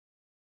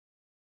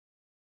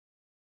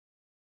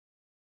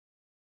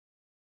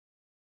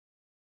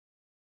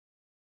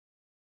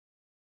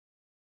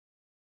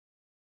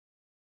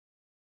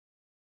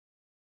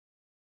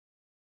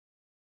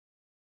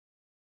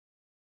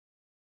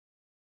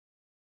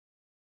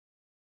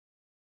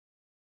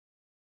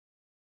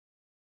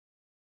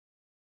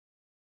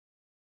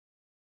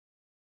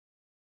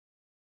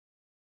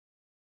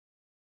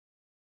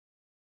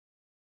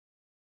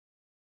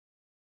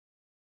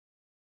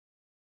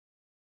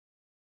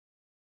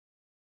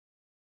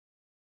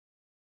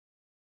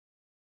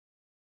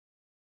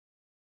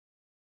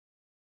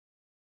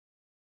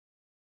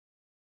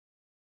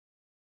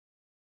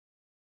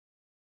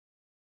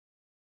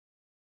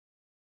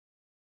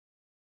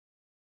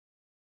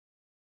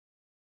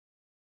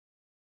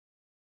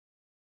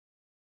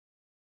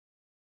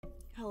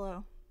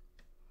Hello.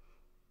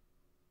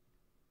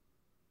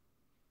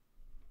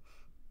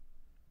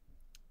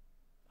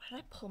 Why did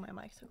I pull my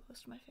mic so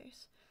close to my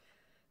face?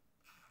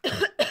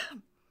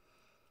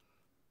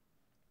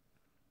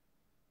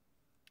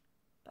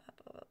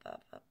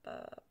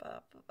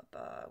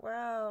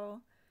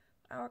 Wow.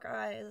 Wow,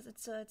 guys,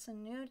 it's a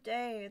new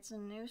day, it's a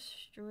new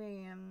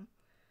stream.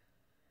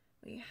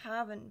 We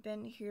haven't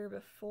been here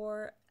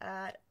before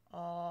at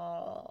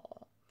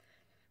all.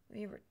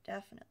 We were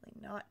definitely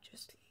not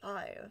just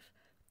live.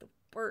 The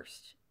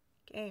worst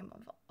game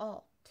of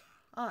all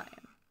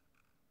time.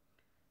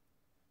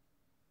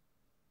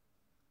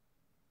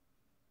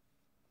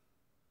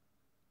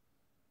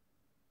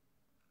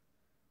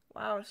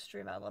 Wow,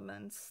 stream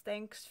elements.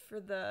 Thanks for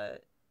the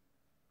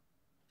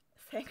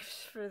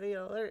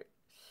alert,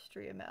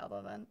 stream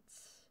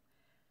elements.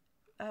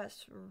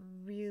 That's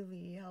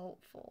really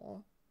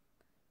helpful.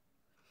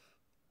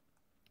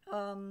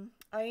 I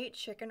ate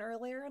chicken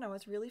earlier and I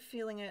was really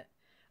feeling it.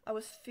 I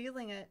was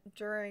feeling it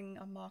during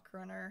a mock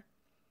runner.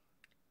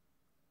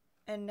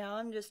 And now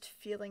I'm just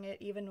feeling it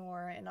even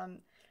more, and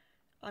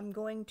I'm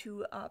going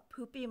to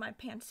poopy my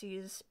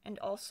pantsies and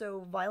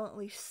also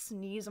violently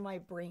sneeze my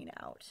brain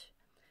out.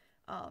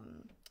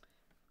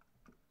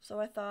 So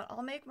I thought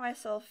I'll make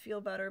myself feel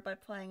better by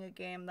playing a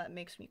game that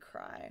makes me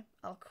cry.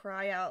 I'll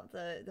cry out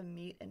the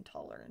meat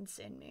intolerance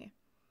in me.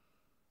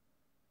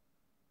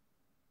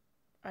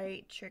 I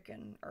ate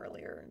chicken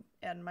earlier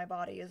and my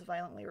body is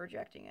violently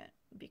rejecting it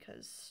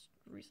because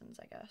reasons,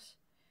 I guess.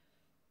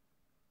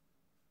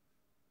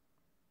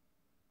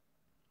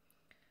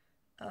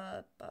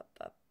 I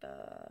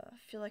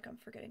feel like I'm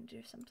forgetting to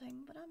do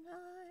something, but I'm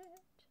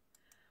not.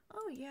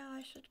 Oh yeah,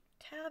 I should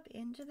tab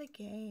into the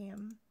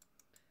game.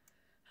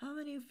 How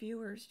many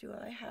viewers do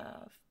I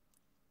have?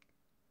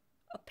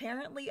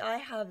 Apparently I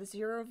have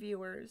 0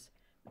 viewers.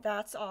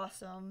 That's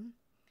awesome.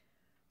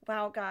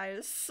 Wow,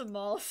 guys,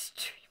 small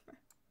streamer.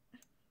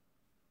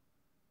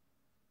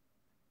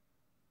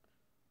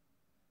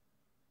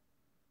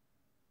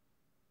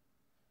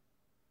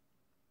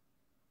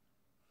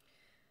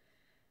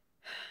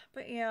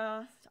 But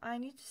yeah, I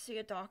need to see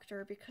a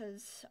doctor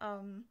because,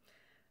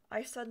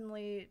 I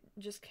suddenly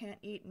just can't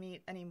eat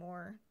meat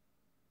anymore.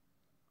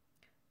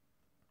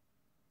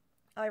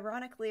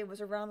 Ironically, it was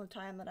around the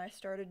time that I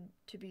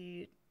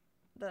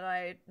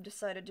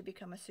decided to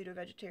become a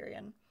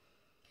pseudo-vegetarian.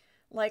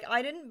 Like,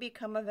 I didn't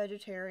become a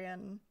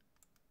vegetarian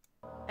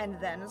and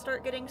then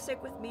start getting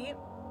sick with meat.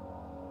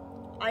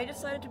 I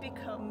decided to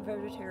become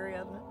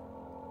vegetarian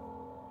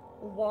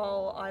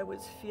while I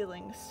was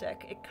feeling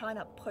sick. It kind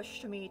of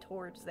pushed me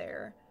towards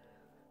there.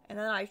 And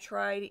then I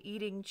tried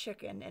eating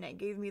chicken and it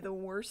gave me the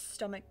worst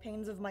stomach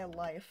pains of my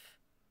life.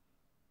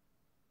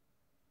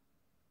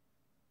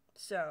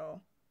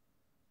 So,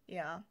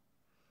 yeah.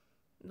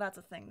 That's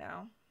a thing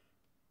now.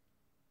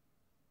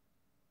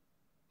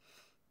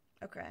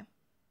 Okay.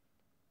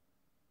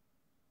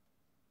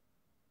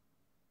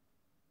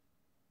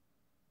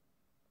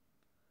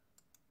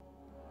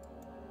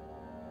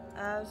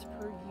 As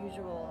per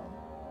usual.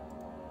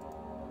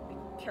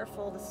 Be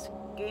careful, this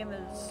game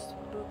is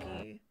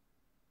spooky.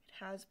 It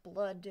has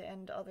blood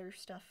and other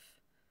stuff.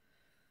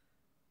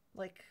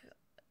 Like,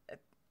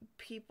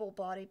 people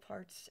body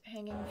parts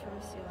hanging from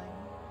the ceiling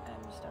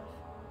and stuff.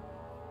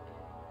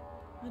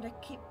 I'm gonna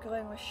keep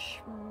going with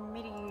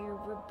Schmitty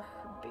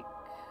Rubik.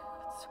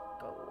 Let's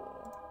go.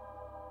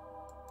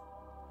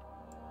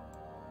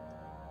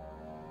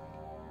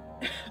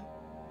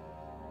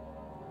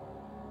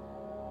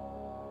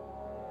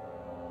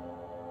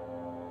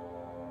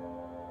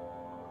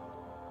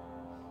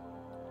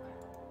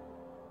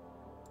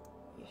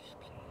 Yes,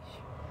 please.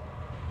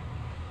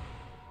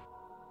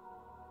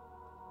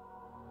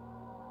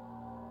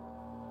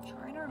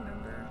 Trying to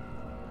remember.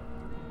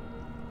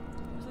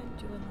 What was I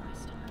doing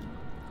last time?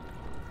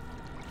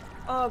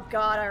 Oh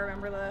god, I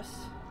remember this.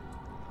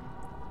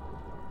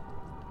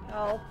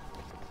 Help.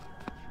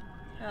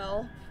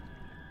 Help.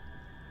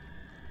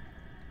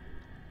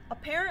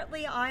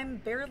 Apparently I'm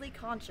barely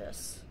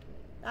conscious.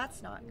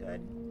 That's not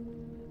good.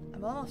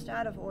 I'm almost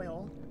out of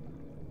oil.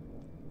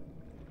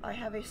 I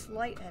have a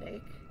slight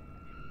headache.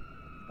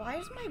 Why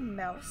is my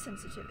mouse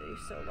sensitivity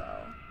so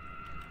low?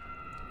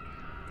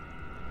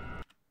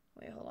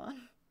 Wait, hold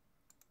on.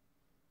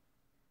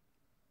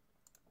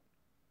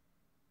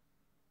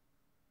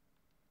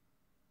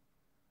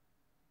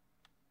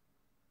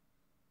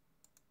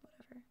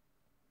 Whatever.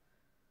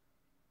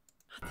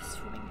 Oh, the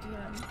swimming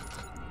demon.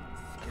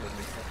 Scared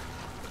me sick.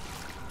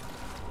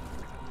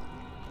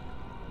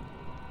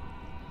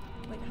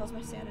 Wait, how's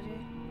my sanity?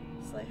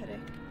 Slight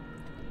headache.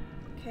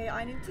 Okay,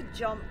 I need to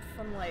jump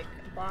from, like,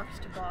 box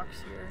to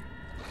box here.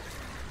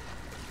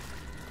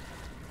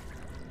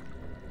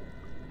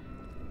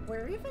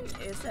 Where even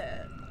is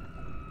it?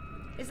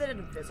 Is it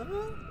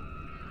invisible?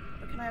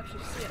 Or can I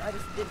actually see it? I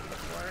just did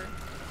before.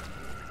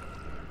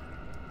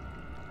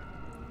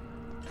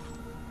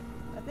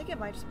 I think it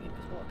might just be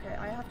invisible. Okay,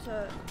 I have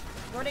to...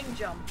 running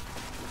jump.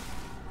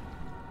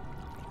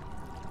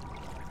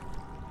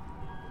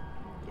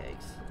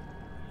 Yikes.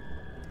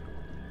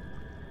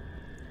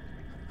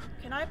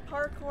 Can I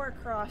parkour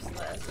across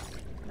this?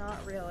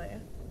 Not really.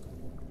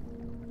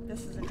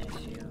 This is an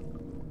issue.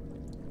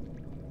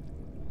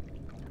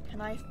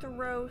 Can I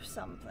throw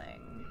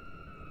something?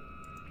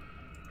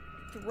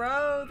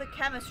 Throw the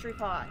chemistry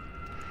pot.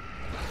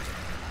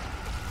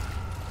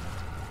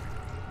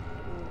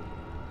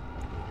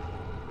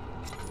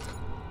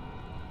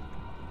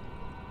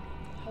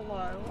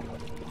 Hello?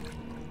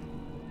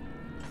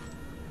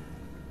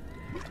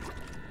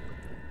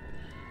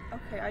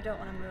 Okay, I don't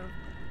want to move.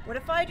 What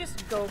if I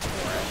just go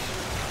for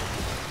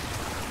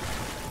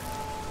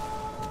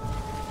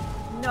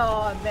it?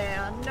 Nah,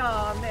 man.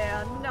 Nah,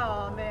 man.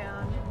 Nah,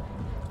 man.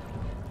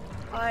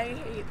 I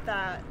hate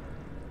that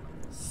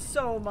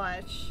so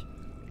much.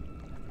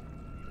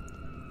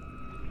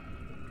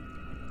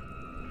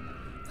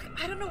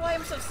 Like, I don't know why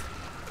I'm so...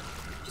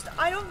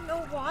 I don't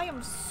know why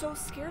I'm so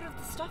scared of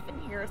the stuff in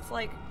here. It's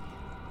like,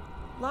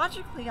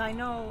 logically, I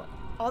know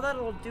all that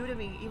it'll do to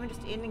me, even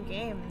just in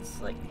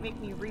games, like, make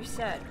me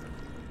reset.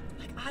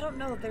 Like, I don't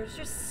know, there's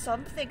just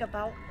something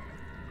about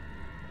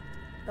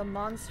the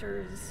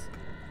monsters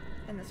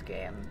in this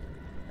game.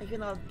 Like,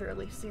 even though I've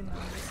barely seen them.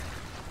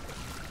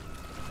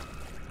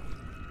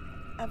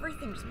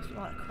 Everything just makes me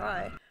want to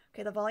cry.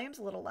 Okay, the volume's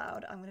a little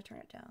loud. I'm gonna turn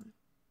it down.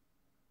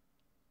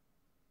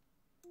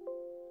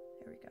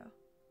 There we go.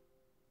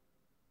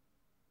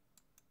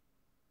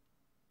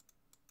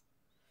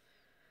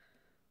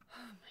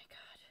 Oh my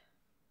god.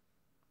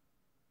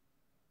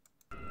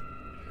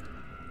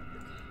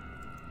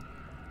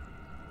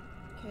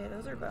 Okay,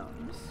 those are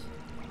bones.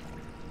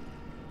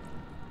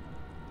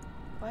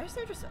 Why is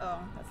there just... oh,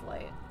 that's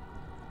light.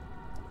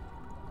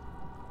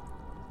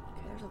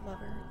 Okay, there's a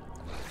lever.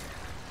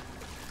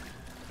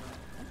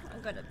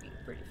 I'm gonna be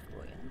pretty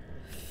for you.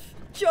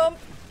 Jump!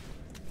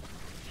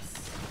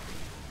 Yes.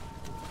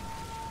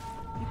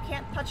 You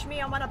can't touch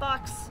me, I'm on a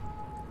box.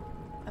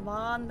 I'm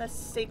on the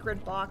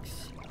sacred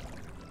box.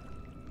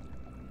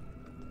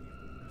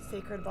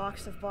 Sacred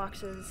box of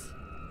boxes.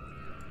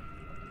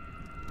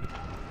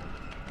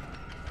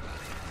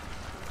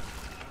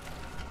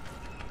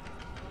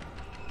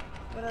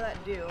 What did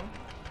that do?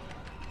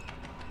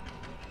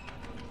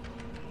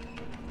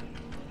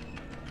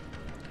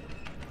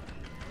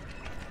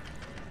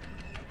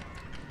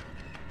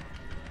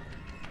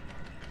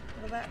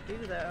 What did that do,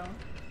 though?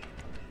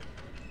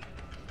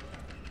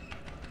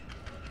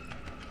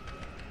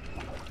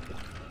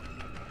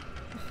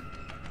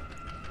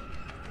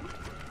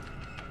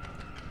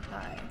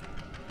 Hi.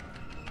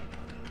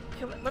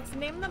 Let's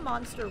name the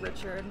monster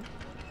Richard.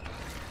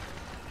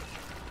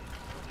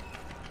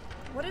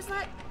 What is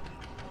that?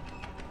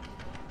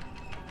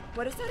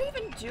 What is that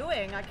even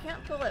doing? I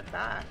can't pull it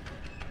back.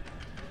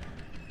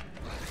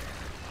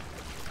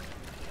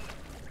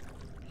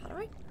 How do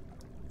I...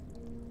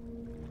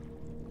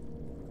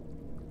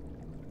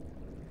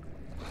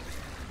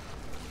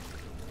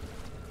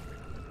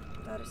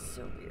 that is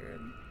so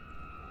weird.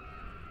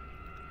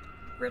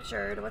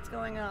 Richard, what's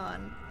going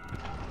on?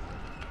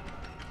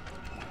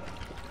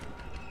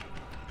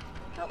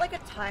 Not like a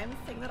time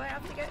thing that I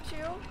have to get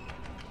to?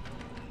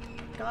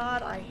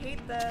 God, I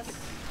hate this.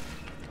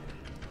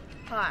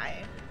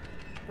 Hi,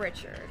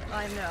 Richard.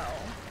 I know.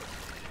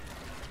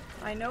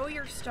 I know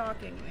you're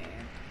stalking me.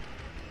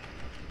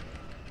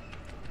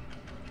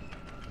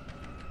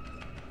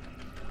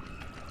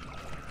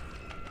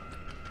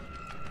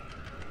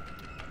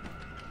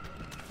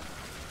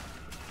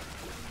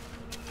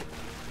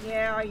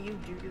 Yeah, you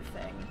do your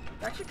thing.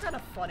 It's actually kind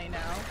of funny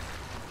now.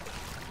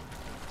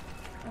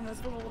 And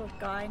there's a little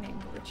guy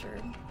named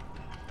Richard.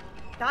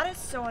 That is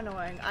so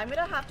annoying. I'm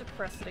gonna have to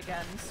press it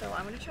again, so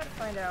I'm gonna try to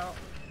find out.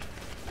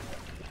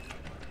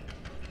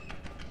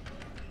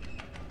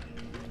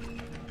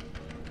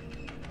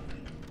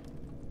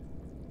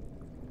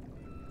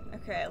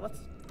 Okay, let's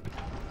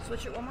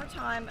switch it one more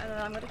time, and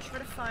then I'm gonna try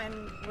to find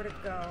where to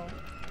go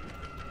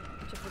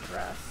to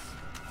progress.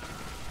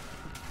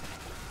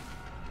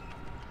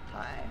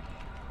 Hi.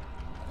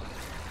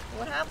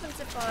 What happens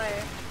if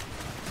I...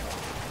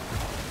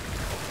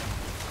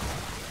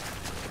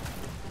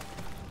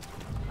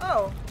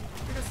 oh,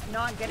 you're just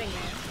not getting me.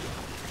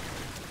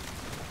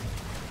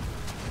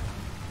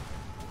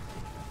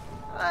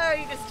 Oh,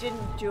 you just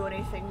didn't do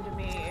anything to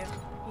me.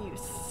 You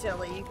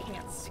silly, you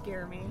can't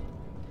scare me.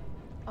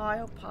 Oh, I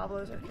hope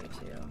Pablo's okay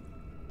too.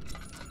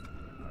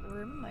 What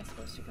room am I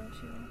supposed to go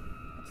to?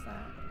 What's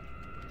that?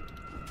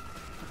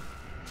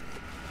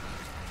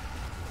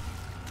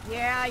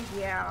 Yeah.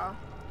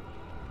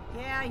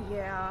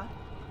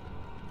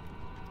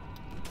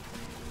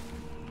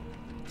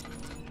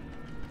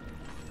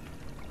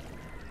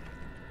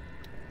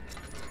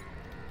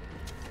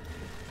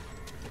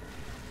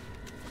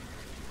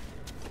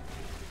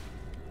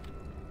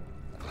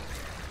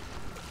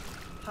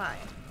 Hi.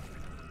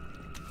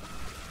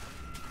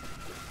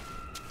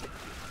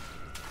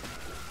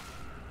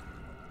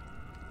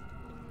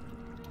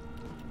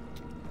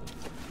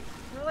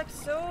 You're like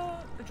so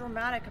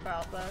dramatic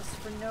about this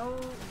for no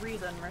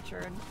reason,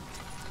 Richard.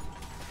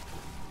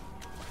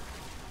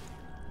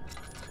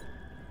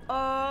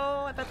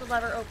 Oh, I bet the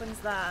lever opens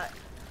that.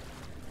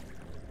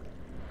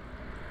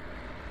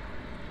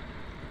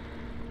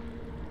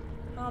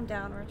 Calm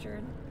down,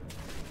 Richard.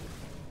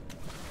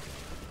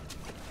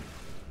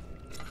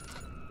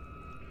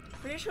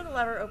 Pretty sure the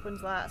lever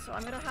opens that, so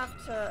I'm gonna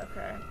have to...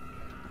 Okay.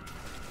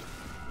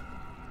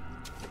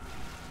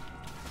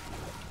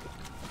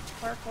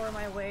 Parkour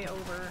my way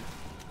over.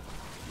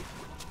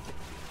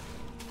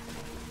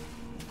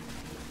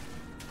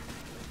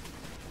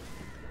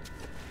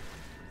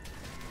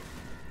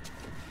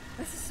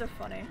 This is so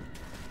funny.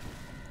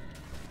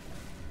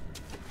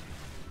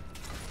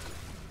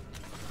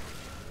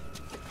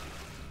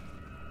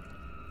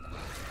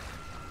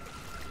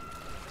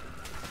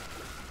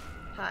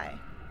 Hi.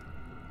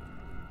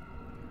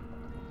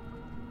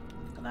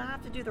 I'm gonna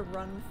have to do the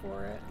run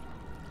for it.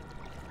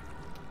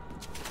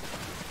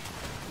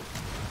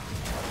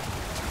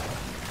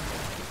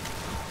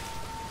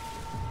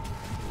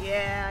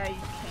 Yeah, you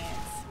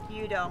can't.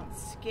 You don't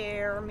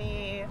scare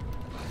me.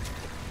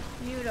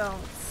 You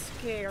don't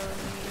scare me.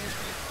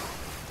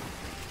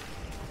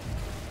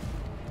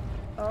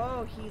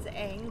 Oh, he's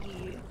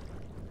angry.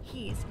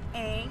 He's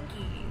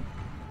angry.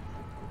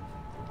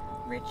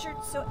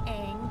 Richard's so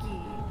angry.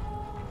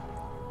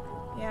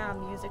 Yeah,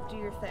 music, do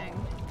your thing.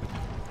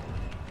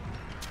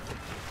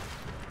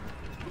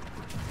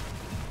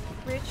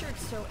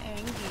 Richard's so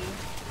angry.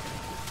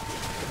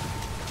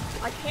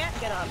 I can't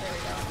get up. There we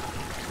go.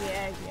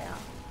 Yeah.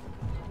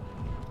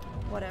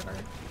 Whatever.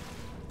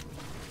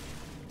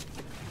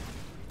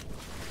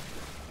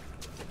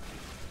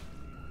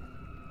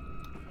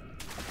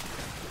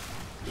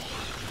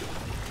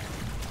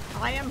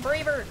 I am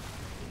braver!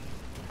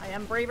 I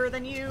am braver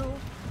than you!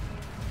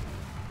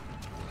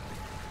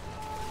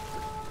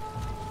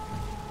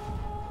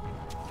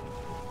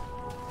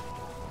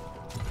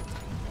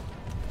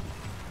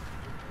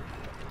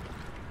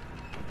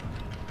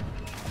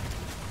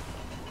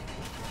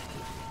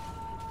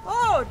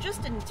 Oh,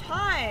 just in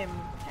time!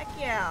 Heck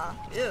yeah!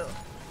 Ew.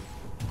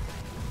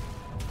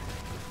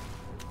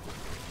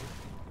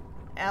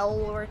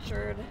 L.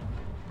 Richard.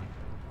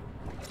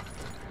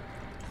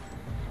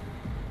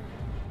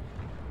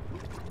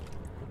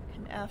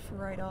 F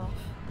right off.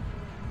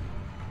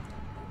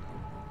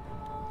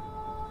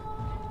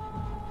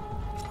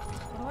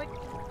 What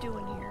do I do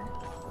in here?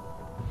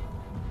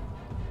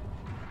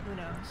 Who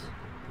knows?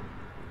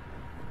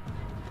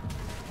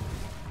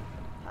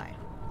 Hi.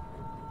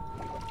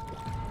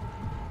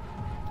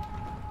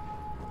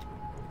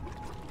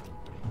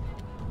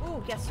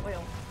 Ooh, yes,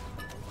 oil.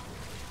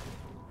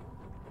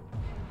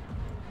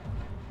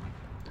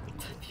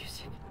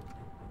 Music.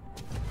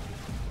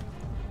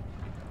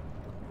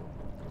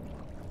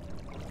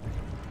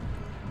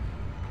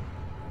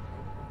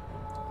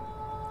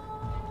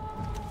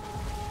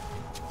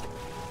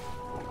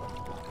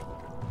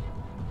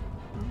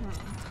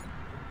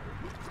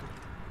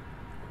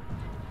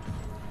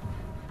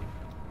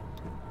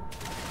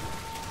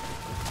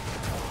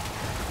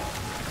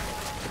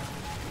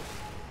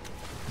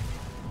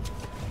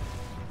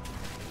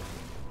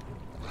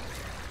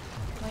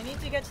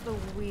 Get to the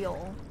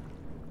wheel.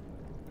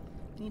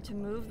 I need to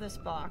move this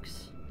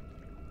box.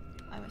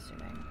 I'm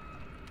assuming.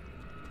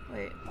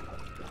 Wait.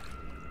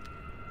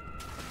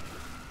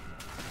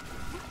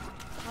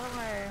 How do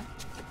I...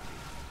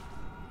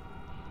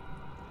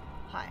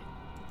 Hi.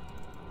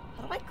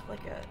 How do I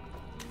click it?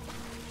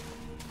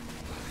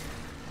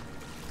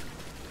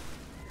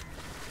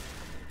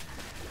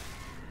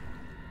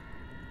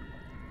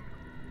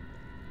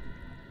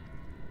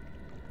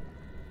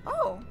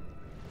 Oh!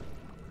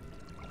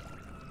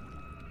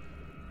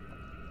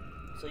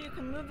 So you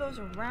can move those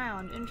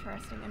around.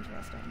 Interesting,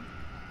 interesting.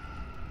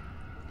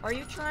 Are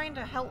you trying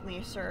to help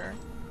me, sir?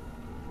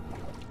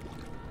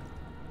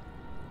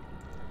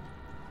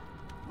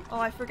 Oh,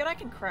 I forget I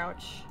can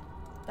crouch.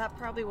 That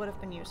probably would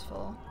have been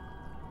useful.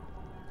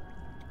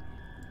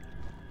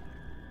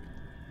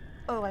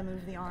 Oh, I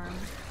moved the arm.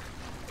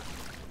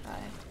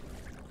 Hi.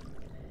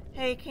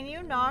 Hey, can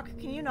you knock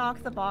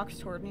the box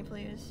toward me,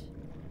 please?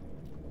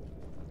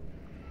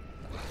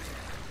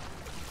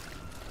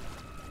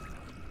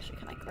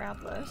 Can I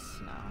grab this?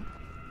 No.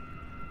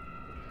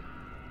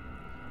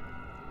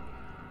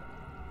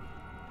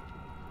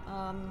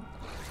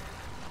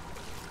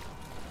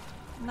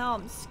 Now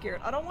I'm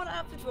scared. I don't want to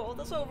have to do all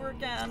this over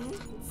again.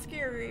 It's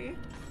scary.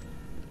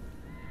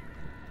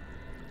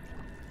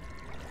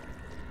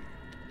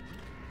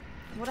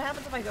 What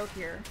happens if I go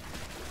here?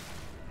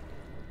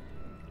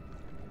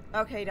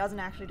 Okay, he doesn't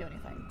actually do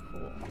anything.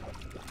 Cool.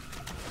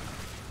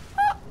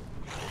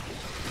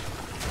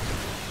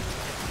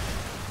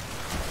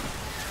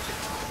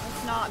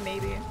 Not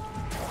maybe.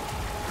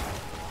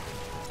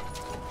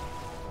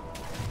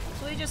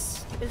 So he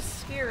just is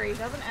scary. He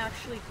doesn't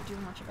actually do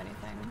much of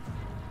anything.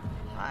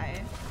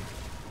 Hi.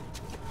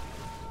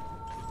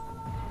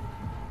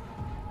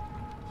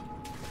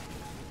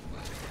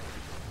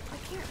 I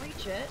can't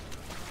reach it.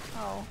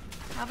 Oh,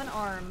 have an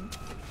arm.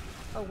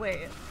 Oh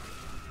wait.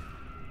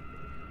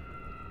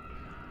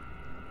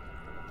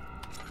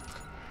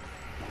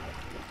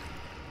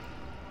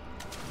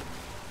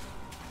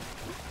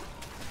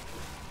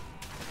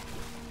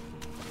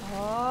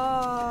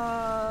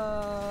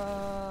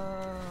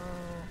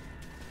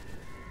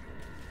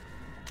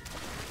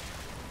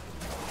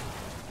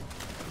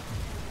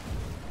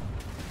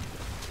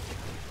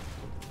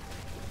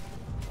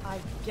 I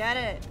get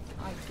it.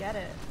 I get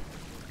it.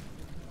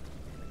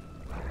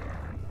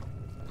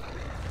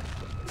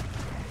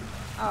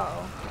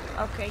 Oh,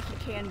 okay, he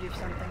can do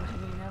something to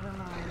me, never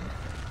mind.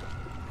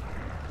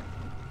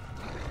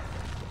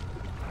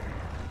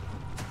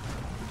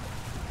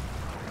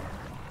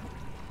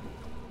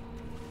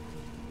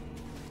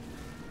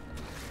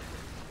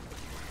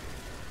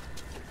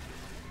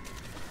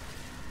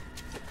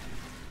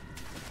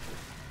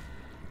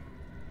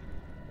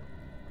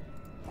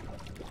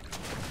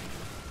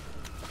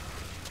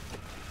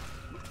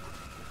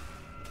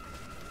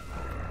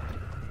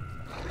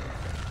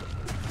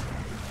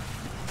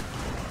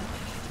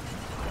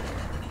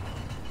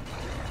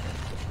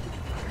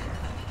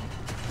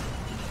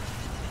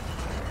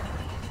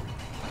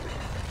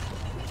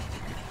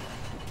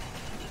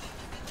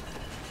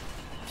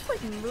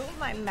 Move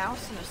my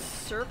mouse in a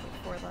circle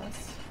for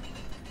this.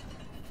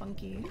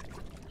 Funky.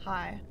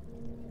 Hi.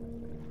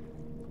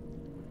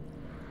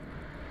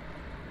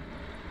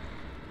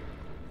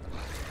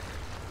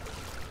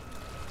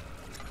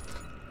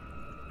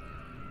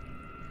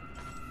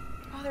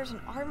 Oh, there's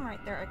an arm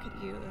right there I could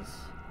use.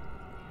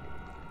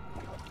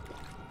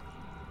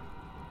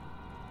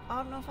 I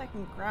don't know if I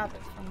can grab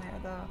it from there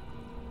though.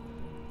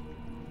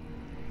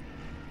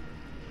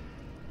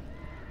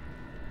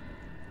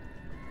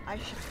 I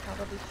should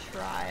probably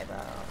try though,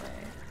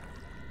 right?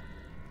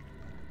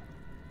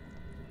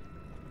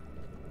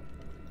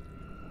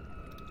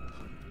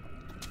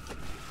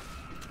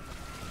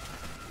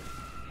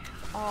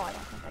 Oh, I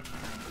don't think I can.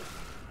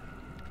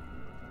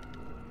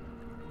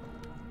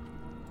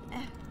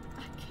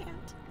 I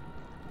can't.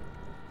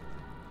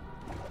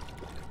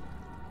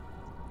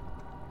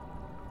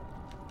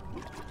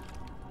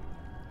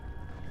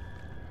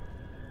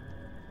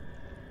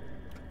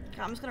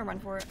 Okay, I'm just gonna run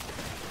for it.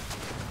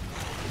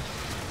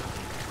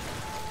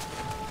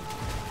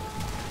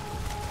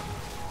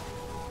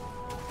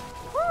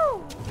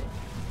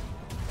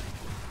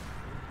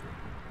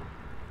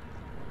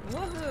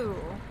 Woohoo!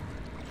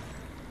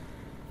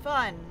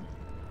 Fun.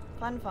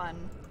 Fun, fun.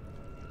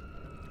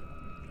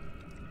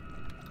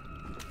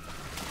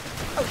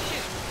 Oh,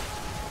 shoot!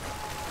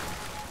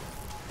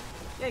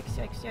 Yikes,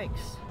 yikes,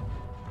 yikes.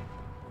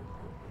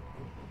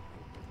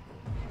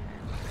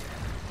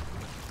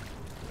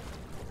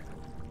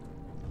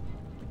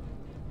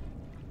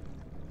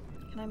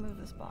 Can I move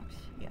this box?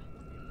 Yeah.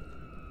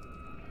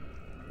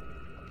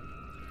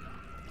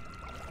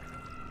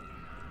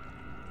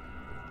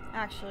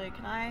 Actually,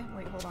 can I?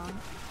 Wait, hold on.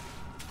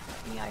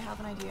 Yeah, I have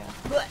an idea.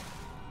 Blech!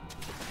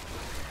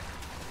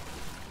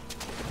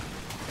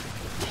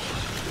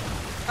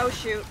 Oh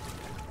shoot.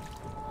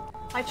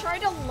 I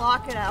tried to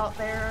lock it out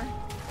there.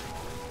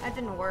 That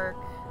didn't work.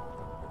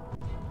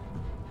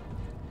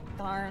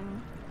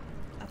 Darn.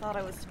 I thought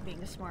I was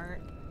being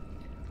smart.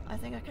 I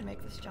think I can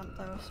make this jump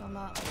though, so I'm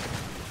not like,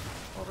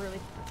 overly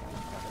whatever.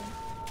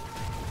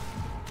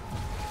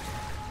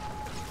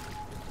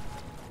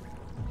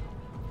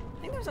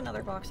 I think there's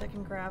another box I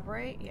can grab,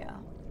 right? Yeah.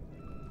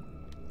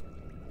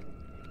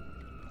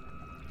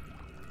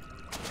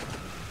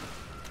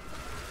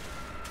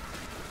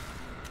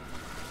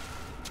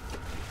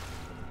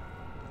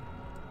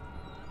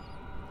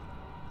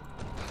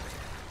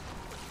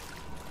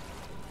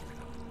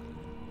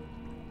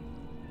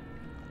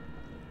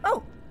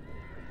 Oh!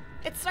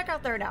 It's stuck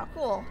out there now.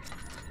 Cool.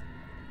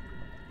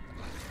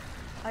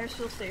 I just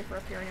feel safer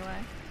up here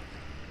anyway.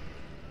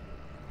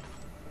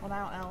 Well,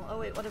 now L. Oh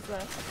wait, what is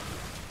this?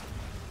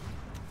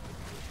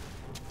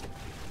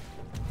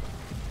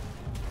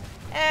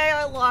 Hey,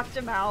 I locked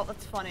him out.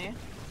 That's funny.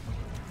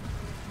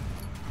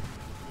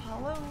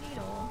 Hollow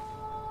needle.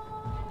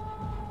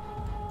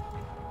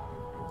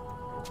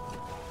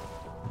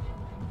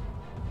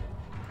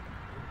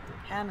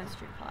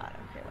 Chemistry pot.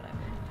 Okay, whatever.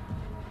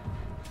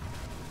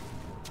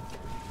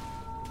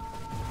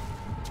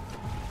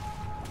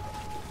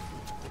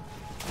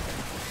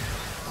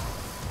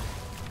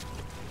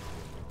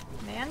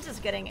 Man's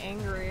just getting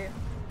angry.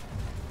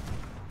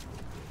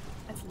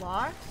 It's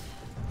locked?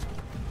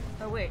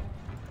 Oh, wait.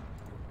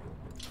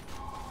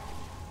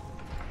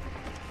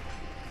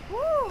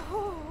 Woo!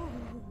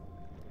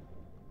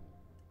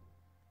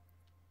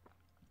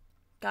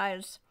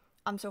 Guys,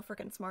 I'm so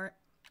freaking smart.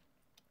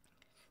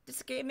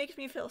 This game makes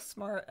me feel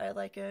smart. I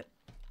like it.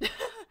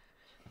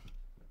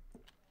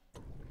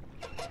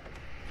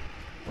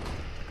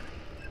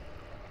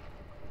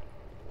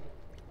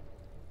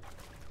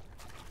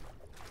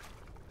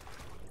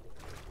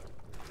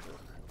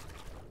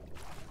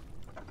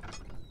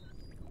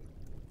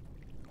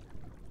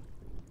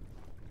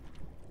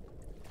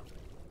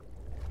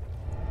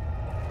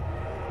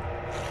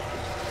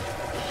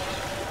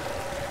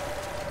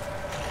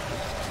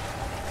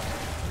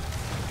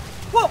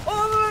 Whoa!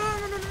 Oh, no,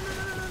 no, no, no,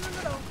 no, no, no, no,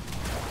 no, no.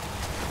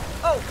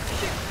 Oh,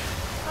 shoot!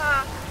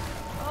 Ah!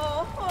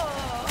 Oh,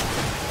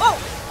 oh! Oh!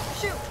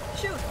 Shoot!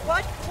 Shoot!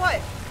 What? What?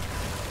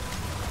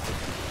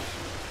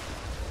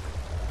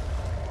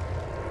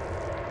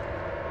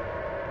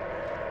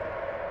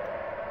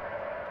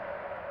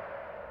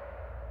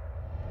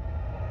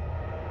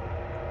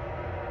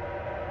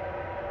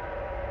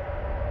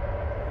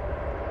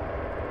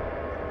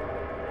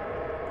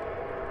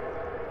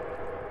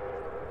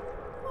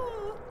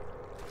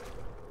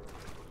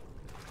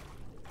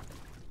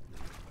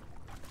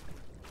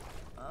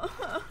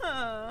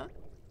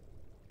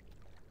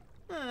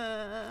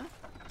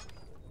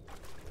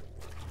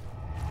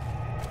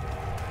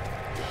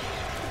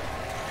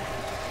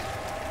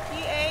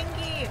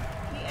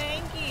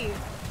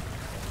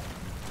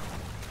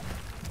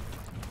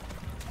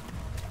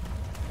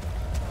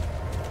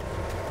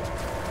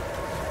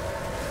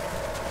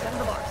 Get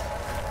in the box.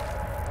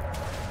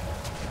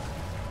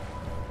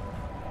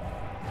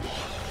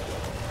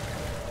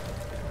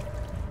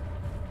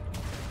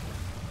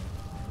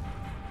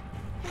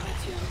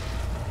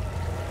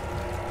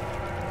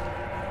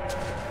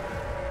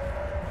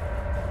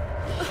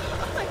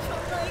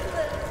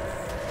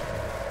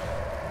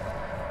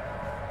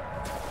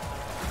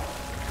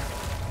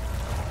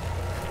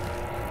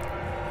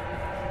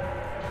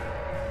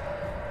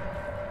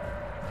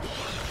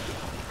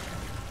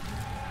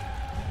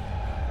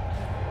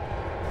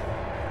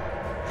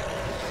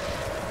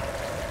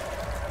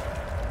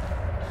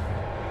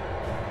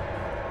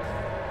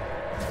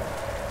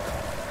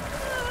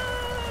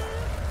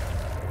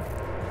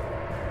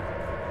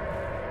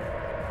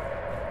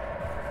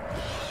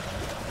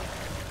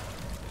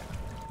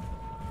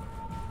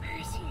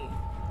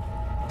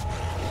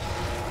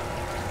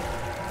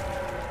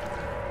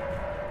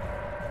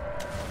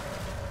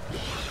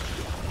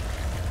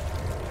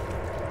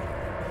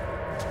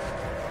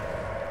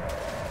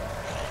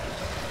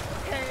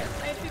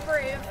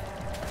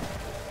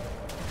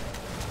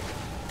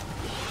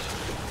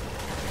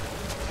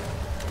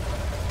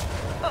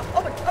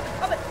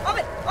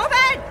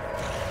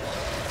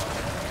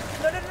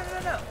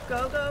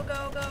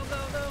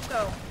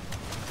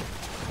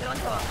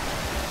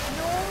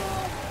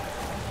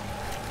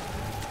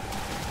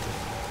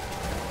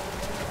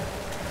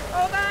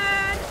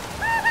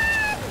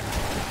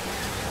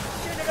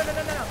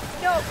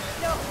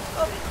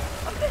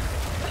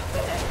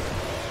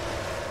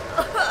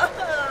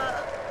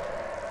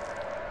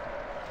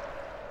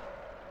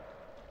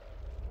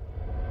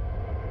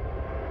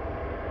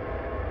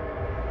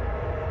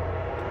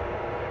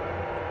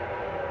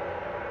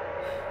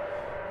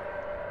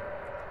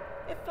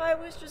 If I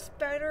was just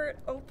better at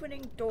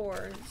opening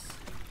doors.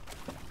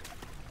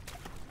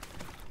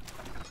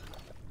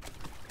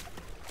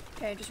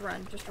 Okay, just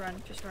run, just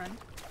run, just run.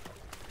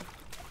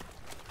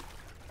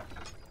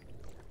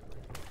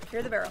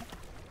 Clear the barrel.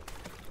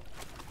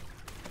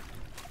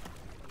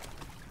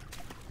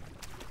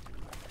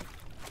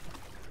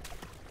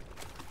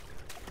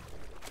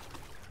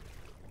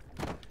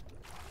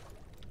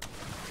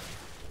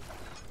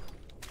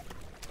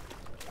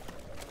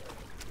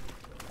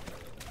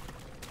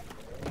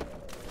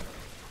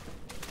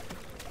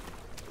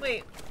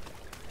 Wait,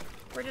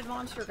 where did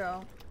Monster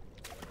go?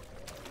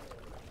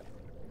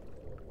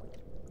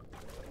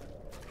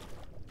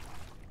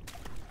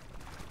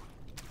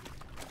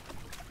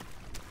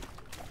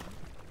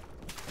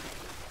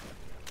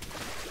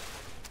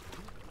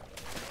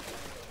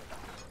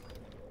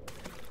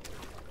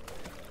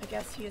 I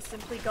guess he is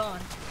simply gone.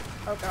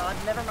 Oh god,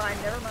 never mind,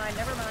 never mind,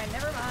 never mind,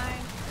 never mind.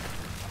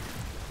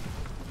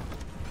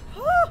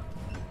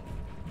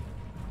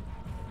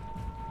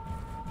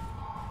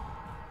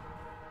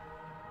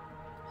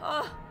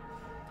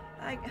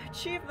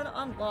 Achievement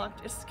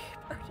unlocked, escape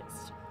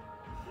artist.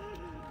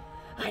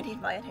 I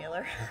need my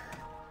inhaler.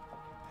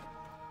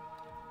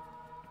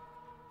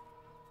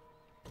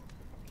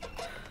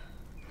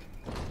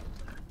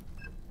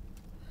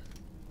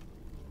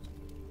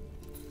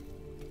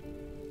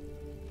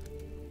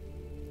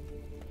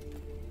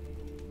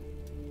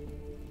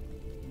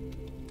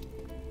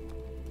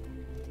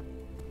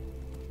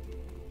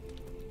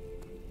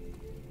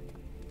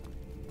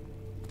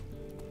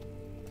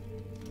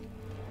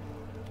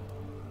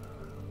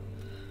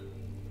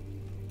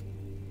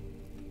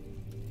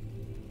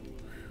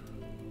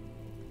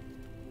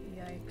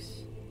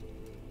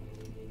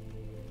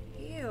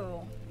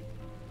 Ew.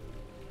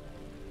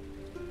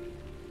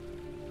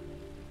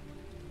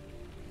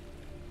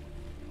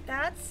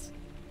 That's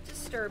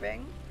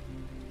disturbing.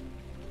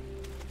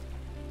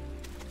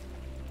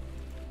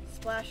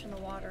 Splash in the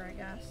water, I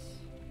guess.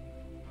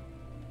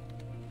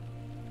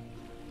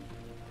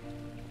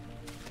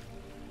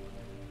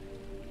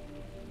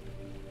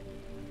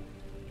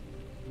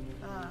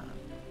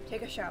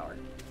 Take a shower.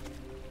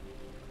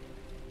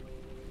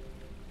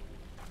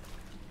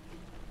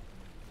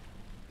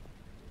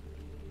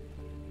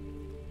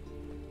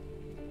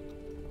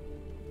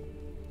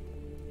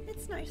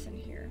 It's nice in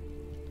here.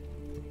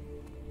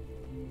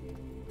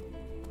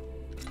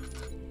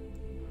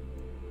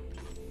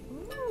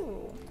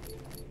 Ooh.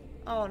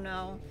 Oh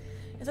no.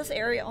 Is this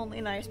area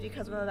only nice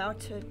because I'm about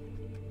to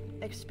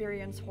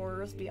experience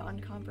horrors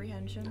beyond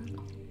comprehension?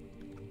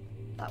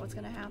 That was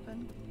gonna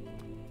happen?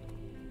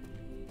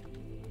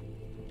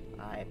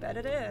 I bet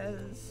it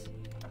is.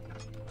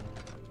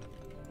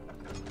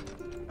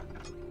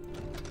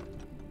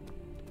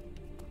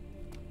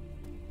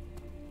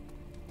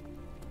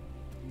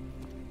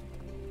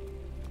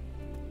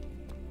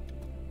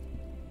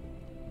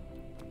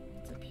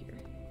 What's up here?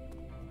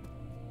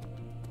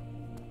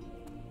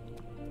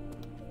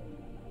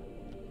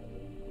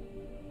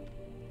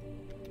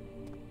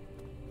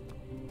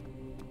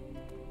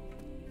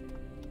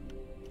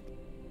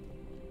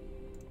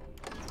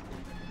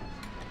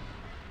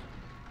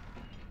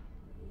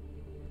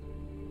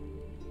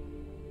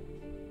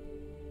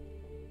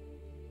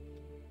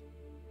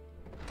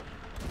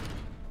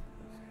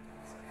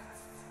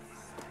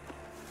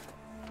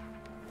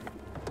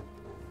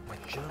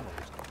 journal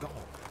is gone.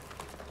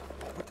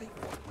 What would they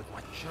want with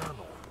my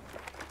journal?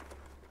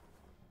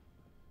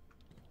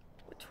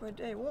 What would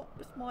they want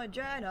with my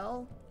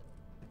journal?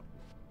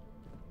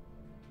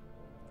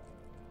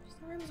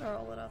 The rooms are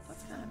all lit up.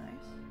 That's kind of nice.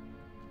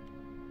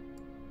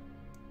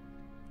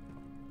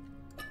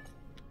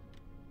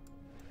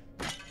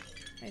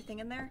 Anything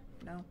in there?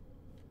 No.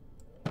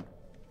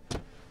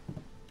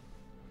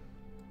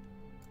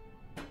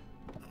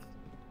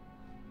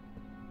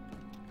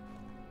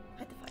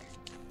 Light the fire.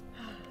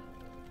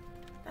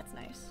 That's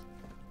nice.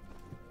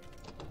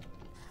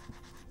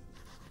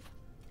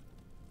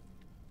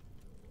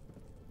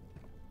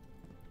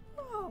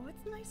 Oh,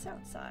 it's nice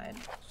outside.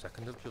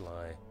 2nd of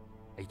July,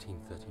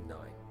 1839.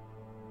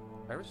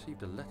 I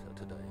received a letter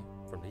today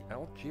from the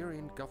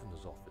Algerian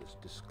governor's office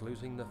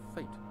disclosing the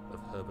fate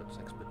of Herbert's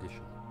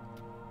expedition.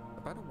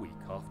 About a week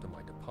after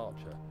my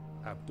departure,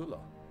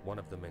 Abdullah, one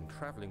of the men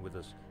traveling with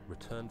us,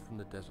 returned from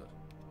the desert.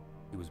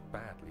 He was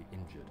badly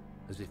injured,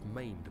 as if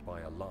maimed by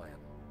a lion.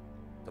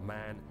 The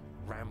man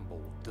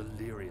rambled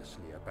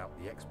deliriously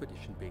about the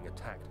expedition being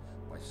attacked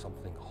by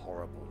something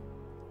horrible.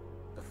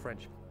 The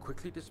French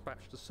quickly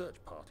dispatched a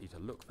search party to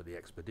look for the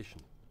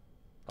expedition.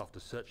 After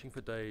searching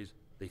for days,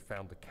 they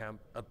found the camp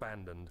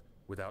abandoned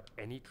without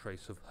any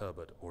trace of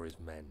Herbert or his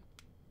men.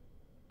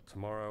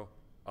 Tomorrow,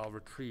 I'll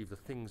retrieve the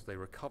things they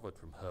recovered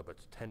from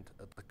Herbert's tent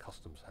at the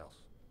customs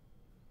house.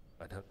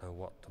 I don't know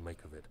what to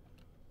make of it,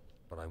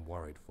 but I'm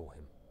worried for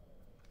him.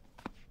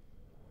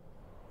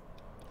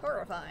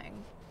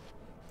 Horrifying.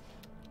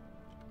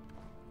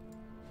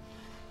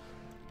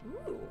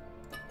 Ooh.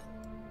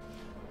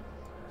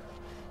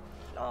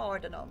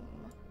 Laudanum.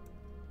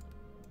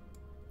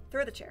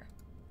 Throw the chair.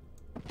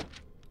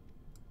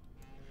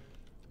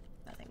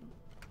 Nothing.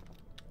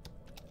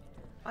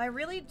 I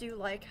really do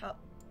like how...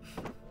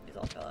 He's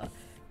all fell out.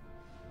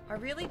 I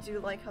really do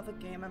like how the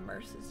game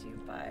immerses you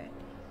by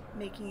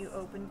making you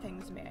open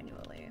things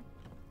manually.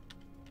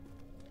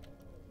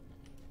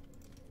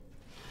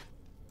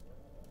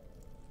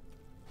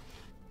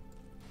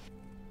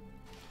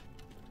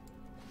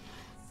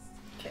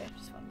 Okay,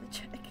 just wanted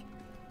to check.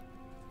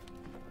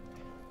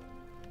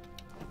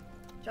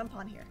 Jump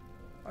on here.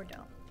 Or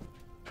don't.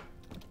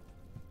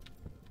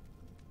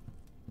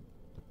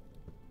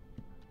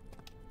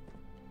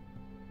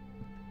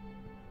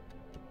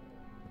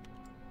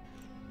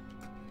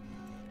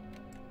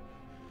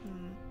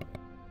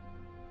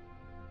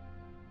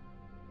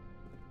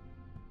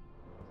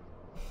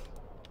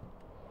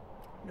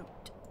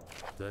 Note.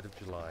 3rd of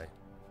July,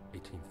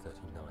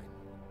 1839.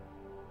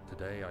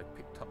 Today I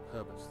picked up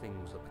Herbert's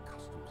things at the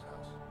customs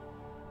house.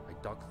 I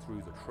dug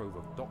through the trove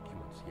of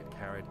documents he had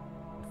carried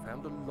and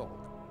found a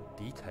log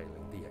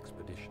detailing the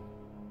expedition.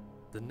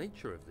 The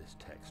nature of this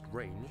text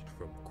ranged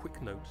from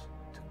quick notes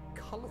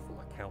to colourful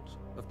accounts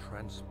of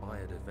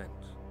transpired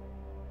events.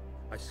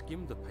 I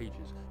skimmed the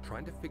pages,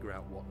 trying to figure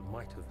out what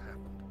might have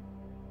happened.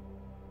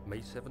 May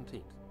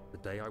 17th, the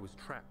day I was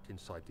trapped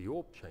inside the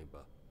orb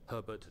chamber,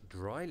 Herbert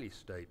dryly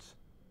states,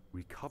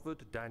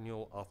 "Recovered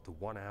Daniel after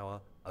 1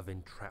 hour of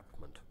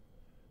entrapment."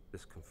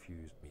 This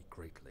confused me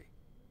greatly.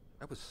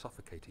 I was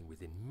suffocating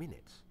within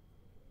minutes.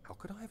 How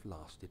could I have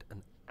lasted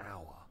an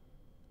hour?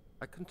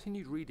 I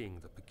continued reading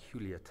the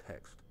peculiar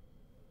text.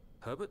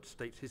 Herbert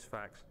states his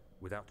facts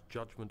without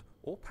judgment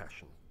or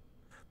passion,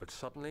 but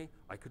suddenly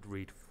I could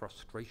read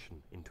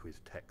frustration into his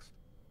text.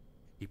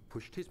 He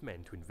pushed his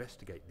men to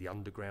investigate the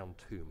underground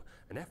tomb,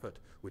 an effort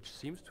which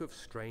seems to have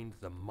strained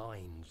the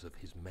minds of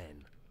his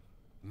men.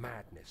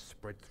 Madness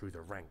spread through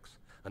the ranks,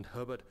 and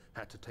Herbert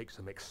had to take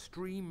some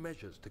extreme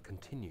measures to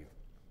continue.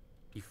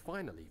 He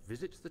finally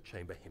visits the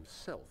chamber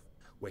himself,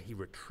 where he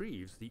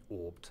retrieves the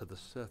orb to the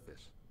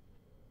surface.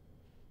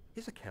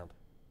 His account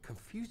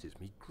confuses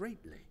me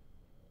greatly.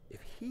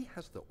 If he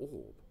has the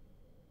orb,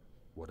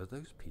 what are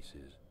those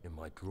pieces in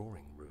my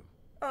drawing room?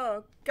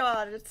 Oh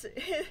god, it's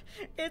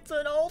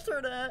an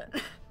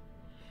alternate.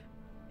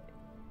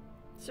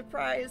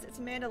 Surprise, it's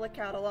Mandela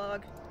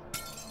catalog.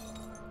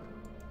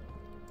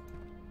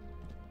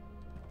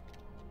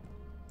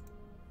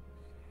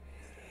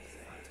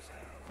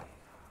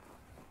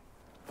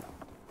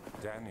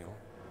 Daniel?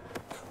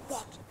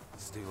 What?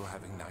 Still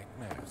having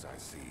nightmares, I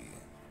see.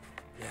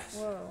 Yes.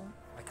 Whoa.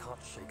 I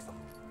can't shake them.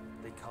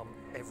 They come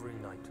every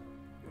night.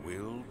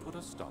 We'll put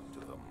a stop to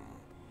them.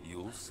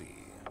 You'll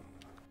see.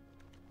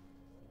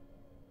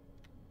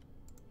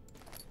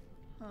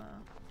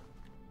 Huh.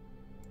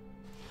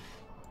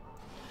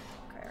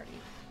 Okay, I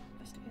already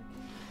investigated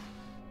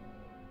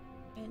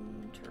these.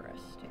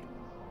 Interesting.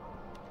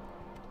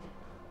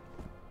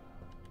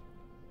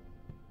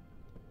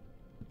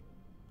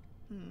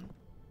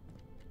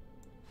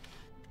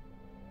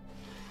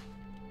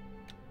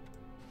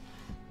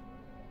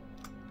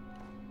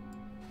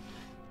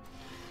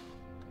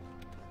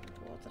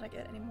 Well, did I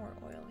get any more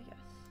oil? Yes.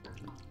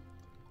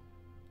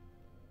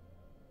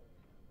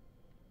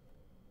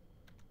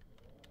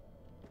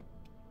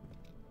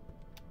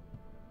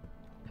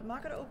 I'm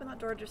not gonna open that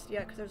door just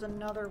yet because there's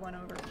another one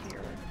over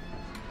here.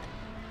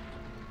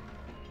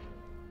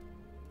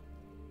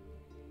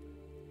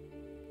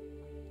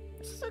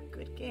 This is a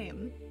good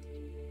game.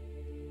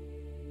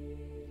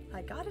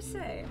 I gotta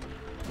say,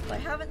 if I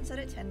haven't said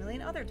it 10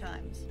 million other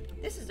times,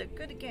 this is a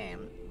good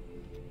game.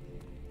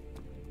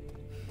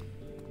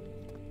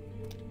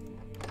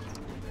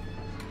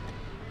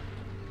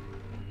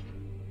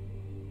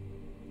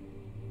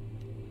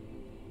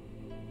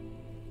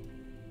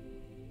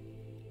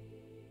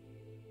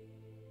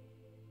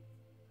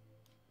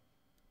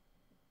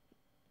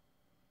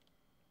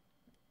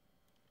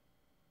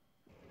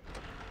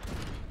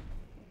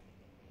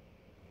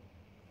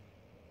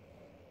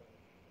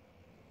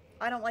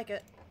 I don't like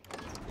it.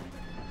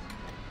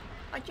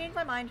 I changed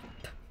my mind.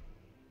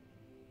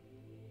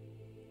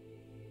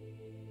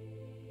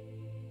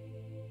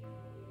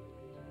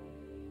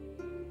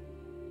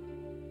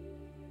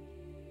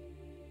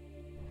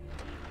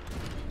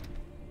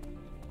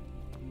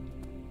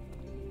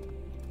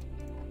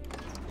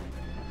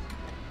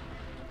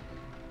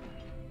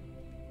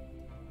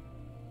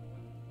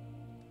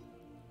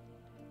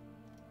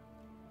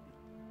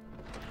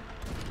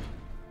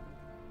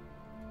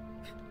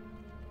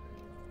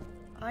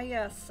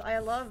 Yes, I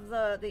love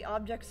the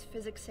objects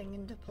physicsing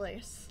into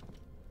place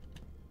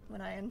when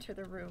I enter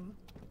the room.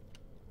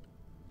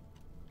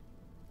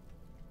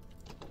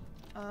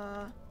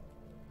 Oh.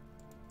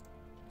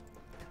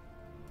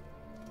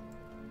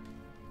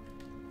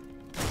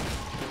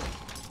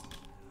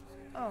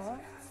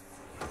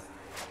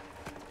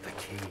 The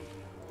key.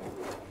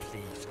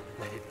 Please,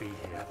 let it be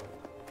here.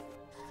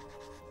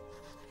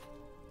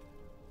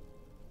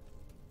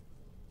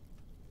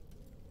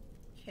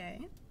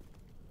 Okay.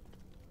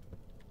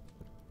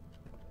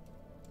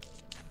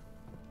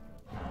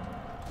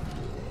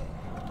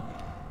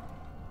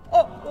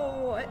 Oh,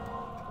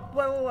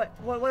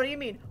 what do you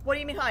mean? What do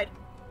you mean hide?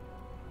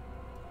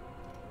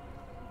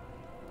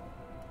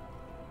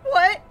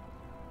 What?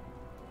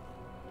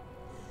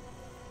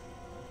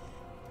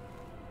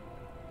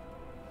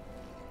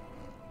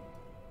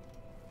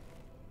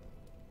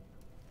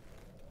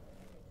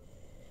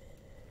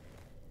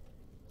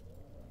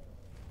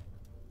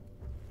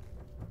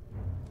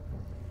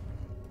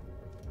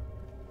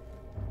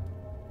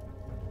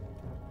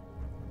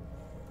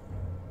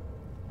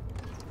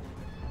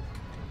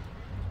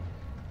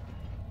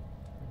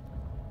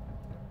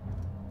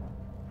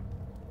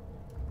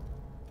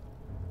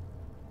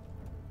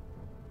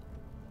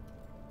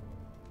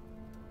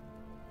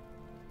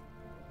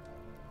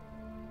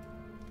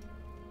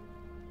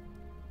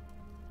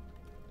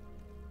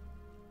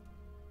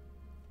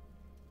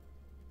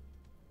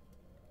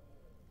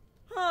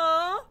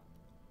 Huh?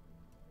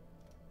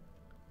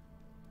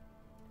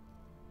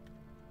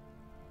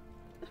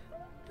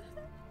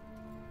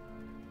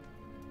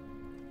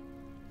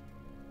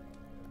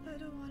 I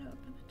don't want to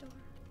open the door.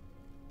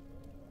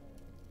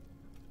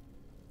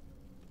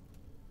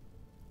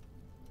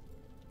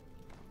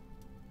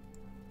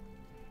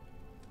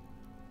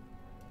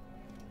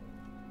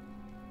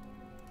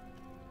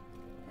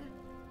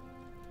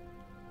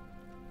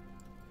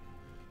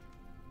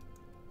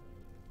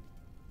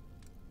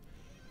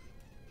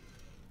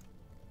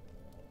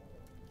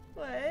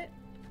 What?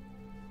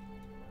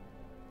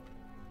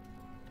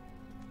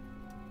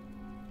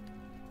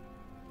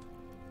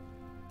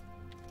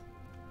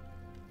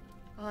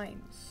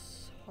 I'm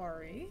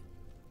sorry.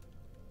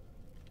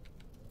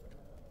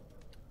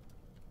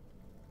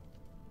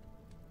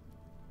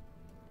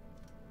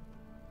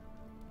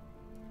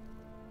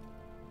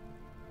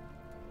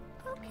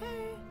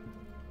 Okay.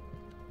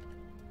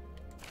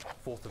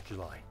 4th of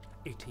July,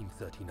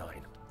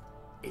 1839.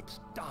 It's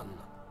done.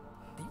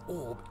 The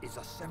orb is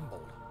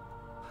assembled.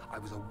 I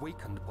was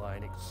awakened by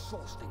an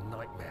exhausting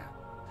nightmare.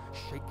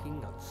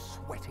 Shaking and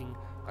sweating,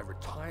 I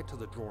retired to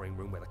the drawing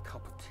room with a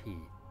cup of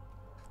tea.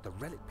 The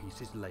relic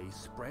pieces lay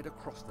spread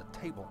across the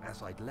table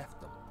as I'd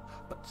left them,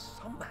 but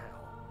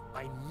somehow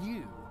I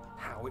knew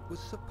how it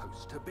was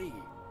supposed to be.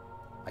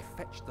 I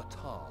fetched the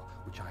tar,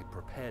 which I had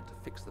prepared to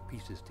fix the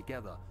pieces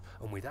together,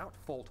 and without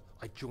fault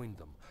I joined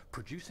them,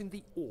 producing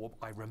the orb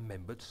I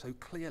remembered so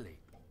clearly.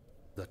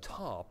 The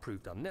tar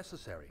proved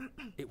unnecessary.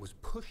 It was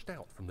pushed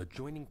out from the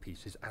joining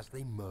pieces as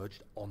they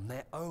merged on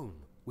their own,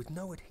 with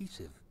no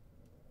adhesive.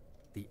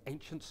 The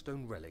ancient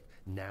stone relic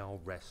now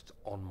rests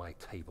on my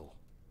table.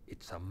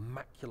 Its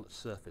immaculate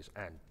surface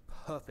and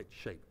perfect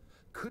shape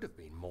could have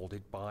been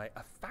molded by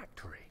a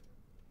factory.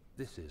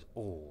 This is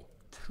all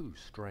too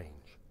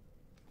strange.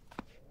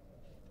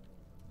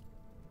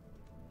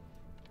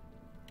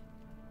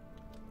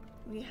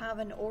 We have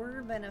an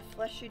orb and a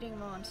flesh-eating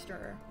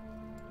monster.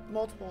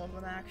 Multiple of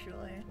them,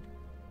 actually.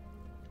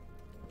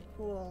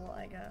 Cool,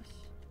 I guess.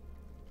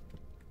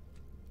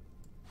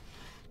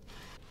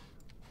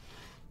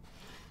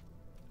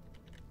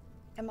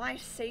 Am I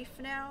safe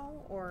now,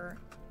 or...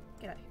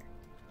 Get out of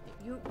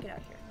here. You, get out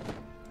of here.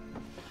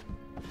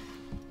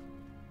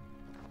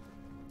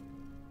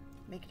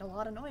 Making a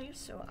lot of noise,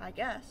 so I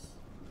guess.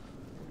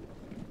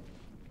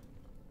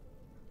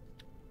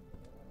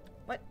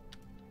 What?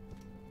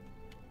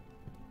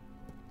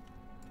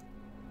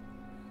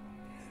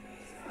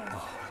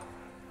 Oh,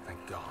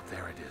 thank God,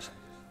 there it is.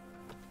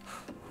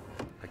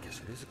 I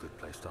guess it is a good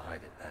place to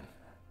hide it then.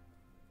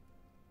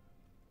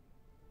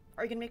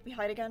 Are you gonna make me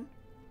hide again?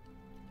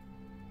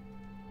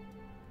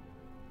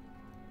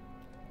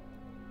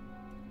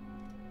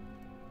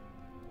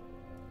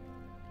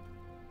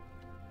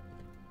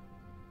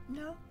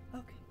 No?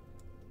 Okay.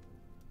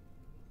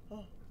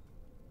 Oh.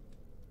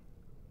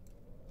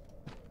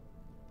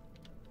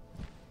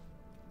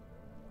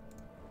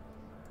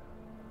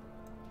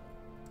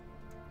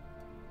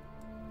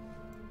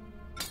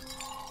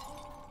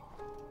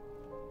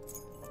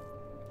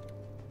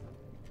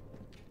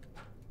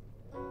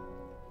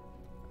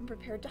 I'm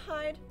prepared to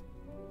hide.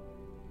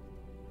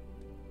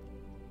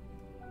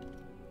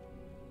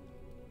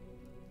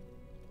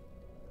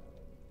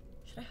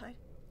 Should I hide?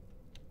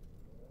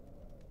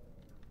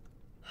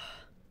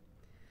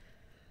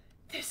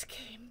 This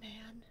game,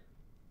 man.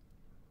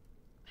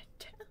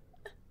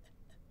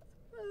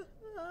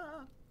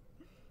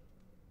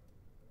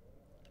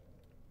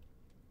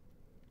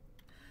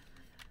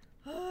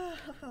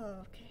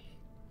 Okay.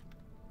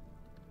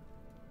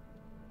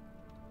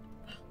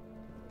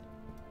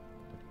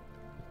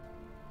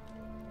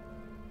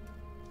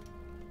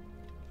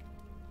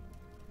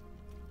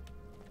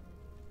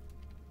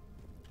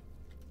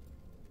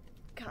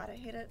 God, I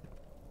hate it.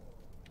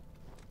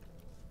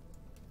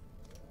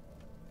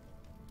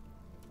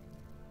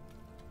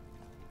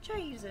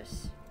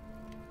 Jesus.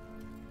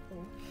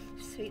 Oh,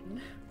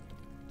 Satan.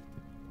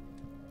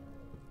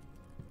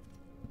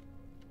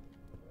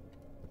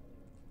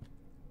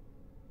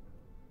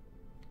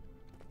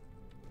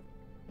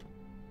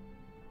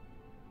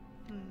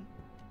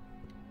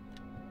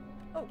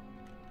 Oh.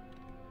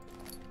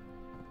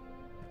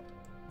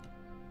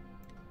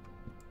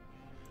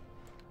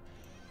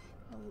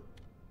 I'll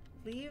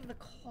leave the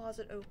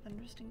closet open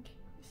just in case.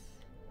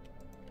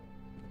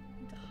 I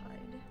need to hide.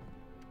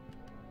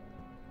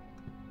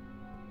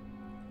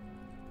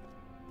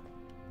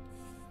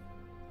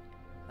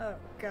 Oh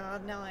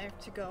god, now I have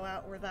to go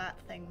out where that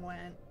thing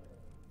went.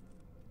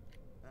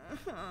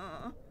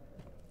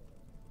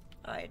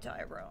 Hi,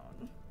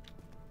 Tyrone.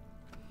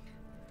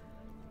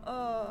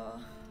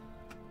 Oh.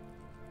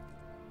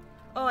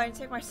 Oh, I need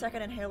to take my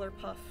second inhaler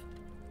puff.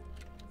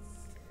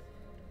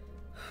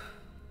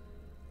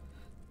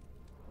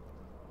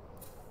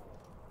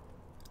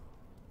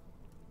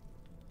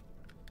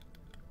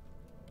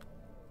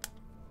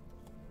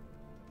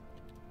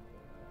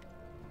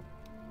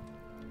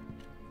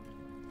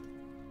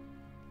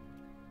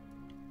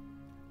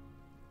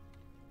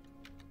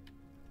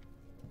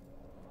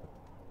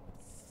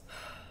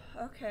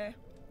 Okay.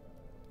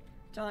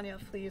 Danya,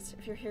 please,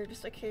 if you're here,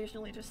 just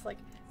occasionally just like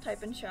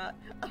type in chat.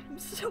 I'm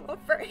so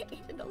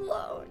afraid and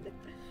alone.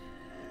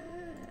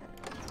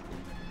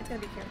 It's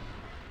gonna be here.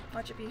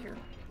 Watch it be here.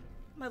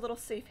 My little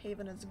safe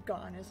haven is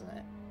gone, isn't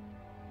it?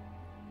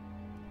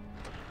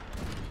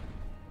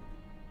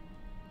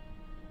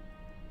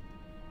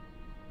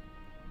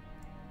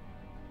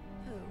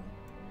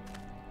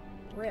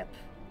 Oh. Rip.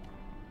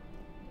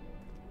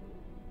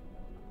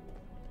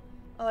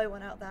 Oh, he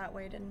went out that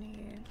way, didn't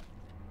he?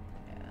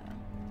 Yeah.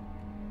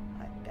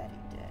 I bet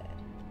he did.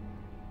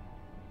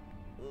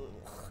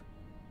 Ugh.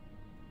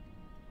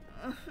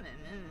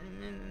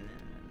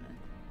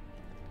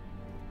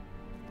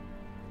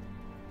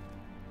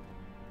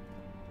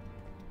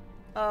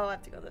 Oh, I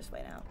have to go this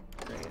way now.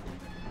 Great.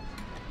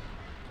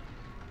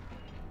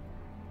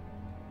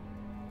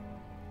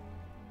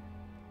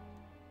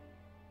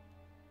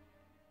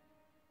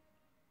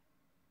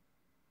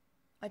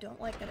 I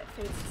don't like that it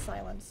fades to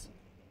silence.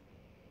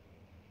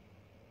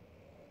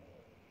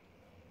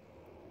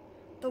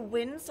 The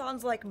wind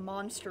sounds like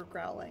monster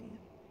growling.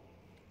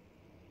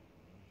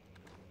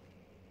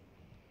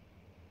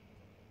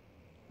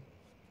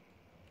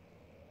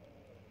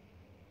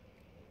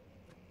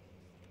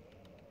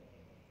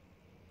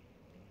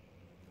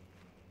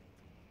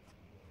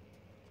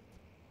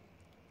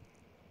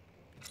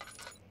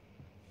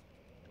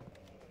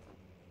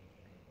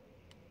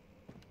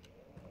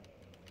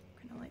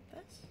 Kinda like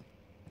this.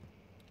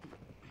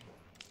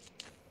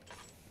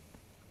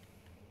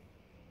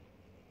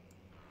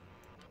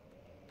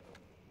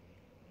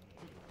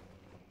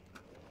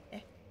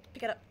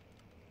 Pick it up.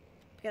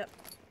 Pick it up.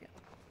 Pick it up.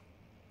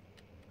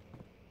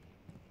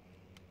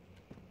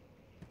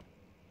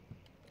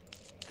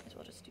 Might as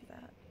well just do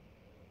that.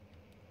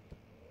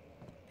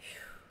 Whew.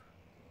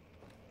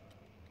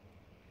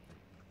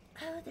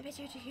 Oh, the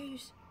better to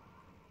use.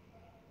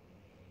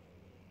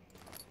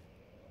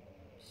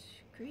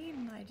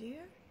 Scream, my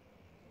dear.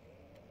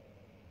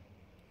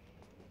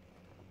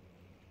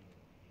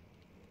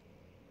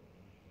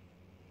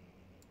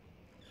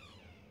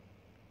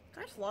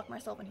 Can I just lock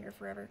myself in here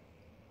forever?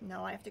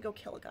 No, I have to go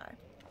kill a guy.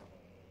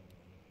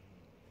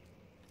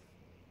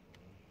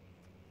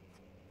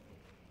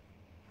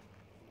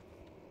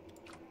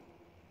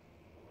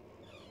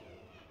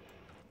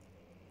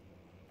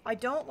 I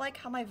don't like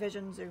how my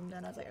vision zoomed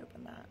in as I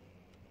opened that.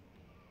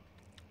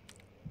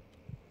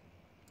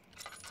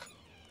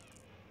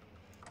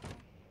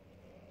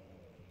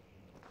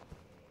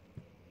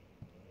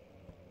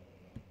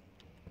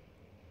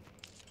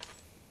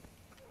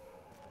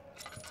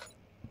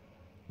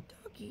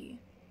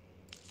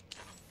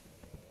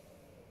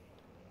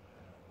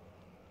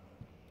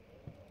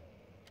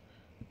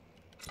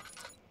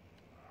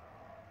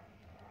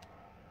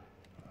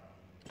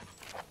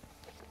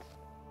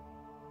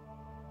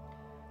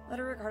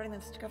 regarding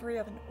the discovery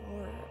of an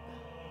orb.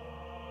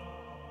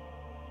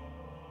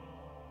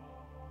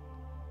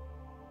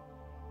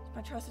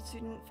 My trusted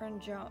student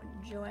friend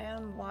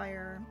Joanne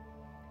Wire.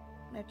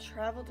 When I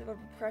traveled to the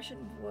Repression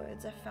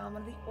Woods, I found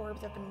one of the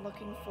orbs I've been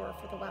looking for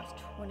the last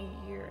 20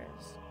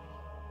 years.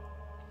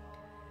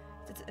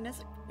 It's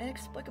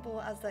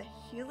inexplicable as the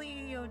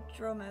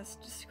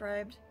Heliodromus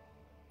described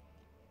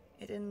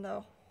it in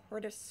the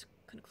Hortus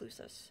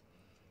Conclusus.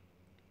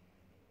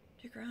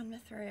 The Grand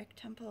Mithric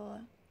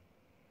Temple.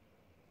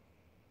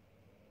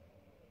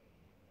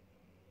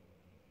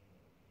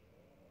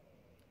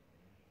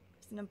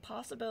 It's an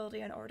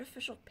impossibility, an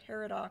artificial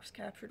paradox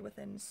captured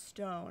within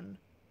stone.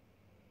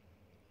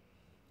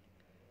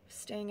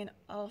 Staying in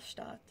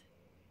Allstadt.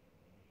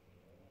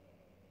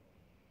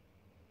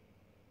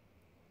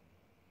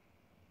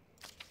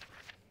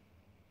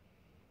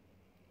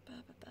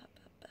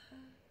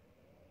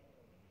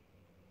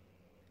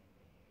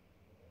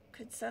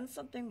 Could sense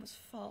something was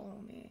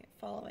following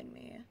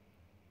me.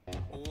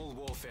 All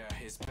warfare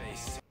is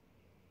based.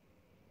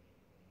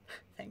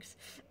 Thanks.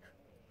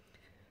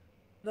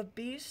 The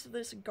beast,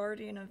 this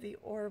guardian of the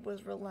orb,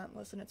 was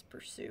relentless in its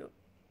pursuit.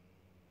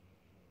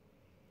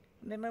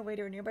 I made my way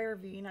to a nearby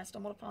ravine. I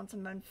stumbled upon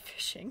some men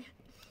fishing.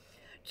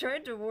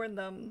 Tried to warn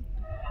them,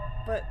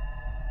 but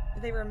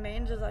they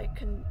remained as I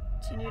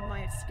continued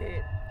my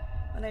escape.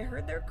 When I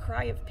heard their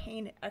cry of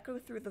pain echo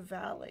through the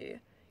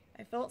valley,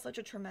 I felt such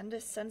a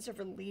tremendous sense of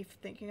relief,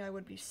 thinking I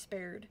would be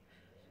spared.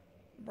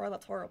 Bro,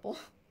 that's horrible.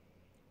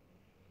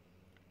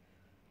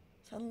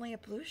 Suddenly, a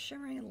blue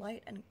shimmering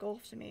light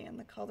engulfed me, and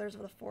the colors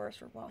of the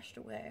forest were washed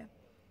away.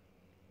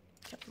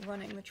 I kept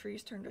running. The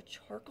trees turned to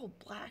charcoal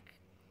black.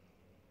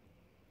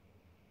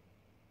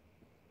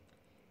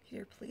 I could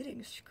hear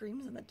pleading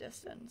screams in the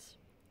distance.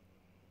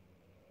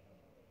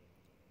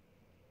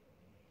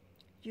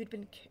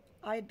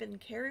 I had been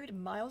carried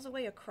miles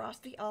away across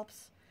the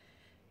Alps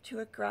to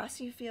a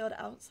grassy field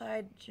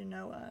outside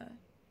Genoa.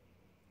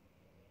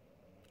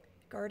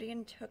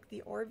 Guardian took the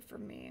orb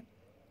from me,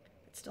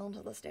 but still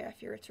until this day I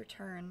fear its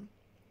return.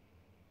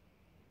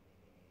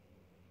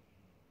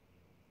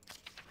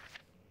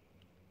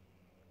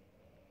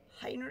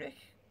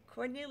 Heinrich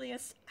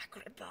Cornelius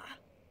Agrippa.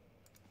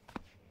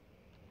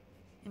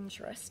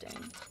 Interesting.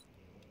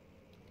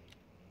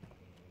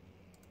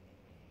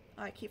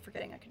 Oh, I keep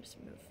forgetting I can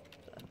just move.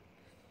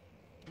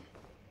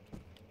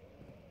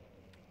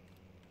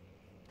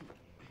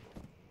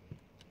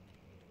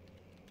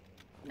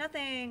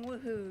 Nothing!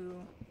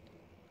 Woohoo!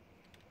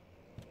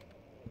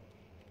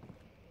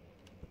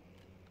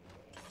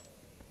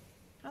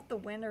 Not the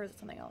wind, or is it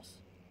something else?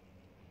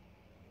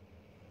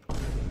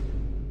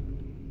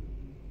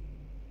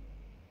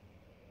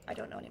 I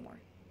don't know anymore.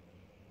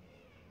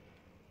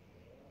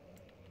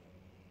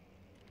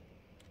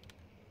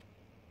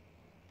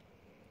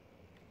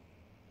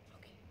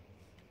 Okay.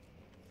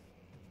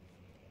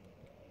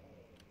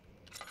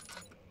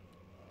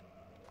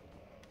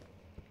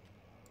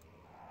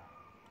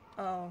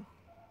 Oh.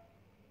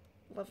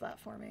 Love that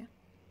for me.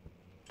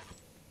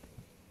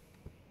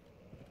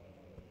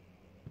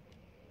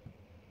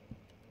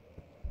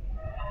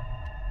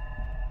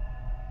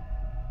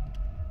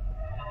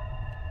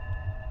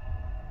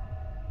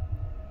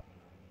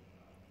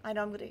 I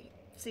know I'm gonna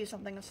see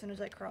something as soon as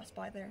I cross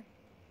by there.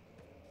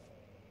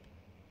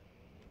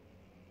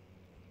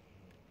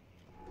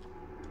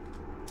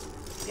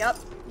 Yep,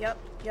 yep,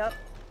 yep.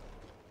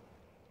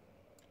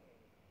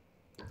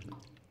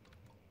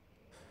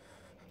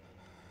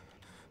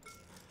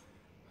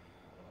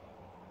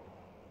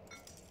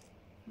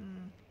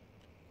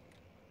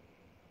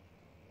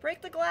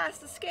 Break the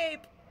glass,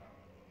 escape!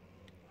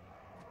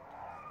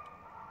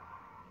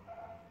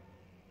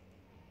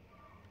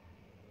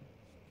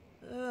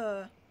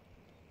 Ugh.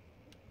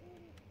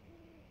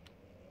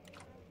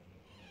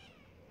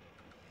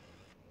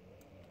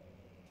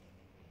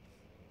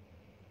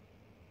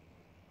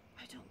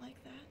 I don't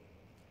like that.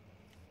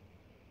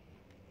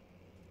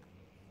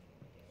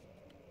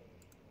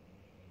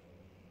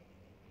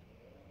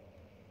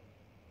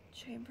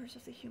 Chambers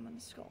of the Human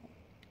Skull.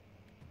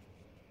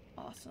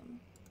 Awesome.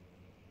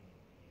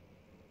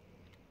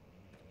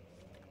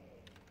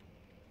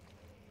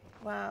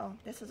 Wow,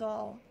 this is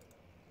all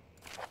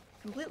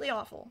completely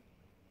awful.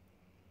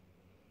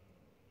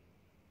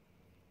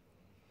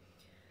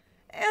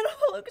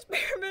 Animal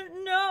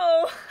experiment,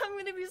 no! I'm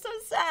gonna be so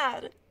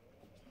sad.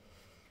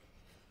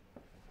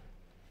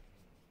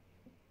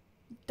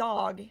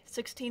 Dog,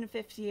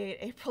 1658,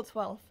 April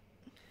 12th.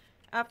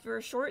 After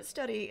a short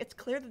study, it's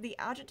clear that the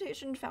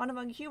agitation found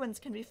among humans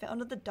can be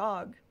found in the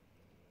dog.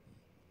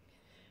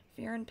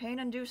 Fear and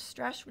pain-induced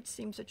stress, which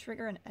seems to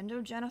trigger an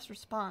endogenous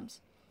response,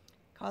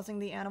 causing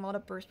the animal to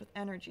burst with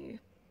energy.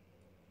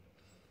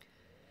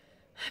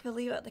 I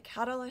believe that the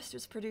catalyst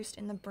is produced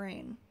in the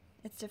brain.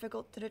 It's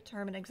difficult to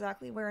determine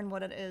exactly where and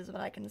what it is, but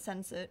I can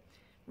sense it.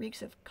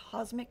 Reeks of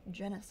cosmic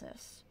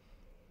genesis.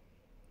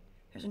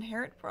 There's an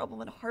inherent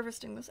problem in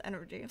harvesting this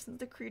energy, since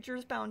the creature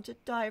is bound to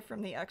die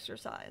from the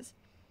exercise.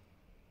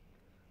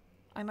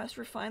 I must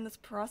refine this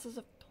process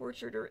of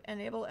torture to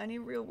enable any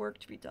real work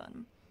to be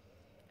done.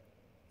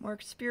 More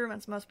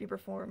experiments must be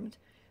performed,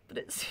 but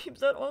it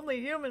seems that only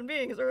human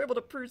beings are able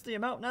to produce the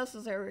amount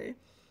necessary.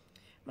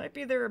 Might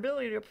be their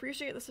ability to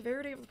appreciate the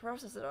severity of the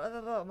process.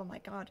 Oh my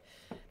god.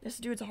 This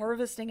dude's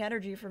harvesting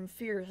energy from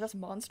fear. That's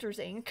Monsters,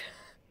 Inc.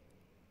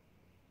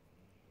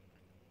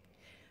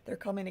 They're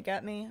coming to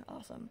get me?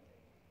 Awesome.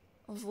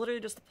 It was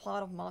literally just the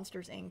plot of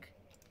Monsters, Inc.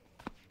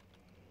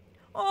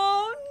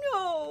 Oh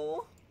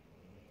no!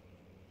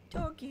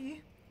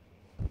 Doggy.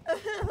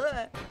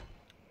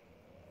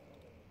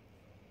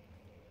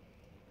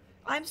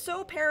 I'm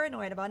so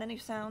paranoid about any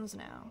sounds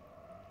now.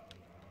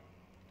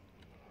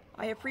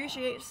 I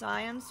appreciate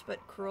science,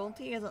 but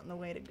cruelty isn't the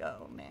way to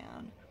go,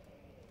 man.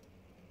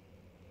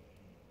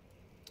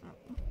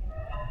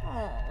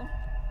 Oh.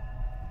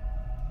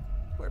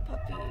 Poor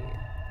puppy.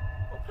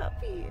 Oh,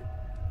 puppy.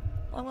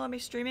 I'm gonna be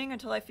streaming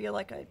until I feel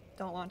like I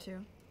don't want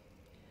to.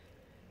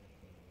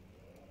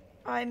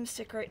 I'm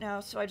sick right now,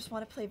 so I just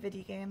want to play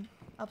video game.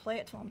 I'll play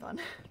it till I'm done,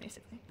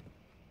 basically.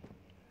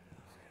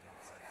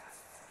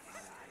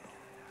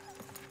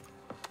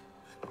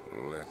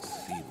 Let's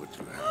see what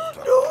you have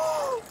to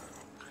No!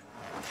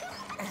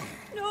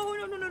 No,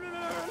 no, no, no, no, no,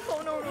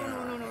 no, no, no,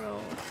 no, no, no,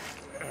 no.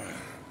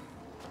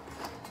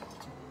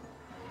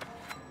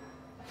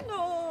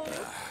 No!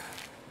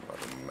 What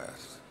a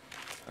mess.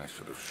 I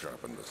should have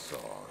sharpened the saw.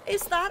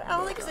 Is that Look,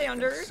 I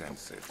Alexander? can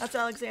sense it. That's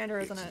Alexander,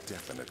 isn't It's it?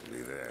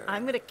 definitely there.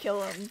 I'm gonna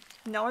kill him.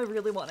 Now I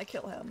really want to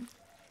kill him.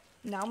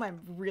 Now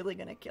I'm really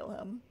gonna kill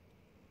him.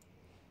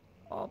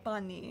 Oh,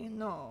 Bunny,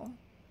 no.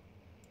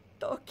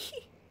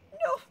 Doki,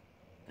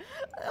 no.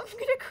 I'm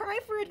gonna cry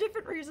for a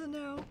different reason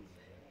now.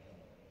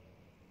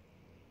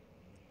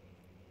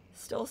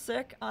 Still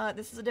sick?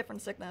 This is a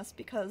different sickness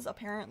because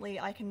apparently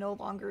I can no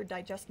longer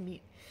digest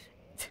meat.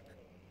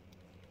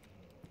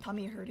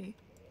 Tummy hurty.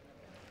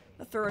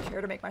 I throw a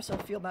chair to make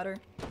myself feel better.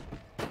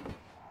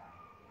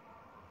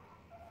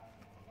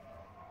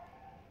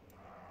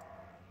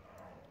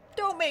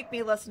 Don't make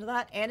me listen to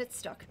that, and it's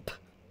stuck.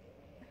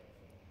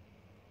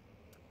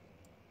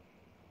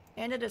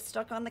 And it is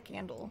stuck on the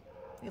candle.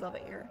 We love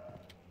it here.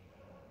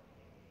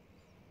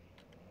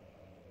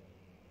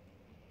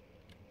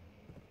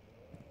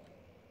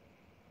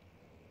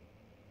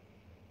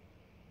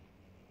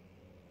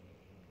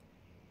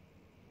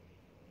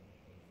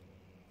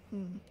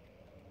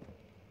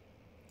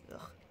 Ugh.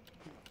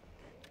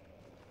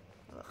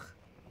 Ugh.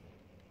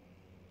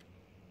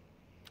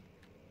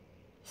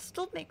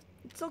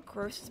 It still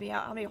grosses me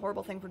out how many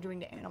horrible things we're doing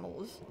to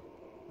animals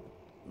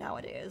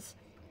nowadays.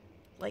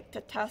 Like, to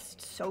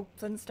test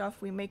soaps and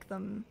stuff, we make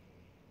them,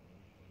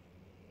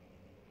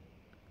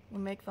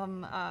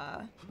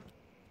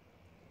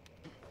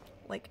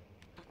 like,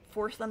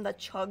 force them to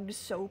chug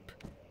soap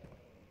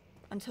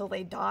until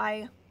they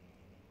die.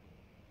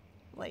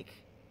 Like,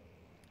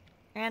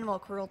 animal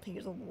cruelty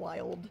is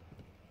wild.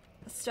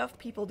 The stuff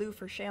people do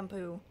for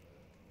shampoo.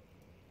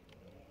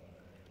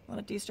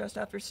 Want to de-stress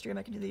after stream?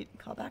 I can do the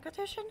callback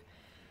petition?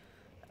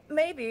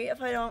 Maybe,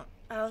 if I don't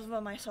asthma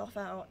myself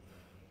out.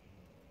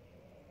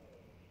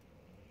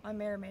 I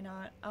may or may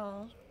not.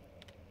 I'll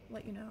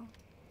let you know.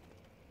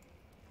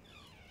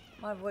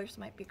 My voice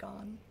might be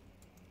gone.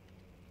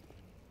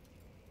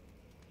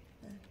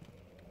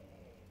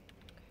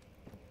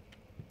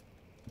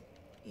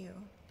 Ew.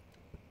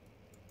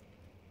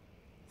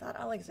 Is that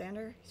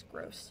Alexander? He's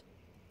gross.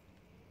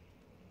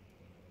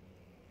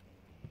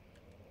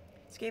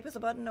 Escape is a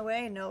button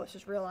away? No, it's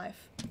just real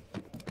life.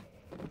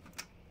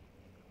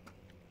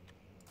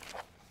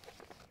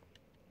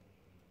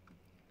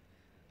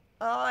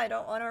 Oh, I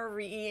don't want to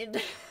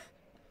read.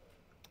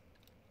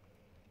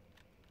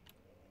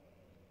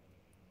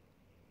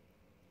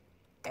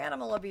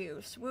 Animal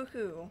abuse.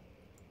 Woohoo.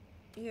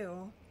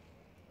 Ew.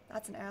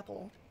 That's an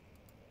apple.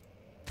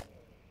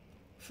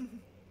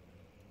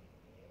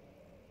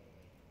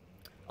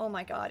 Oh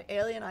my god.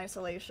 Alien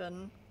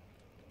Isolation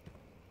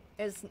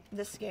is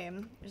this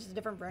game. It's a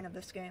different brand of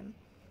this game.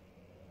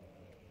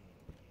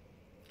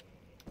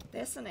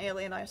 This and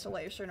Alien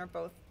Isolation are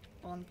both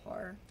on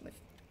par with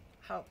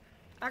how...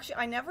 Actually,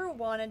 I never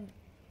wanted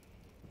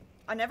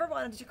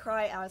to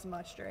cry as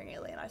much during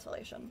Alien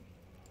Isolation.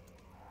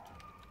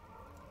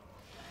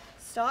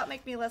 Stop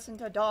making me listen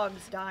to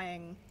dogs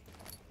dying.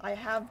 I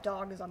have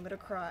dogs, I'm gonna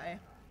cry.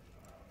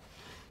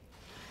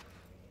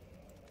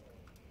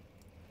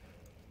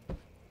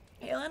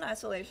 Alien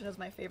Isolation is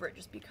my favorite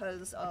just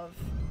because of...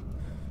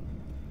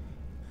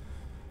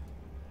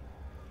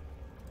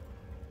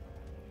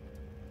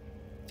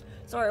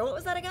 Sorry, what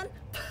was that again?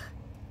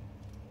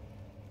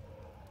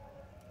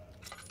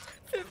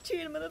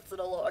 15 minutes in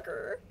a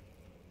locker.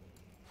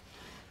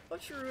 A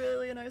true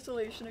Alien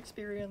Isolation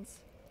experience.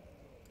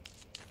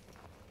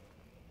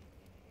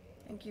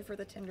 Thank you for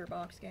the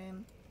Tinderbox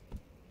game.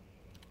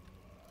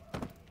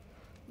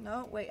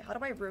 No, wait, how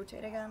do I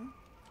rotate again?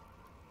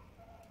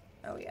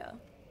 Oh yeah,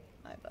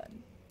 my bud.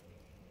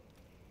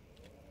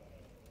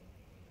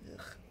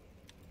 Ugh.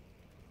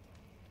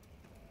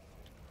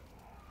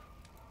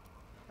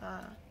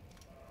 Ah.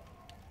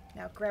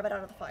 Now grab it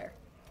out of the fire.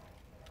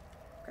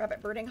 Grab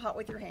it burning hot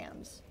with your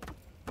hands.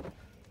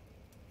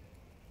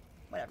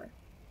 whatever.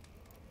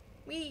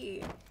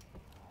 Wee!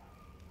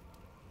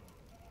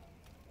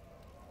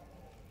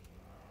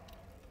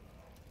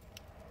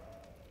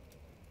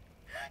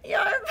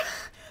 Yeah,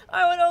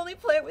 I would only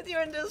play it with you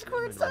in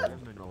Discord, son.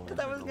 Because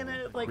I was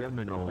gonna, like,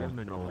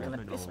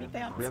 gonna piss me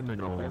pants.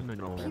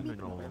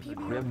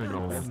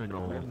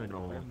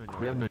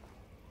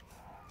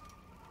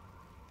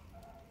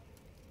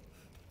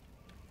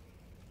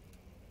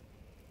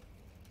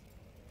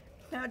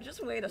 Now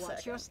just wait a second.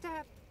 Watch your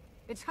step.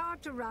 It's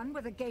hard to run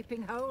with a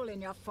gaping hole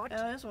in your foot.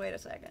 Now just wait a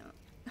second.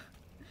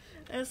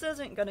 This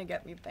isn't gonna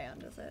get me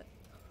banned, is it?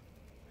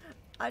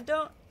 I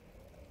don't...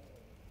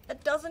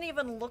 It doesn't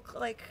even look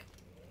like...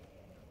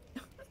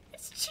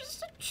 It's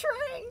just a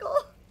triangle!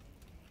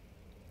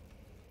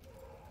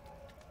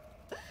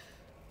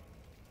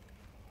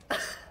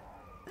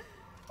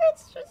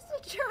 It's just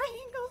a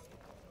triangle!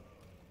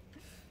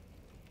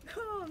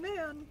 Oh,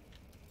 man.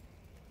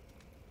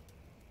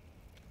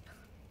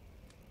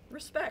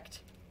 Respect.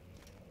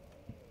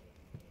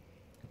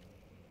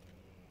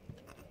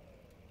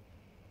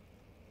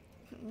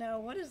 Now,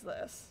 what is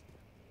this?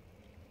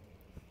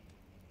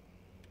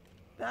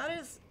 That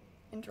is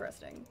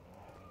interesting.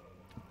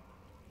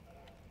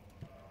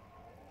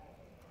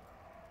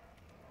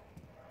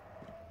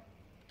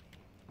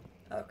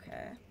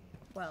 Okay.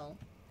 Well,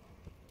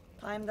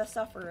 time to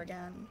suffer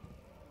again.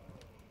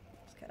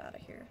 Let's get out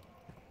of here.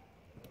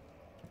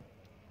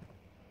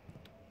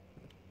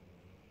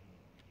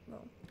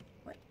 Whoa.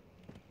 What?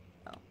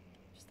 Oh,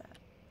 just that.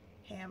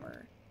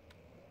 Hammer.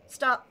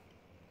 Stop!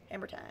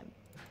 Hammer time.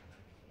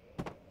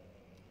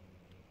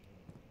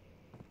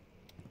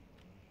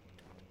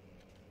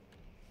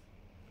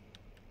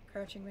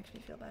 Crouching makes me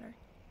feel better.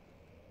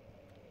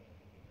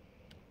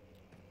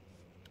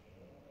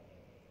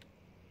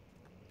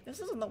 This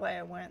isn't the way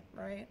I went,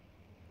 right?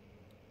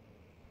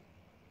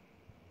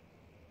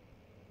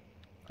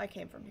 I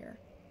came from here.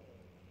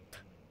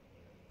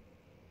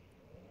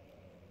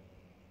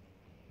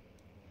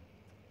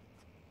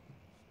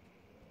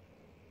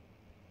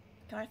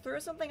 Can I throw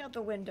something out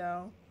the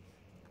window?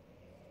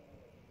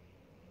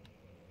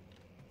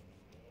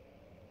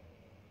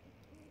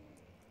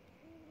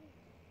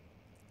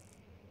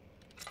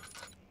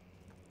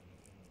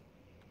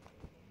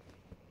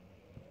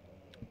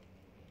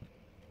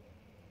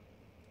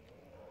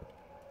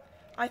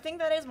 I think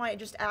that is my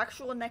just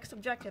actual next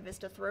objective, is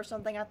to throw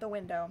something out the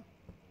window.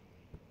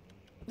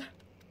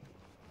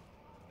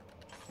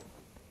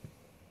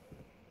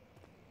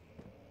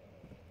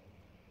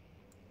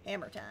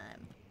 Hammer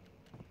time.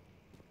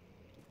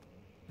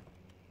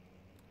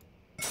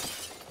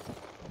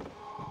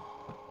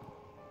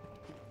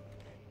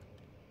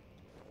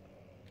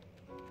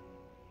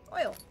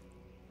 Oil.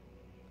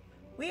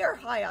 We are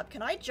high up.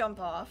 Can I jump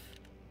off?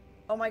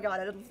 Oh my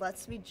god, it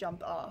lets me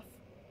jump off.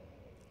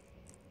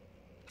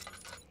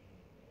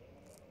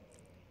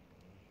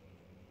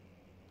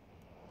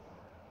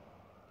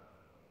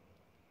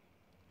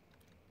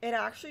 It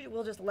actually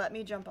will just let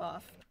me jump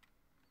off.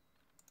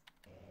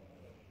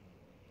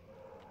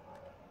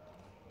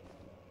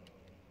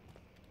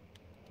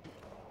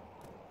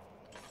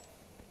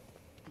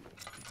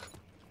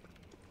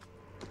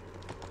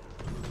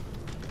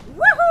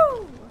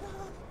 Woohoo!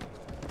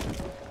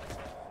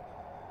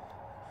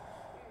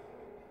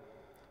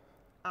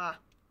 Ah.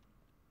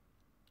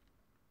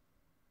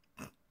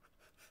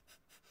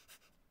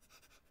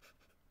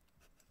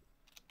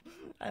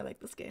 I like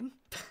this game.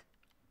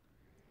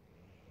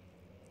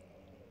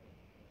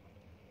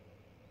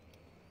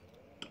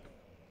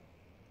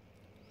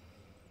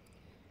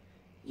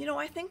 You know,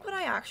 I think what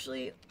I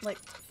actually, like,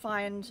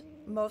 find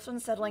most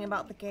unsettling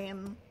about the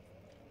game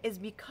is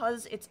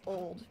because it's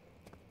old.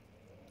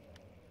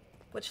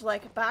 Which,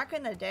 like, back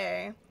in the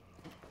day...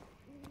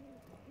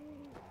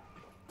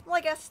 Well,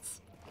 I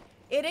guess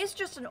it is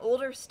just an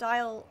older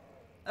style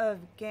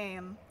of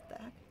game. What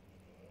the heck?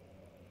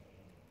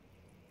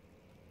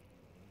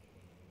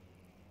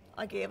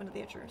 I gave into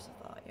the intrusive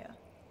thought, yeah.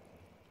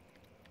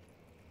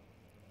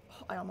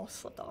 Oh, I almost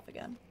slipped off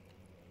again.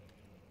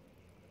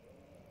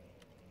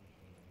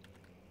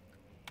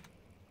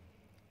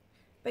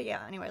 But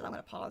yeah, anyways, I'm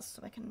gonna pause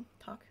so I can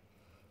talk.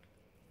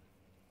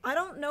 I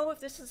don't know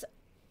if this is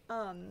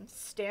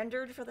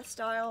standard for the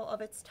style of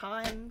its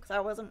time, because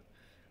I wasn't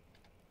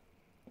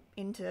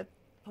into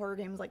horror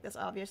games like this,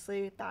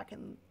 obviously, back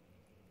in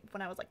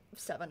when I was like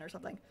 7 or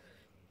something.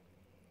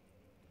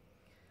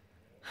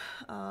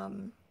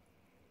 But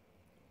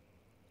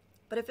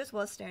if this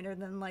was standard,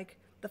 then like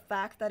the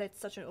fact that it's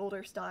such an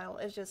older style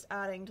is just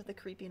adding to the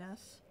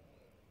creepiness.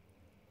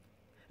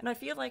 And I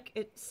feel like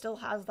it still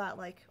has that,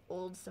 like,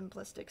 old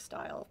simplistic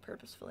style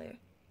purposefully.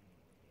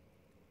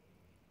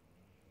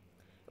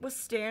 It was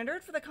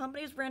standard for the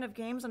company's brand of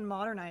games and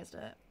modernized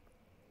it.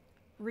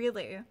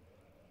 Really.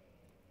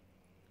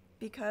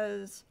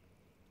 Because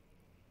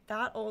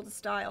that old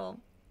style,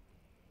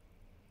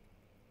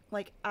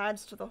 like,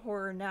 adds to the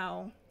horror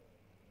now.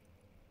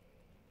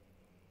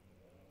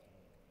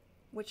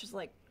 Which is,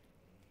 like,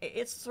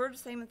 it's sort of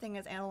the same thing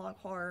as analog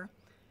horror,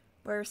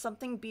 where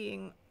something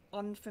being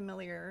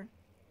unfamiliar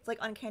It's like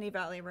Uncanny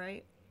Valley,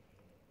 right?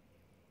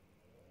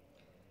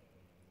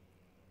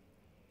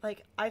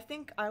 Like, I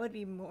think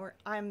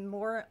I'm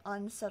more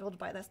unsettled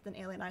by this than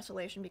Alien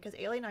Isolation, because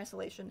Alien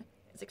Isolation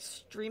is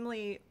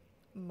extremely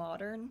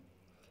modern,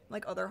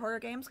 like other horror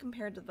games,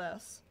 compared to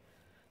this.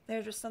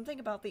 There's just something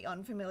about the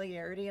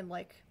unfamiliarity and,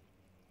 like,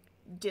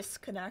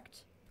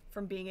 disconnect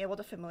from being able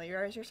to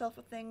familiarize yourself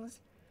with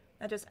things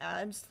that just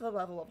adds to the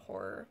level of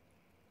horror.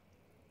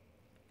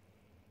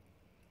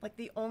 Like,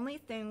 the only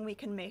thing we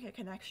can make a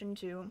connection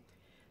to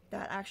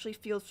that actually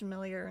feels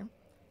familiar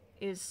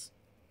is,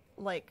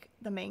 like,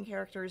 the main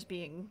characters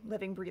being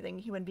living, breathing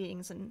human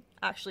beings and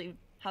actually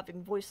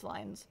having voice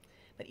lines.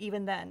 But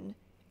even then,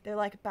 they're,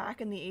 like, back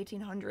in the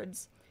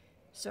 1800s.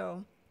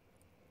 So,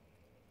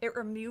 it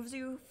removes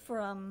you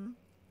from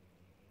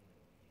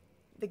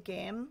the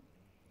game,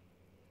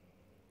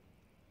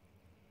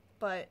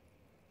 but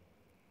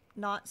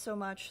not so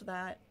much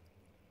that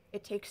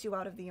it takes you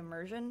out of the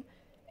immersion.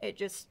 It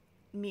just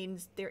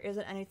means there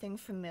isn't anything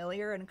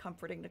familiar and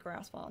comforting to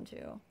grasp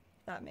onto.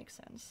 That makes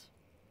sense.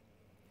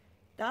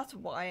 That's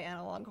why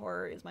analog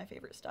horror is my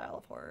favorite style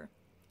of horror.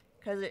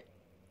 Because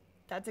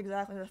that's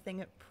exactly the thing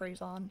it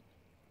preys on.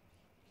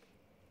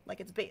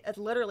 Like, it's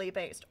literally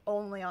based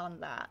only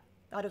on that.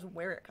 That is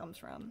where it comes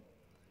from.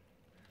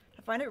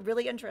 I find it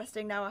really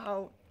interesting now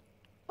how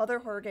other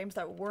horror games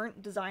that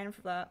weren't designed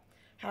for that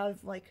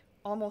have, like,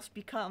 almost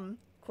become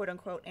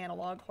quote-unquote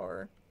analog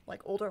horror, like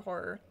older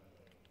horror.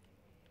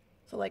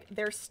 So, like,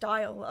 their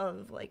style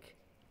of, like,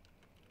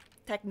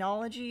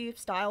 technology,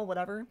 style,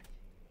 whatever,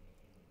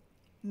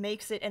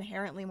 makes it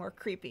inherently more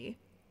creepy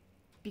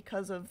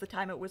because of the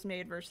time it was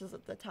made versus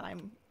at the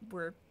time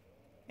we're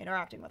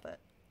interacting with it.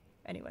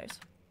 Anyways.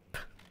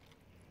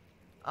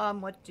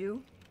 What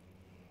do?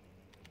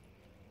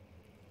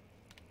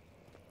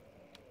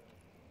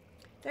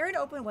 There an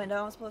open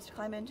window I'm supposed to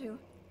climb into?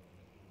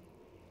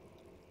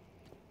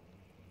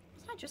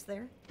 It's not just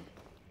there.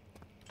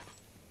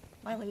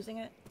 Am I losing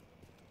it?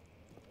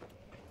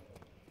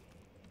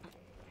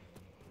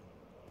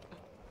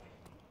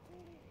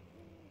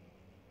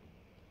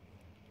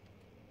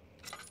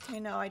 Okay,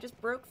 no, I just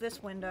broke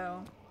this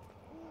window.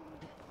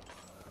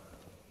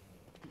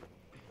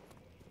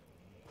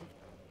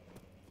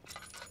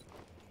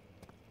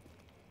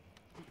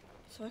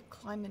 So I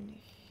climb in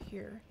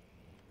here.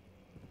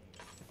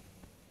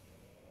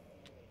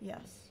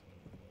 Yes.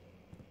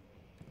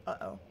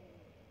 Uh-oh.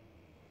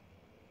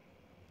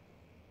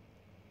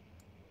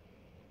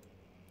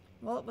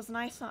 Well, it was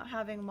nice not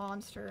having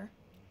monster.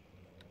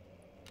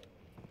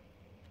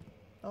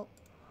 Oh.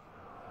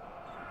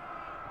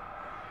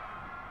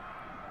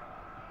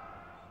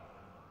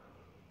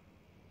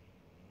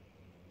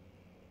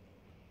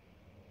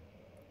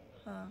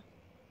 Huh.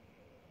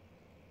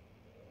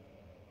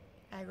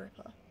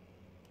 Agrippa.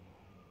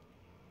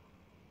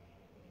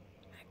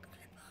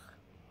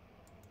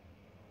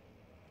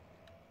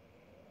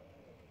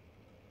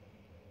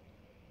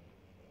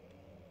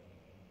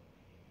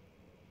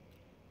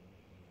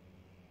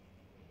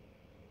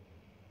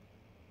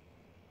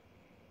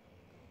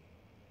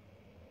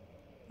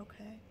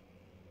 Okay.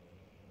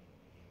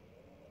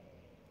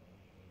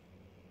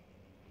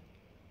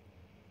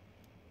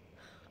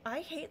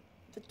 I hate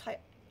the type.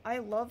 I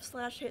love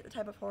 / hate the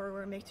type of horror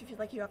where it makes you feel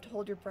like you have to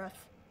hold your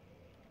breath.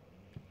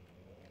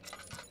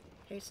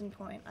 Case in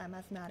point, I'm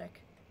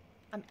asthmatic.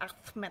 I'm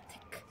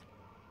asthmatic.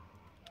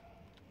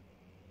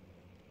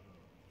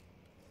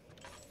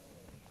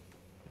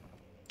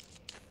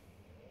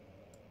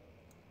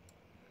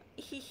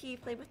 Hee hee,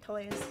 play with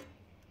toys.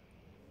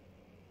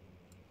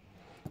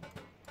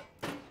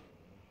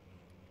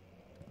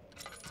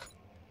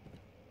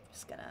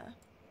 Just gonna...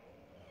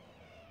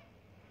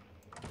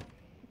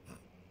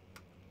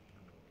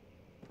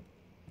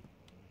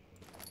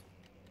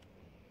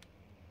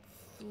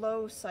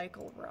 Flow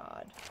cycle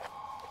rod.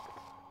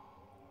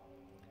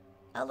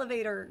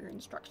 Elevator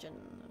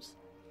instructions.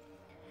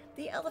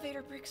 The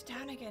elevator breaks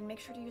down again. Make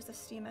sure to use the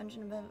steam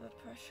engine above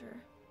pressure.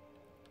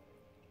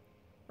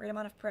 Right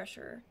amount of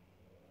pressure.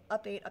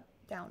 Up 8, up,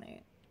 down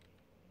 8.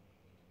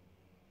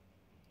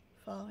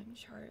 Following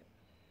chart.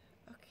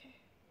 Okay.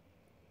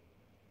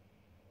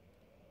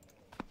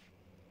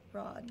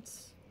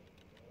 Rods.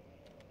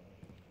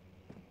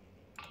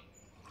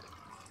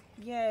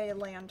 Yay,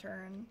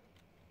 lantern.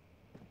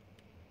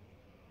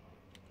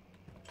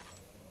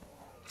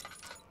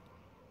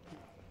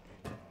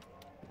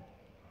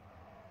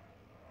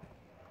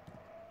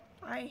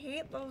 I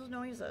hate those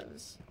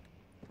noises.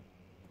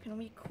 Can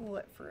we cool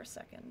it for a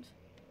second?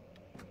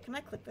 Can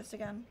I click this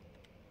again?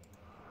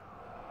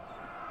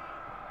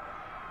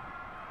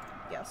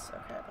 Yes,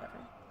 okay, whatever.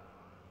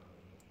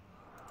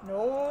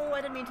 No,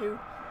 I didn't mean to.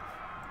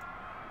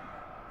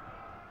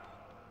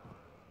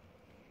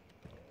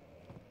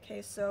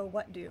 Okay, so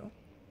what do?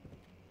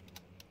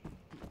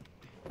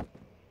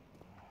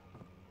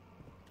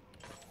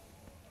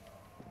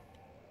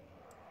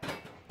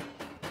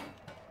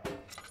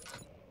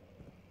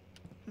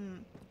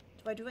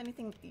 Do I do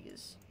anything with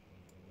these?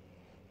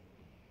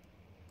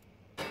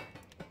 If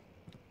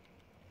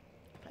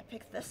I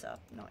pick this up.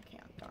 No, I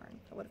can't. Darn.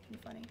 That would have been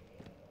funny.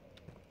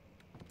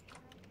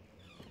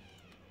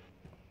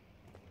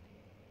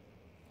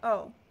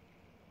 Oh.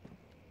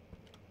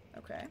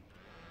 Okay.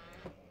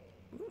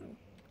 Ooh.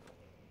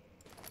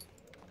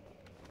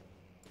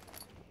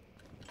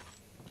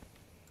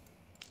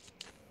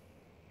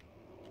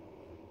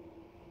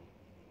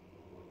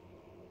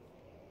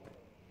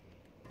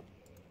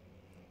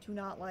 Do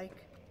not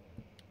like.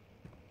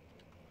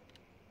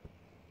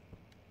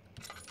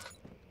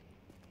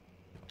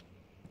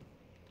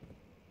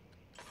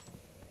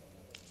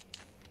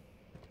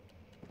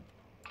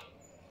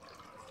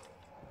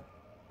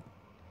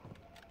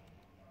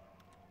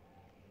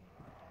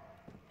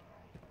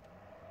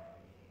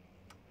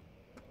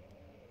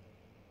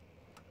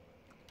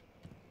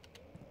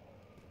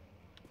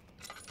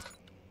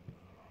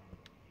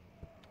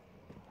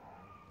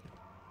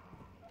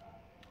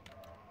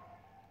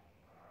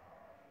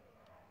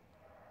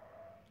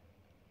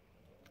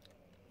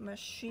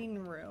 Machine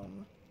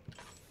room.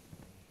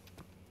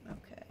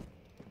 Okay.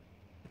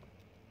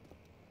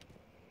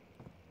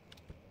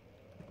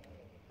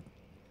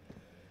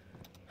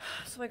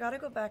 So I gotta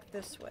go back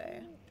this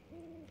way.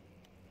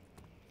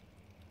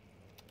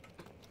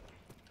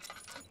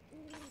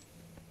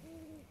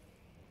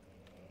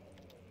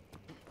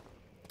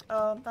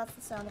 Oh, that's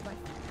the sound of my...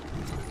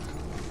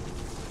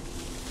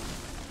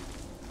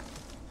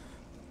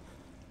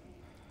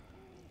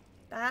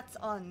 That's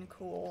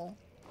uncool.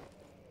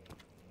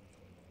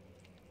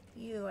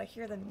 Ew, I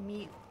hear the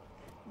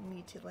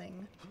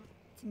meatling.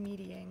 It's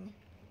meatying.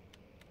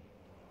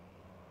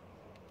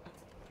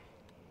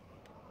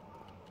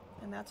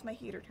 And that's my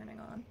heater turning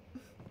on.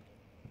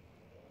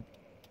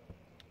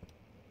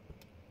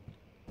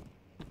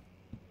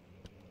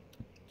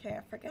 Okay,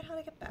 I forget how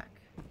to get back.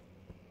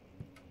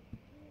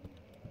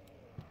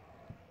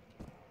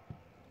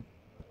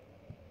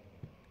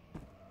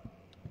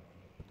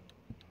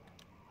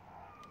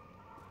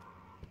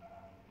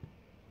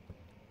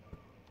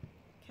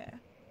 Okay, here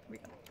we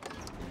go.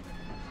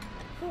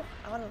 Whew,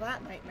 out of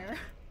that nightmare.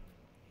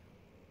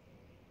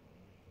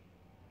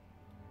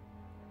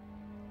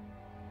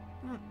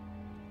 Hmm.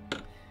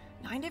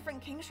 9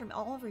 different kings from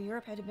all over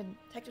Europe had been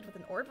detected with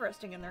an orb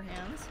resting in their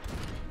hands.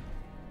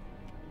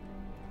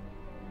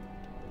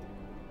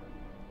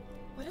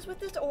 What is with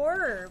this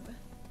orb?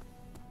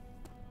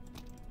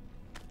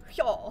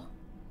 Y'all.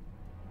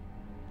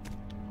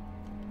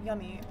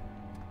 Yummy.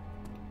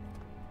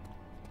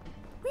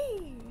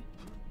 Whee!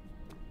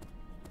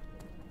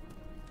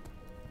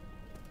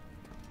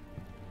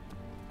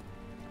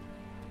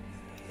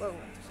 Whoa.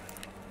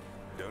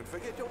 Don't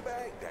forget your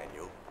bag,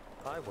 Daniel.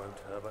 I won't,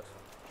 Herbert.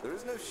 There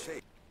is no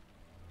shame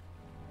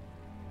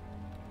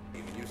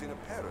in using a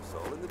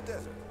parasol in the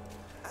desert.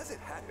 As it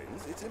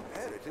happens, it's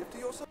imperative to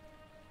your survival.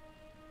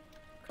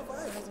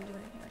 Doesn't do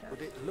anything like that.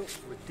 But it looks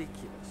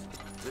ridiculous.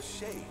 The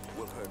shade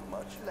will hurt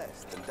much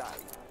less than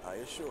dying, I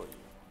assure you.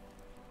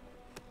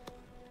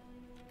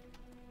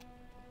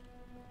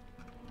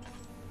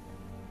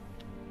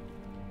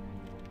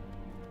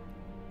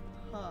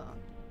 Huh.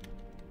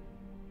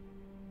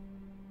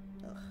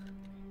 Ugh.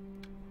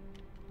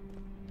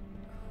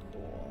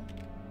 Cool.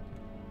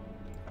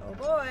 Oh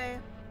boy.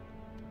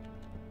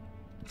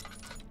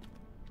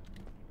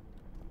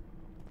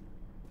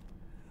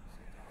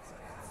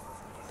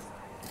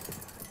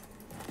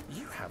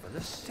 You have an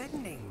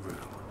ascending room.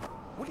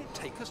 Will it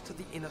take us to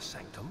the inner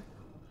sanctum?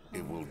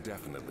 It will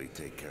definitely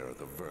take care of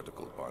the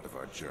vertical part of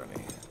our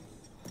journey.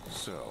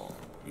 So,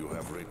 you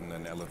have ridden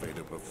an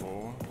elevator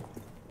before?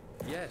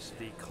 Yes,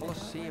 the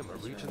Colosseum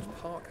at Regent's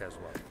Park has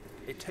one.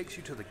 It takes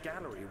you to the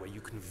gallery where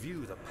you can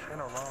view the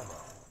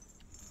panorama.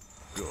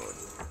 Good.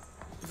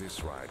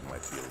 This ride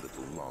might be a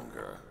little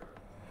longer,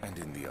 and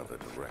in the other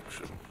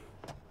direction.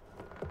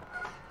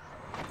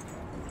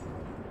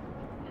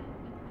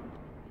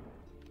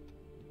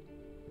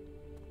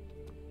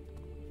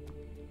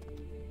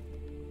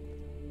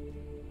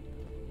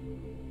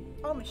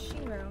 Oh,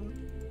 machine room.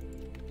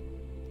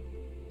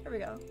 Here we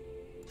go.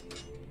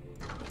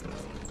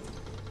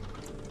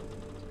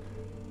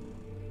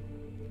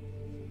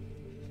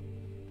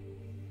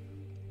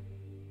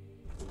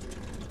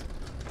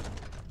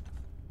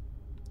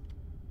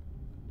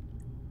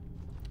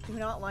 Do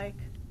not like.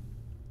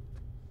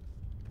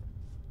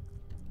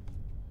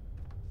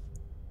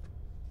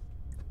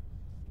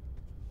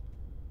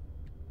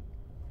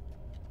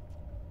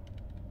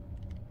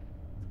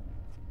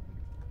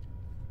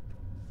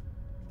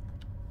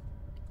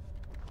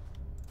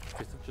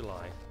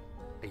 July,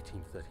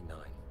 1839.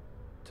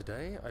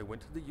 Today, I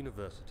went to the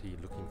university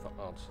looking for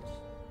answers.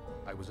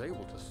 I was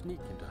able to sneak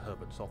into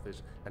Herbert's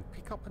office and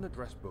pick up an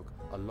address book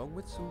along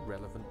with some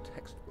relevant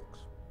textbooks.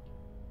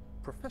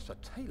 Professor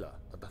Taylor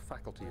at the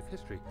Faculty of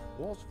History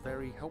was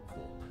very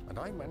helpful, and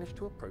I managed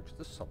to approach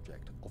the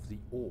subject of the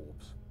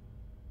orbs.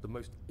 The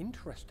most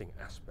interesting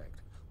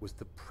aspect was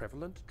the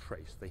prevalent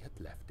trace they had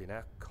left in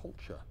our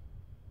culture.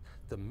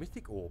 The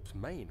mythic orbs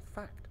may, in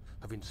fact,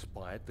 have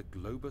inspired the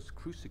globus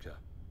cruciger,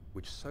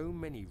 which so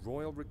many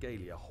royal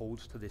regalia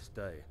holds to this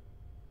day.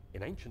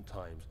 In ancient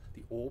times,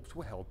 the orbs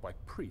were held by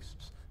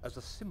priests as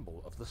a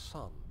symbol of the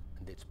sun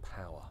and its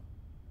power.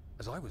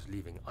 As I was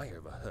leaving, I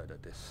overheard a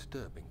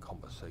disturbing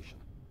conversation.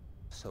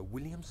 Sir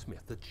William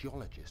Smith, the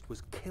geologist,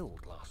 was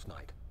killed last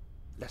night.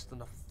 Less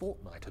than a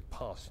fortnight had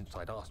passed since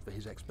I'd asked for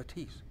his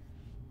expertise.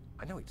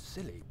 I know it's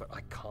silly, but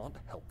I can't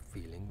help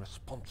feeling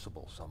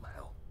responsible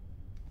somehow.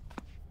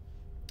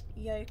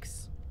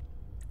 Yikes.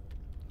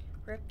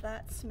 Rip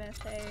that Smith,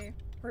 eh?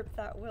 Rip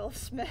that Will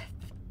Smith.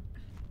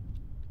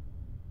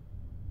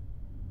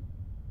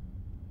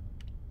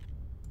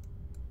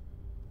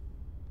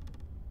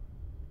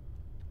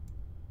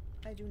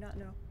 I do not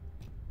know.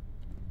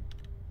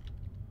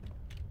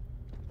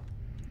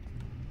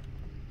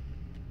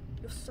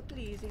 You're so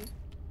pleasy.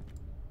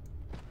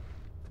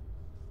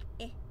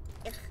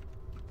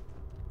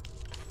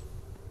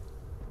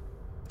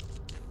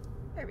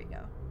 There we go.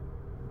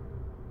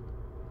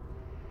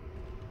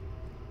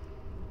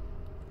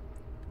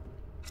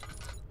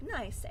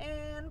 Nice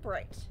and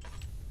bright.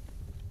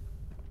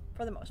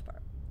 For the most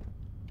part.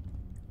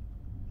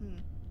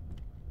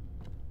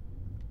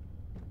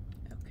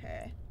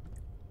 Okay.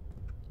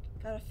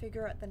 Gotta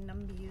figure out the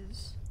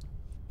numbies.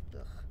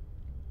 Ugh.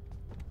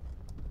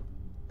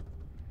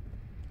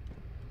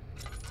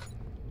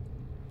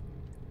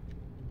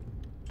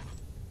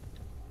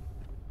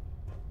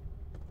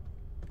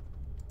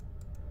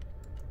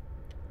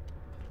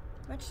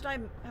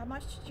 How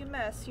much did you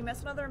miss? You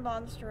missed another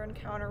monster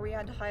encounter. We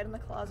had to hide in the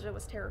closet. It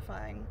was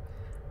terrifying.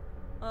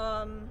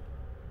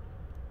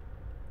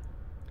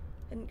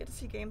 Didn't get to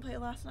see gameplay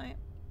last night.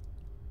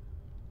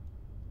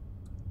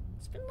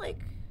 It's been like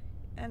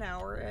an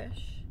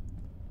hour-ish.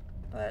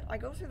 But I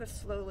go through this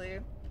slowly.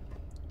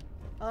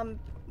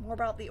 More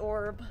about the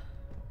orb.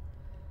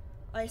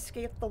 I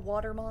escaped the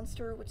water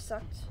monster, which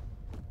sucked.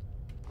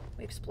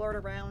 We explored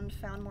around,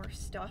 found more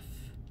stuff.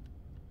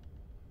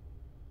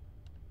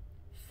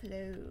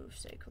 Flow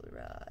cycle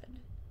rod.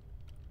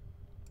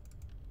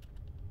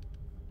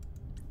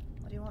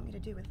 What do you want me to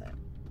do with it?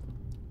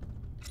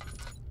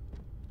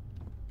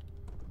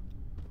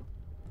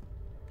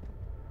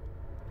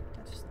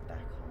 That's just the back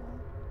hall.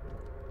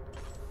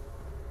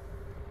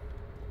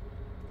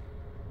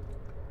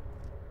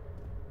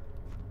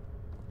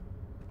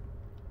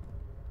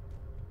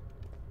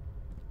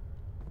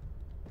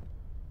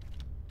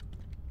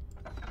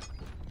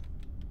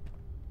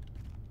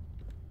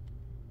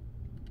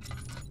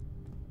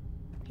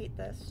 Hate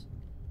this.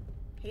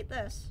 Hate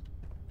this.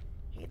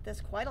 Hate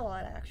this quite a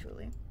lot,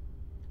 actually.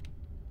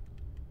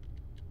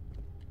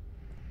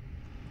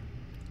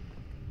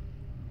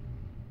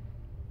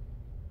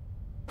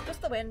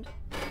 Just the wind.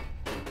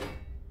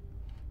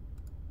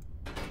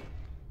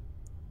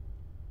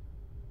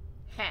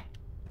 Heh.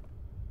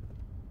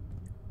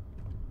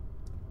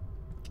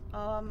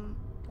 What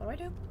do I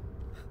do?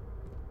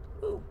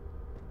 Ooh.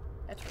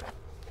 That's right.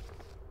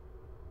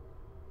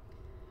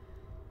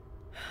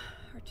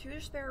 Are 2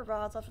 spare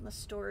rods left in the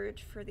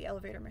storage for the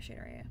elevator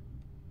machinery?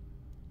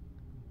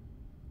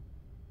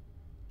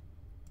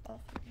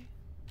 All 3.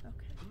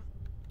 Okay.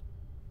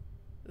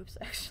 Oops,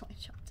 I actually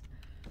jumped.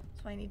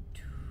 So I need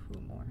 2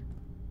 more.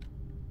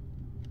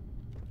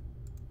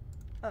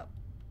 Oh.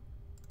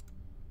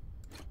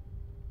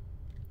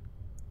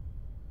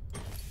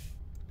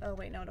 Oh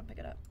wait, no, don't pick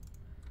it up.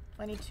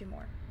 I need 2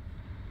 more.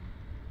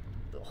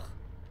 Ugh.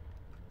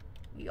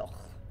 Yuck.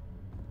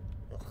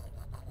 Ugh.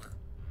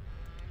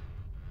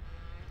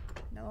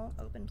 No,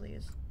 open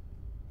please.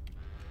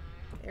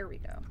 There we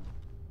go.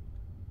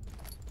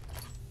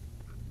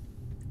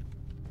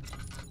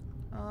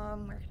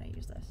 Where can I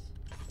use this?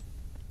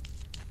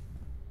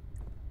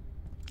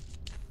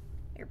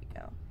 There we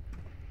go.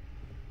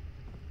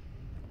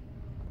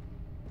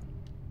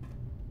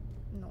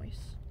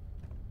 Nice.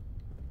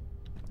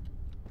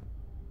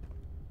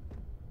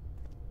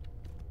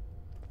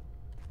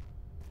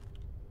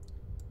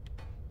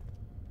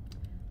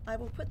 I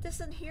will put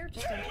this in here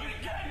just in case.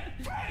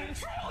 10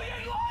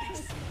 trillion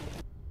likes!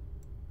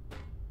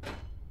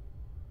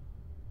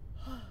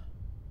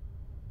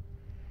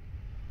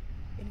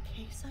 In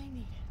case I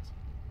need it.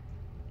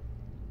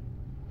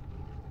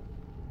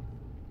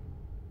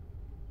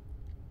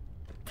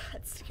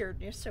 That scared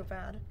me so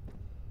bad.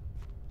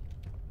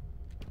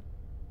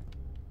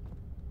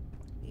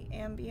 The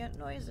ambient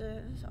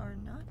noises are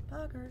not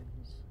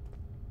buggers.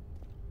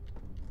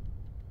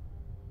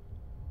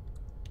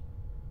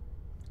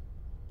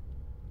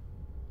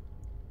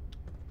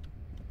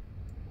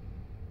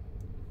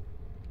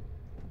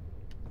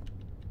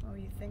 Oh,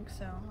 you think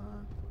so,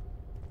 huh?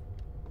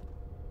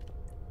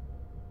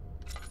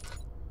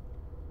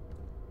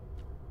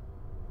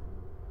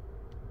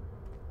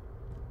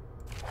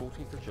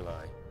 14th of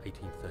July,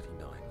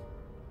 1839.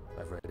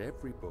 I've read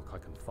every book I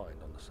can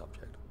find on the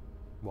subject.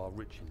 While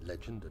rich in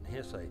legend and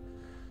hearsay,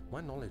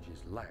 my knowledge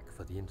is lack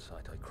for the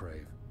insight I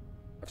crave.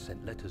 I've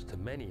sent letters to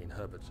many in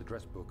Herbert's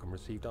address book and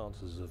received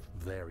answers of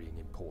varying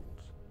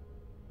importance.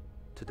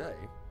 Today,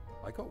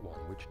 I got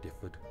one which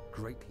differed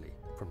greatly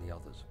from the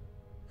others.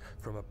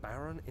 From a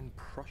baron in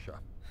Prussia.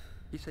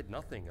 He said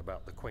nothing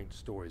about the quaint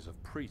stories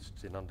of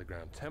priests in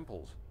underground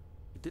temples,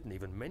 He didn't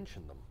even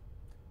mention them.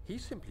 He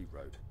simply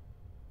wrote,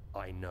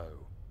 "I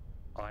know.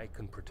 I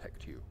can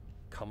protect you.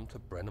 Come to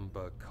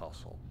Brennenburg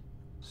Castle."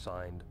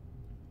 Signed,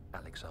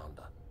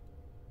 Alexander.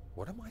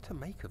 What am I to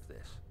make of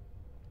this?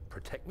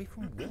 Protect me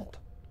from what?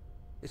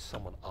 Is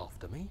someone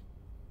after me?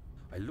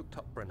 I looked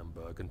up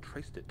Brennenburg and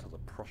traced it to the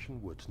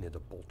Prussian woods near the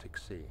Baltic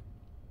Sea.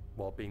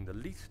 While being the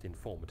least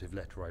informative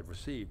letter I've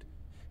received,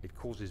 it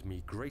causes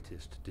me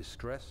greatest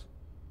distress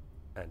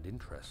and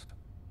interest.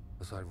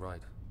 As I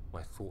write,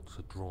 my thoughts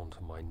are drawn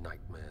to my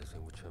nightmares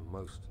in which a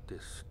most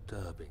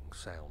disturbing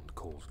sound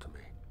calls to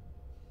me.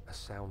 A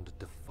sound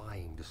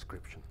defying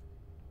description.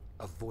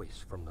 A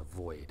voice from the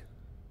void.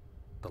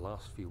 The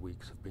last few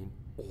weeks have been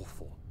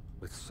awful,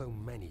 with so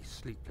many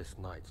sleepless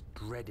nights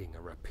dreading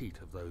a repeat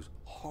of those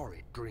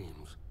horrid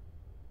dreams.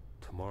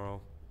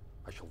 Tomorrow,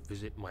 I shall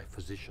visit my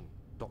physician,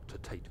 Dr.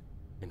 Tate,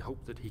 in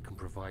hope that he can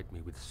provide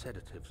me with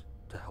sedatives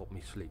to help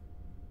me sleep.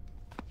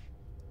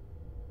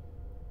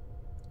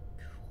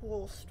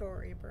 Cool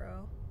story,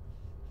 bro.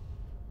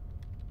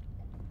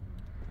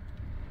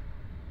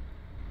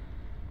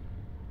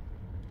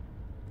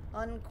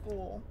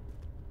 Uncool.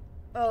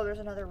 Oh, there's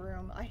another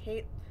room. I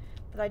hate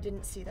that I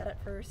didn't see that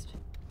at first.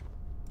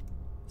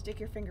 Stick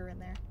your finger in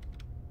there.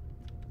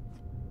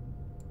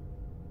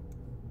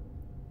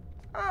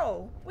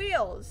 Oh,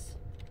 wheels!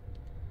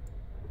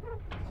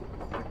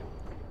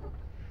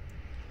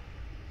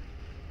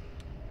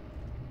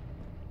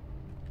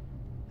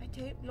 I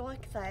don't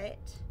like that.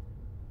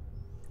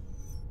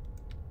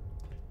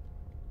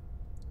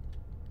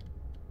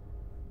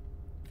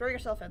 Throw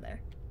yourself in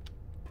there.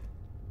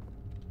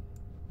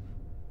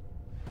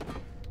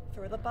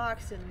 Throw the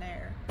box in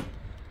there.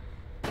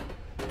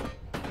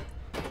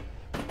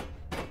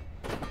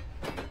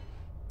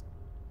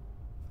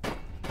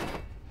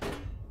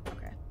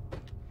 Okay.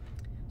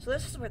 So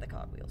this is where the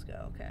cogwheels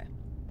go, okay.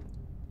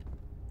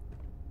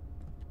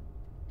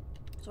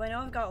 So I know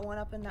I've got one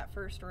up in that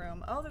first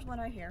room. Oh, there's one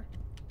right here.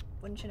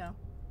 Wouldn't you know?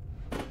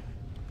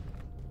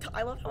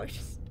 I love how I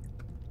just...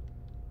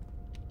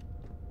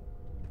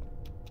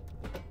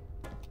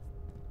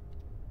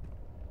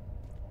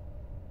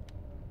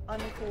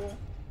 Uncool.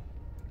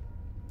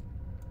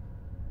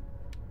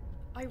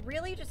 I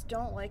really just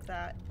don't like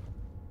that.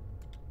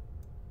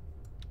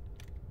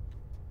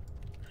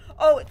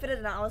 Oh, it fitted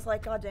in. I was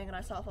like, God dang it,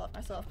 I saw off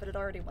myself, but it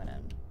already went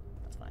in.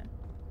 That's fine.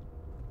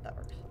 That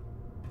works.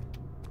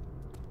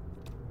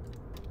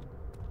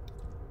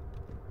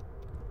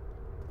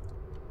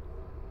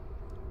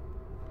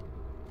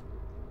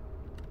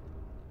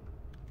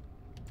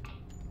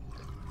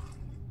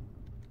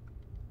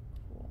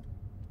 Cool.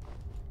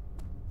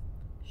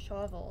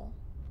 Shovel.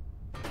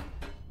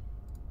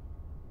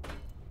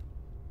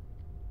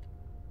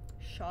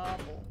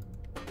 Shovel.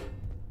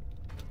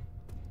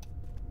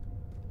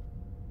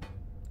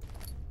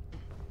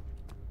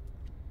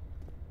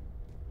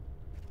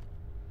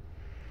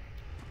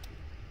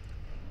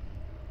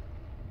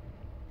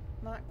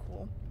 Not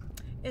cool.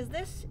 Is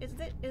this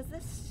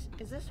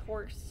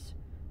horse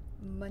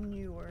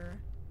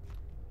manure?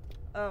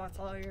 Oh, it's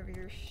all over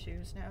your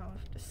shoes now.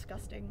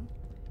 Disgusting.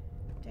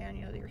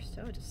 Daniel, you're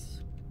so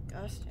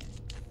disgusting.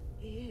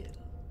 Ew.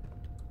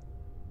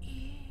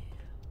 Ew.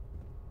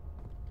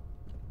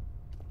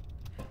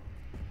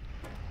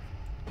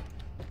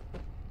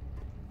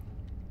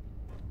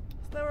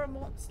 Is there a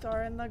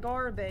monster in the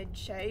garbage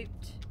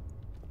shaped?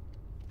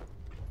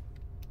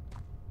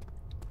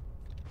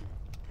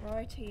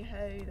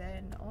 Righty-ho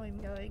then, I'm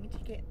going to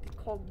get the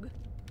cog.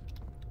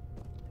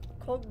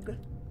 The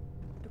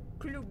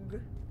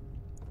clug.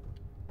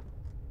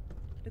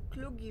 The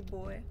cluggy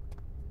boy.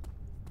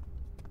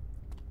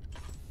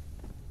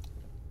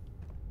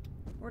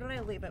 Where did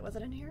I leave it? Was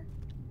it in here?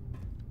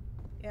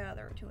 Yeah,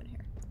 there were two in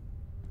here.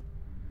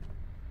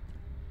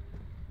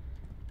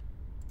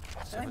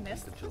 Did I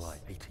miss 17th of July,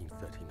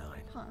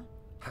 1839. Huh.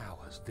 How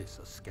has this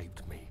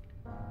escaped me?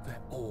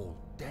 They're all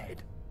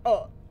dead.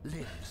 Oh.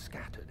 Limbs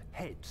scattered,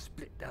 heads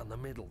split down the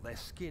middle, their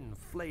skin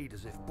flayed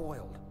as if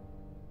boiled.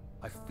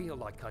 I feel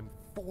like I'm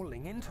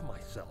falling into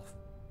myself.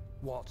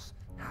 What's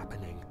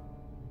happening?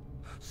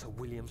 Sir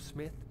William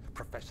Smith,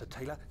 Professor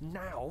Taylor,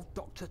 now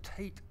Dr.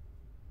 Tate.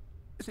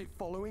 Is it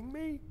following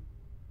me?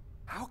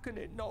 How can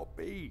it not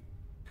be?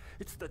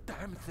 It's the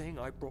damn thing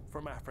I brought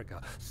from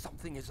Africa.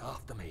 Something is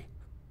after me.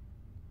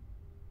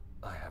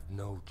 I have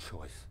no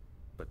choice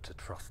but to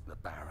trust the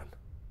Baron.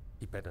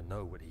 He better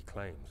know what he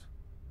claims.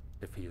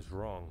 If he is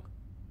wrong,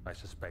 I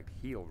suspect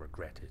he'll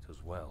regret it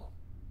as well.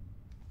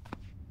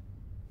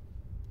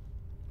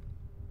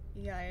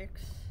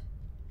 Yikes.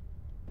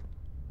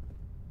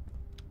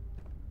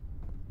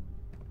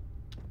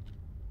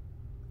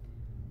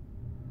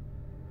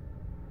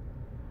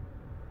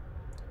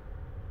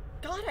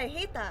 God, I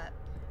hate that.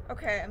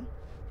 Okay.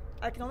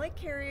 I can only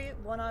carry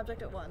one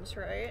object at once,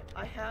 right?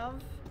 I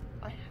haven't...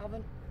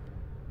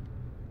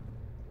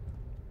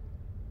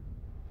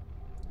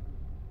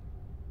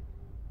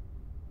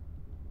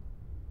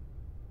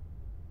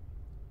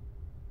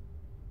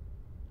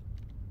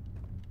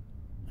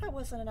 That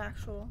wasn't an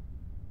actual...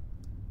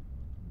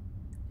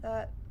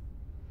 That...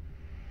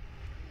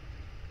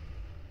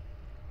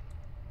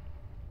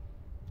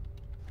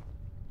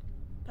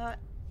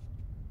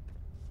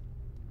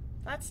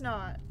 That's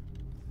not.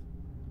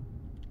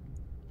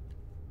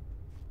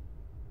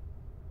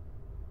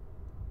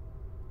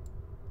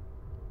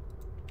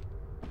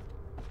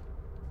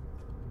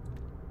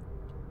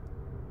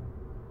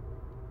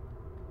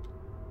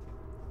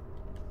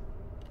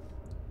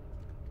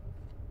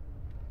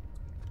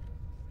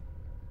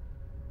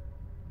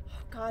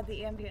 Oh god,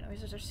 the ambient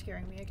noises are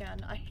scaring me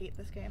again. I hate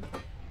this game.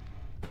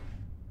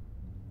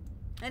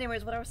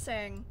 Anyways, what I was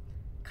saying.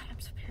 God, I'm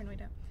so paranoid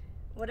now.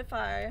 What if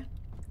I...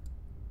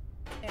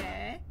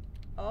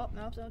 Oh,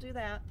 no, don't do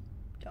that.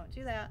 Don't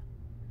do that.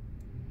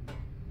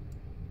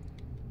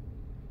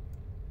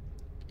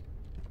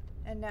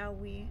 And now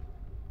we...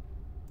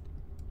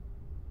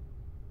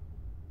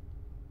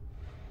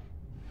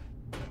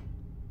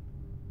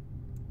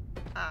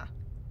 Ah.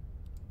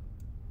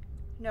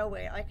 No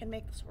way, I can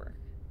make this work.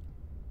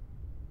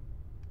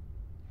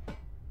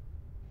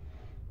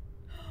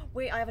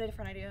 Wait, I have a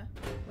different idea.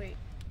 Wait.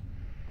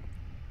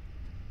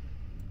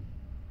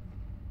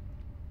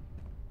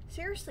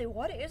 Seriously,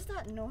 what is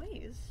that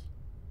noise?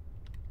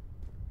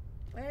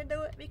 Where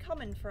do it be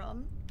coming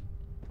from?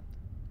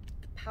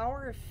 The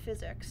power of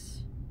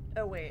physics.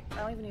 Oh wait,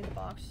 I don't even need the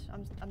box.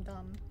 I'm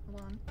dumb.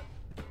 Hold on.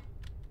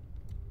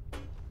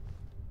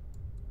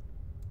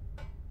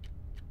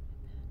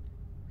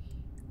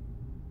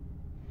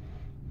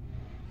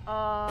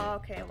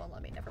 Okay, well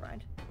let me, never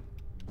mind.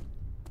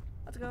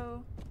 Let's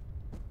go.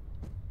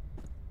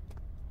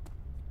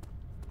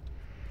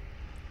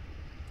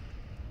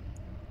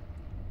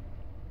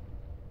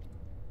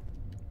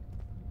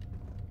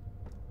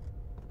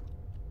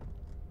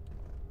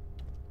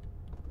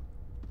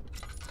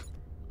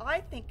 I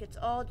think it's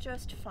all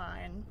just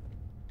fine.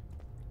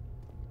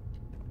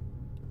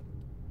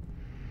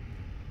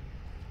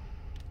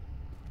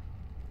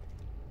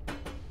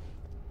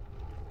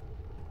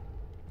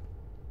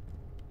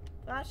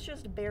 That's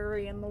just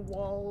burying the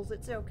walls.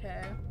 It's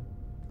okay.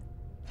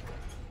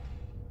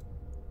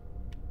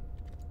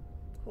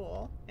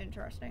 Cool.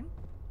 Interesting.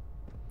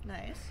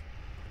 Nice.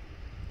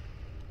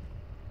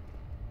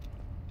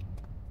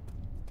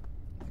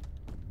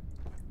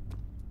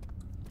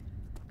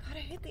 God, I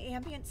hate the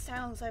ambient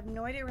sounds. I have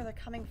no idea where they're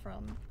coming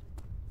from.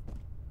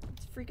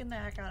 It's freaking the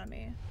heck out of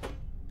me.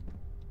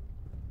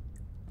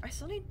 I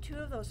still need 2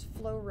 of those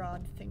flow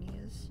rod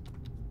thingies.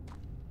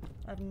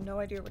 I have no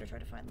idea where to try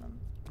to find them.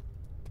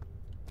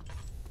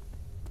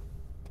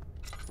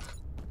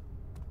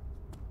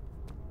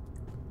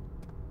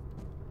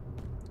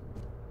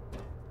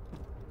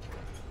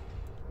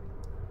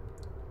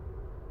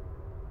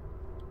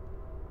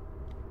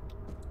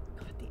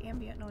 God, the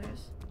ambient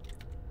noise.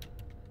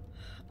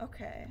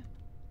 Okay.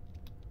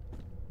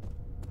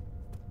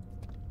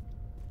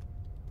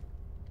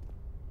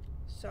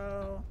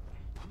 So,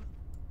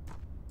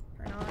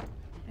 we're not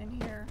in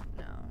here?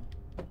 No.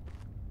 Where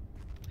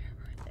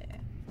are they?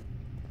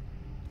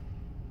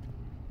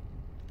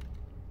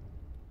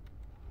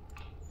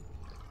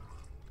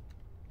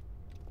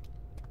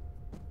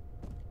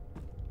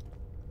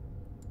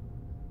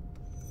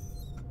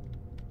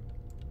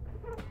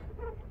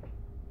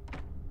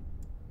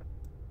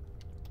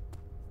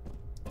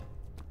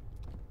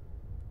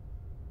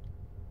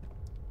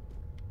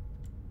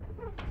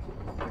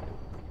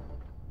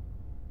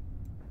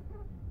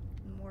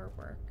 More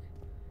work.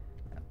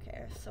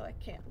 Okay, so I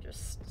can't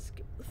just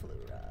skip the flu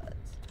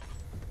rods.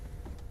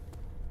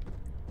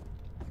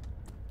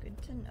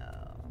 Good to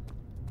know.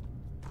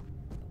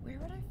 But where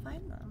would I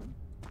find them?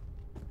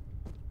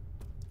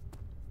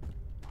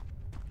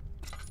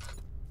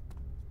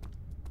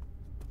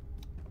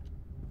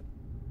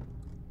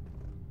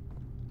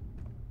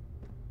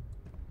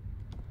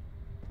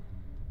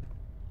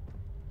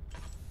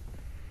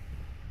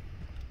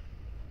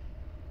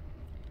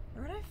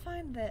 Where would I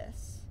find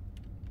this?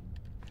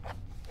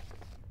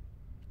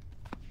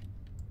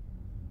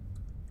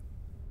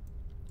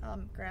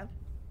 Grab.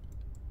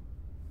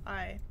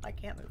 I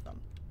can't move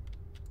them.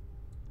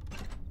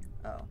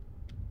 Oh.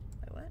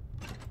 Wait, what?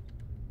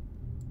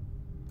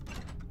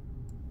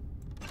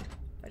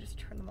 If I just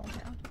turn them all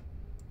down.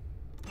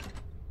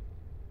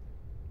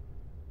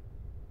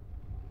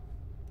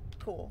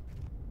 Cool.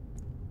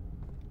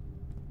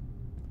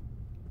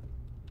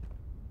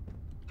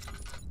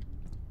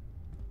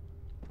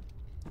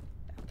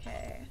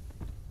 Okay.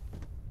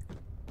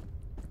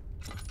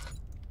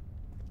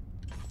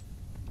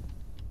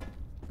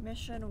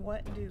 Mission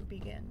what do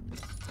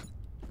begins.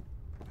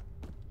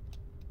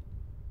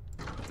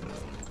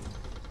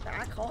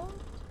 Back home?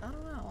 I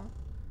don't know.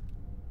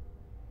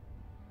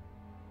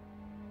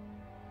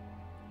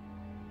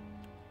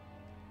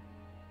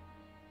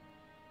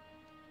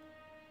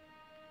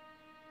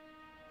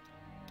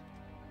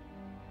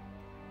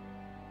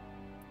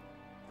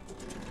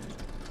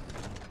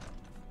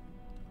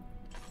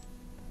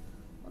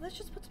 Well, this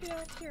just puts me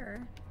back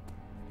here.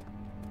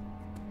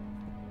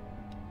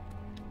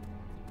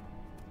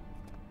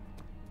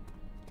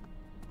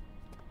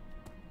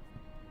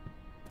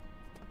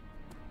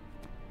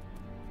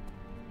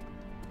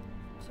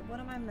 So what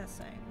am I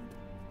missing?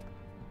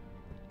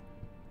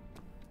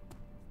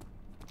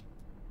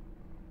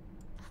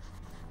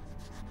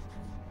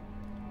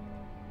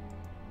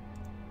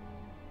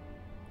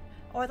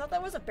 Oh, I thought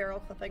that was a barrel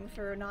clipping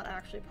for not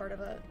actually part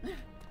of it.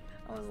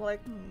 I was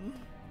like, hmm.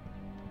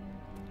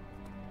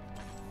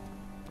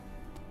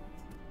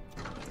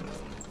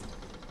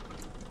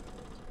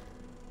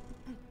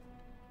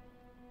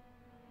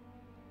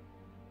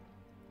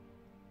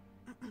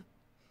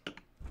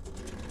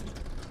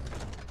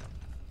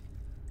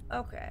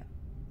 Okay.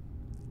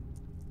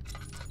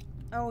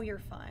 Oh, you're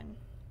fine.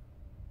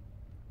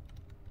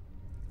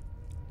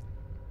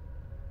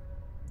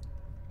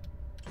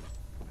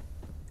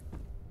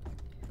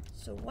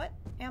 So what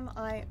am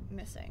I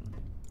missing?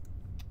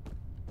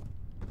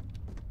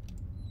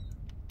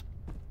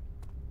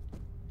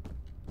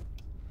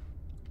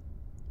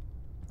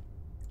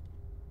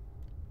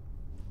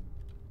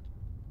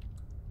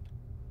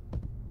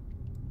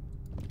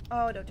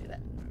 Oh, don't do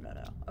that. No, no,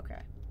 no.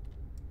 Okay.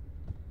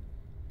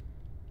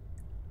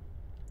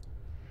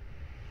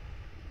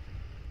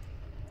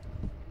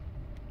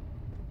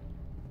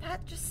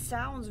 That just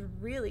sounds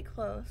really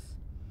close.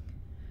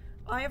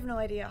 I have no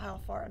idea how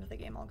far into the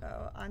game I'll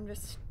go. I'm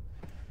just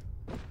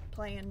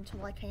playing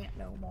until I can't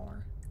no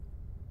more.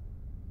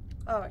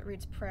 Oh, it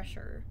reads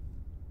pressure.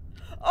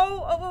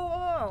 Oh, oh, oh,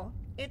 oh, oh.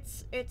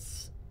 It's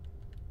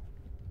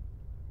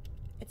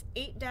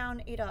 8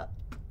 down, 8 up.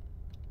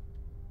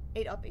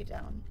 8 up, 8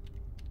 down.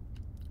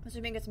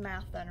 Assuming it's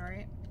math then,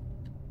 right?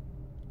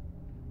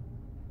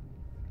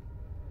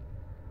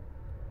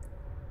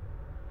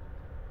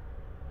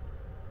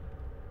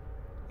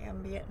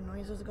 Ambient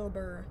noises go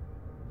burr.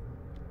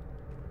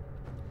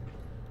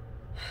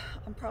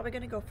 I'm probably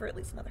gonna go for at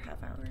least another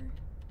half hour. I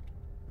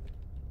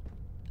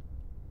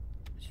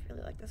just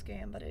really like this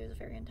game, but it is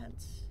very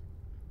intense.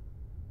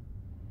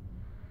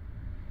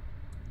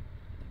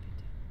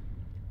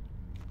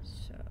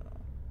 So...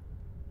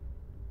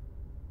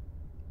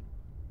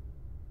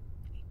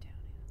 8 down.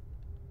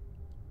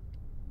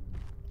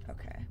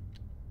 Okay.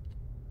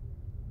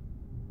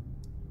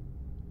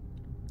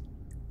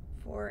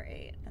 4,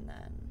 8, and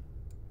then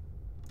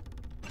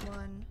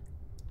 1.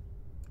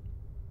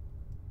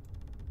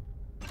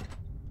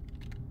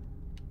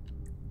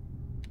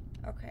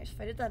 Okay, so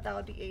if I did that, that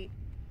would be 8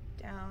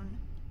 down,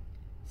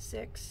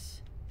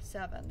 6,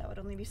 7. That would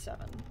only be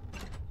 7.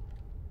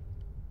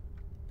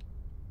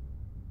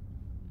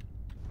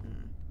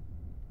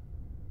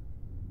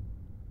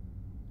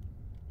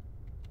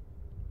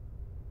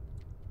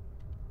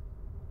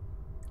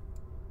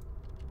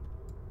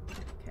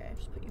 Okay,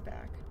 just put you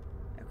back.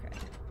 Okay.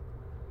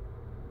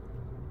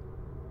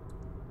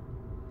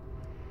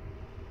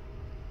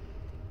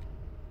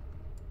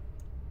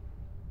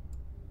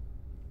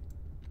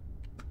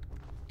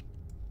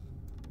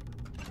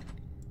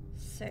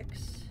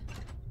 Six,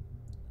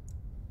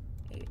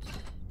 8,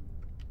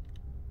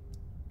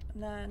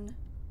 and then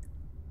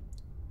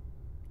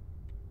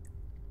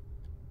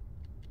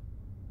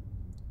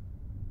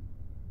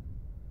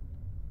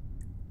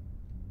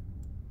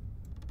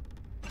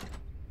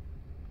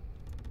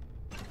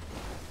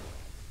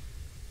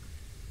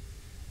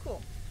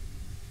cool.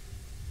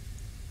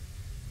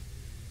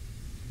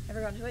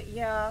 Ever gone to it?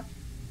 Yeah.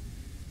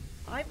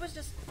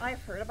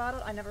 I've heard about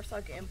it. I never saw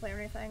gameplay or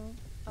anything.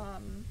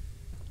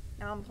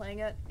 Now I'm playing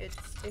it. It's,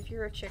 if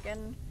you're a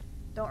chicken,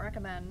 don't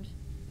recommend.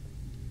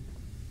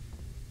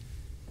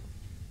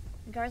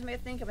 You guys may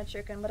think I'm a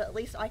chicken, but at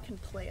least I can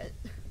play it.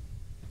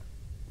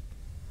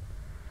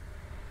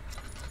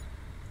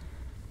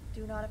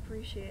 Do not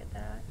appreciate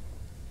that.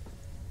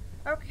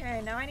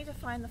 Okay, now I need to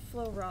find the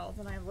flow rods,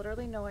 and I have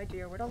literally no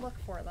idea where to look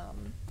for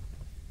them.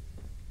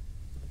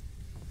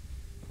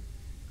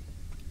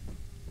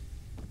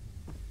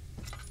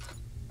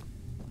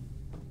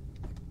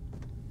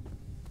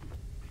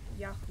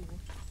 Yahoo.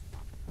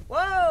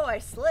 Whoa, I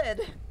slid!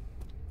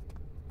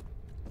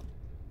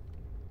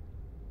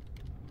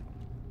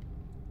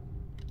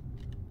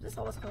 Is this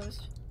always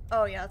closed?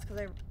 Oh yeah, that's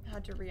because I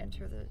had to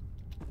re-enter the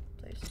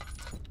place.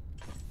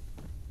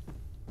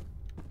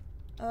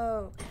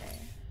 Okay.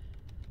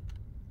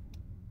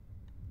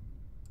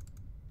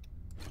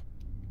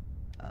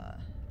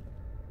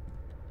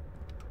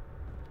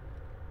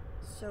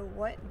 So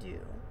what do?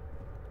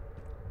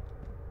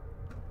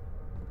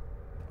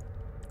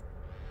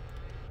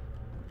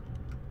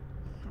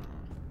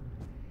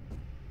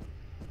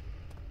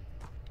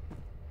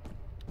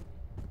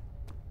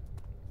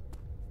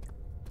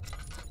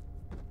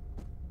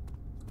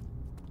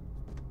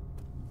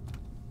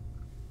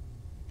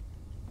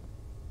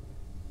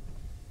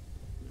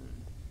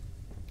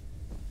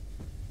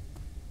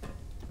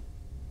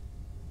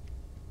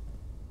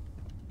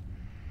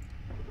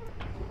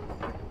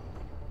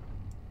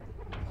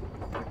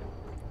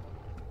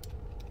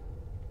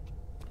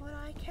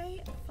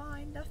 Can't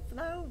find the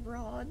flow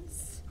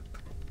rods.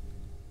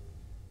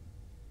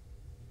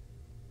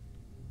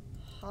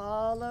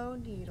 Hollow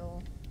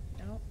needle.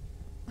 Nope.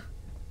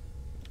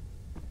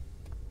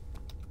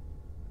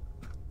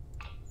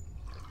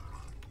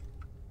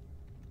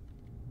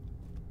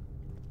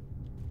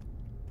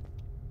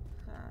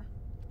 Huh.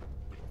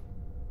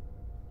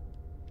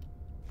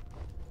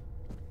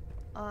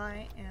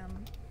 I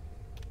am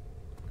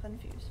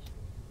confused.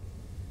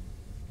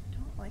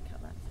 Don't like how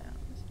that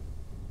sounds.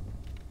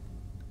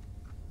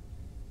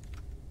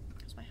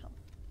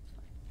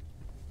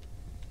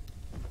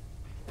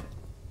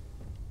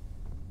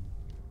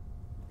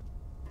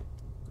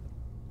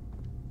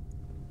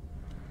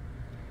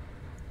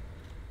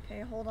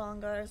 Okay, hold on,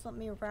 guys. Let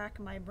me rack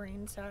my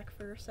brain sack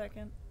for a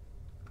second.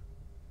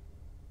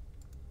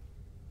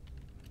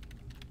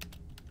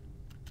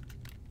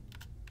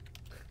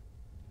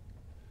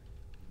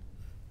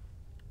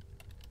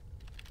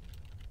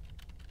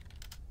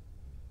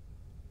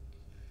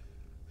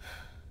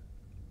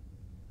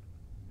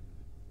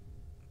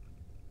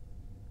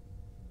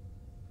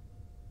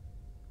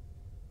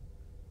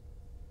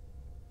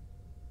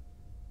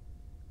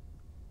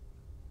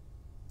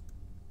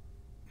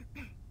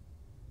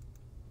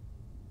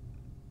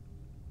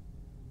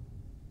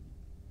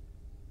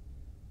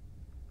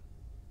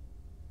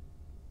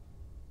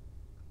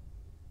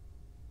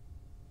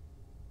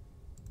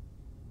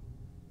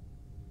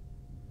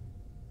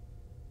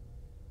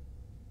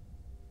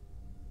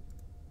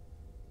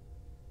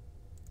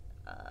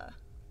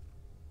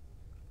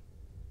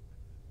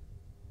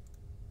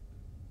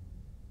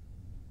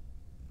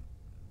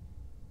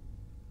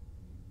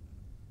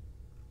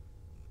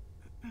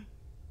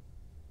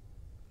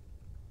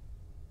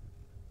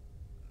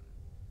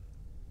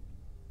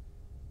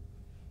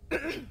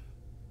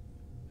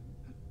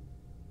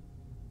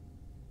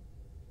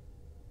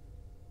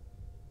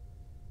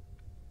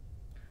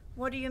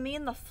 What do you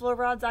mean the flow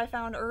rods I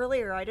found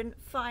earlier? I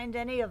didn't find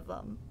any of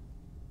them.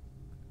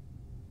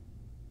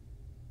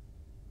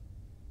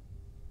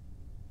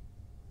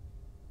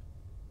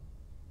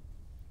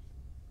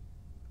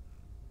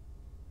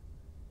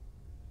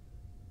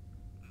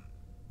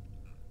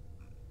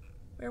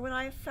 Where would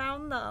I have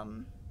found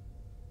them?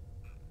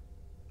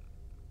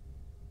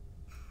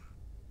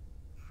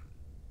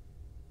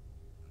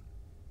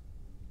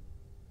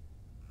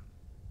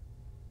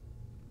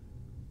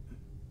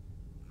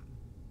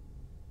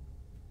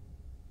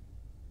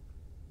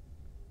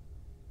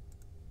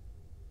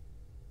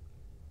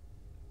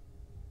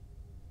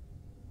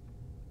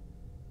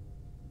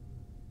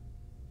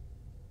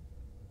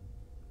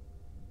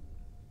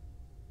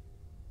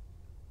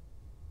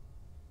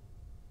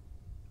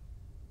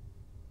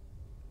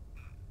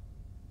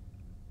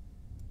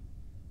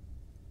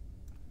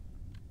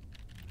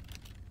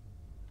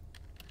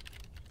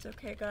 It's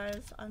okay,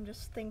 guys. I'm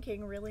just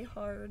thinking really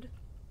hard.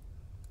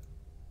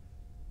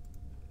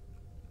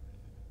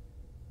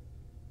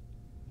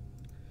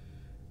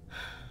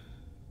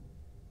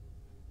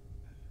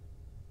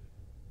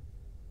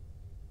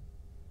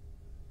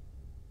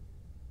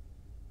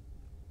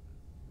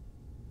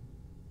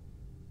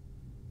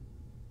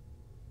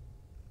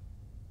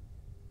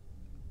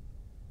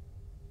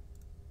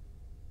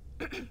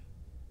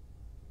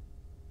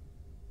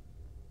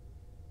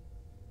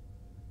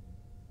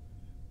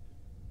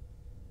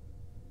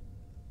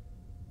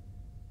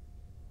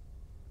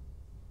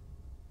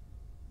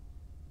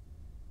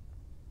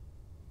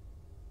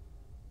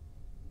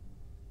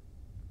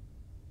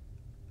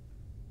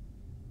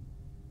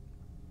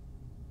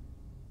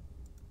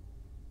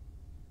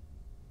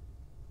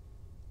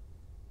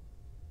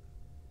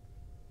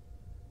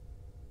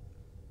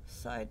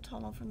 Side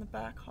tunnel from the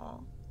back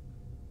hall.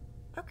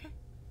 Okay.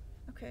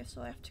 Okay,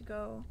 so I have to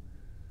go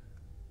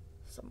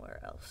somewhere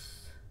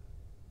else.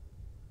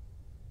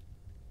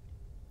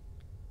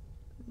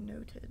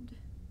 Noted.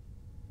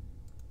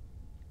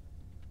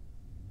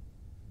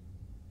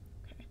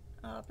 Okay,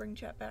 bring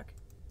chat back.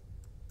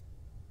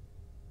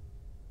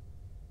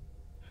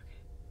 Okay.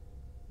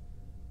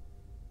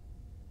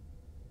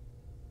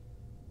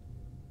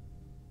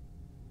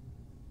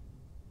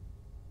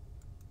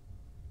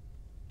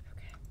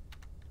 Okay.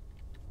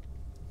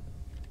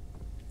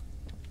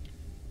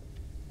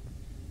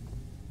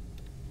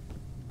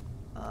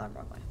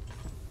 Wrong way.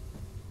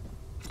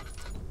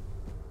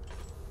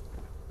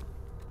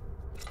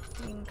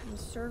 Being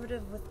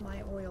conservative with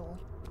my oil.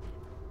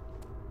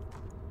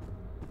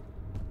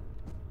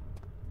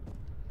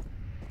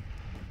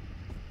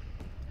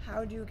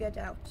 How do you get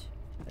out?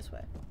 This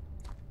way.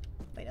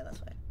 Wait, no,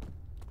 this way.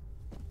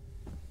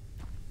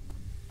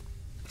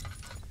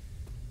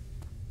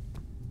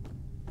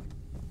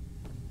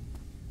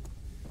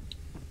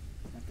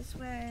 Not this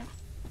way.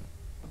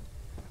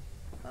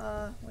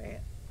 Wait.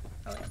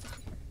 Oh, yeah, this way.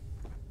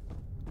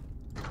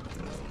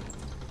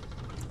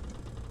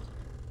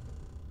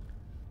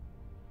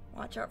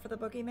 Watch out for the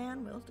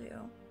boogeyman, will do.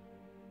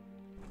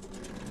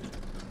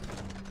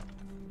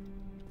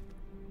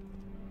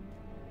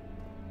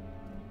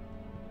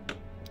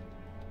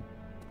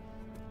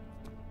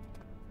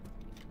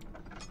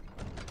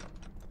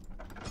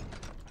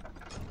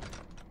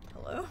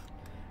 Hello?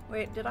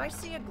 Wait, did I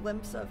see a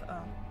glimpse of,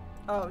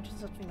 oh,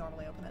 just let me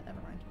normally open it,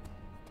 never mind.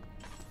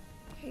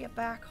 Okay, a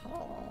back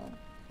hall.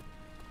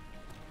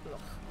 Ugh.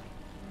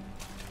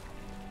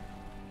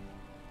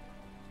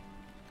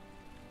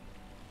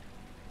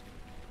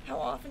 How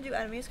often do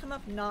enemies come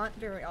up? Not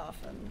very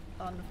often,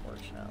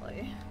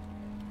 unfortunately.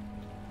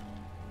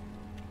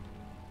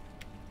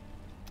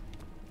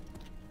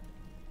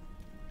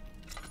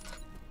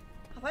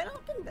 Have I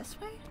not been this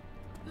way?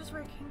 This is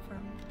where it came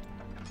from.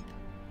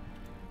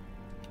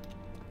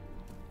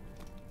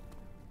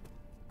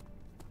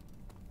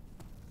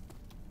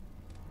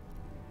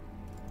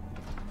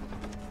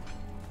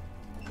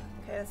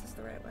 Okay, this is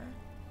the right way.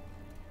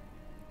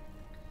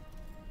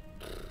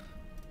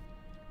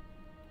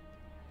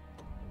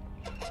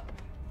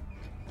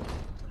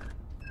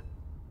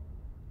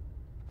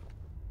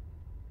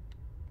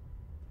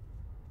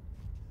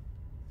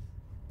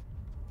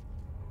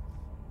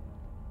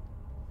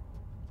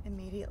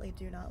 immediately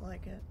do not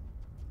like it.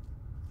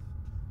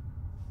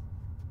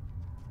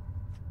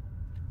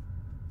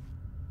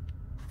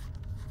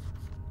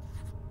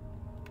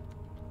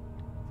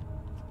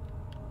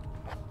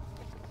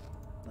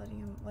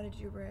 What did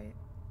you write?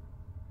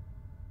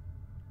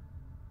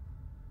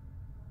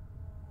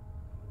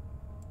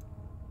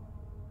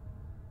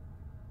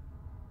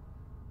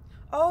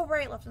 Oh,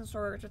 right, left in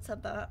storage. It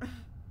said that.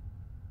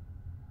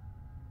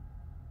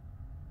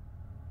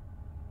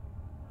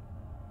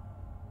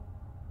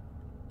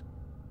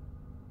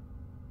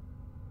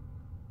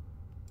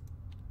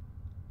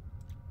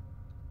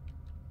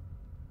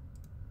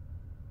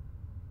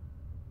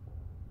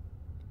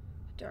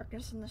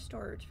 Darkness in the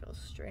storage feels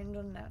strange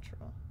and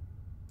unnatural.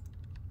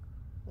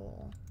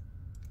 Cool.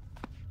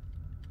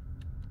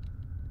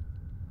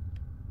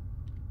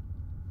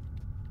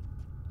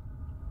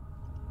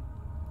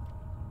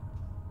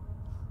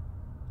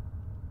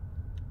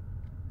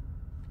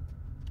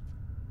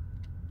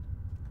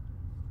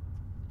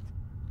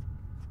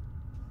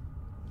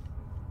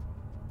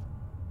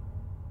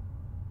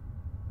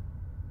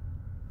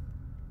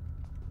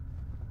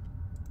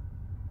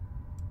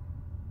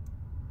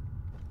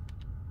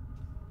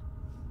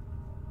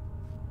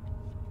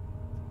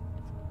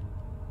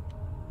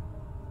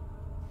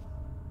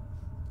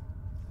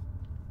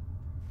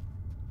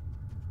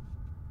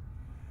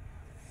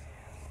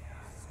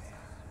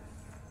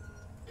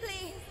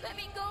 Please, let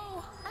me go.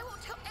 I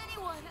won't tell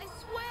anyone, I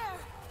swear.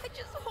 I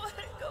just want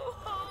to go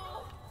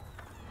home.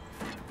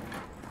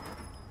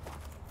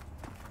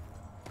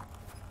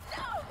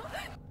 No!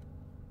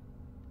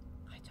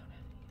 I don't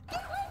have any.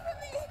 Get away from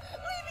me!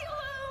 Leave me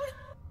alone!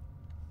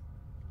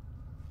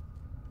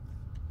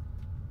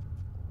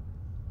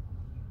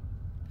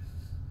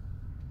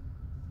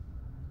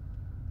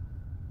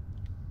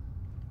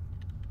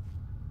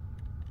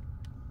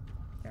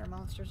 There are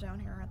monsters down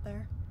here, aren't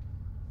there?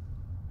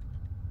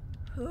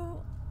 Who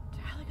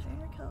did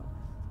Alexander kill?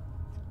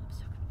 I'm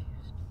so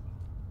confused.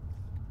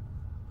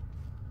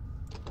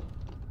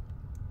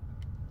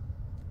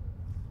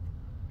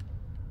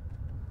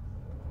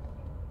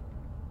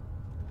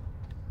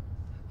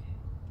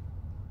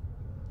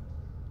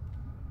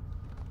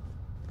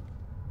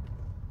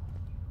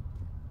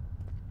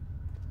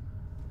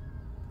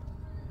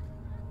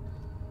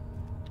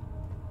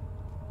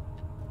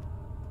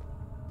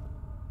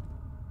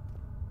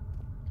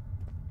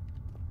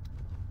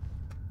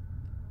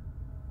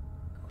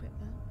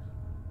 Equipment.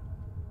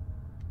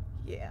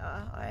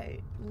 Yeah, I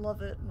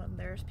love it when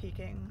there's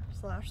peeking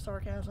 /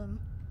 sarcasm.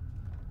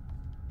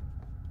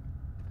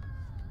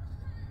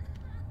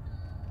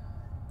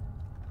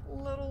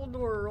 Little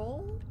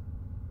girl.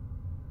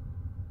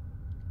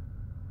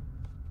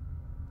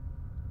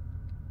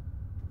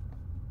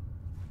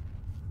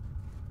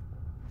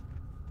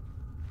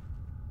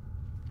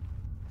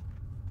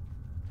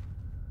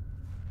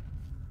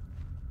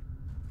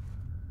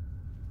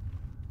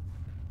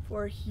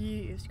 For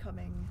he is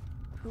coming.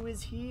 Who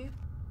is he?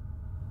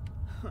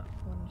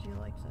 Wouldn't you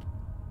like it?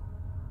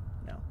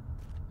 No.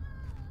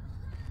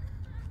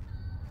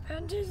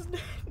 And his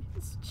name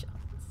is Johnson.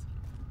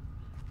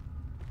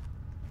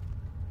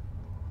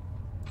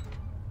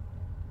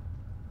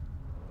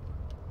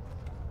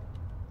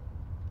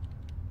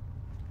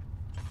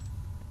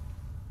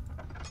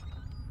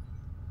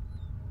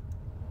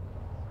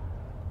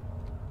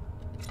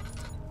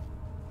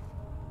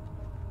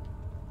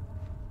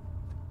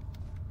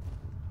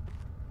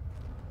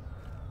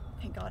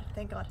 Thank God,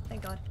 thank God,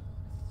 thank God.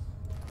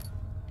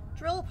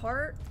 Drill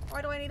part?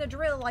 Why do I need a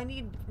drill? I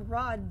need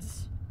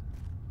rods.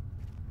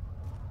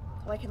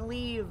 So I can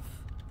leave.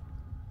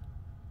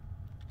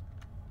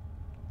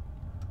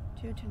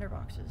 2 tinder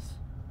boxes.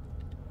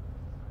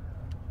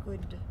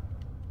 Good.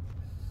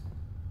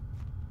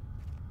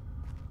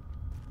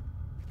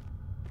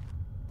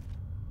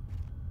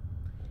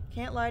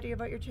 Can't lie to you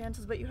about your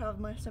chances, but you have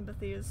my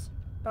sympathies.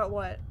 About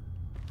what?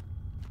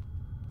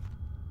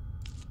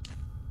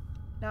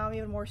 Now I'm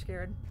even more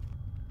scared.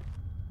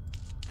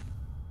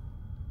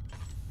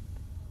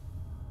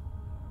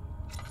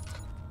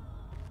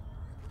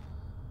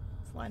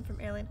 It's a line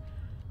from Alien.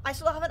 I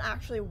still haven't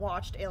actually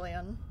watched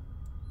Alien.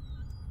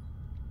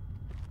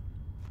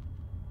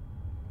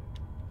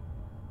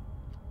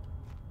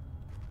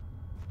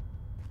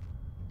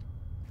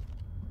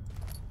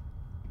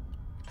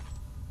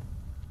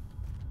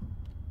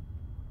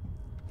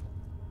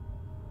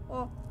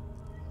 Oh.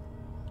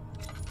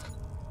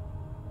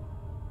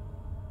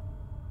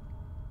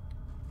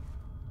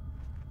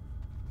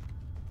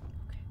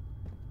 Okay.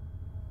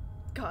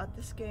 God,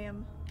 this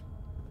game.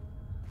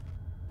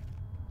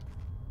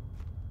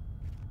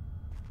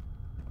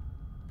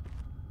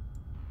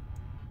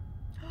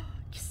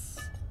 Yes.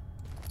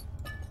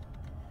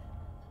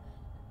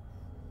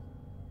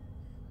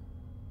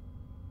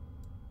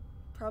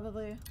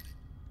 Probably.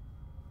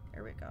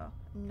 There we go.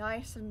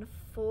 Nice and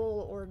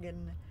full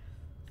organ.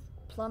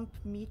 Plump,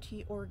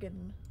 meaty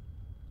organ.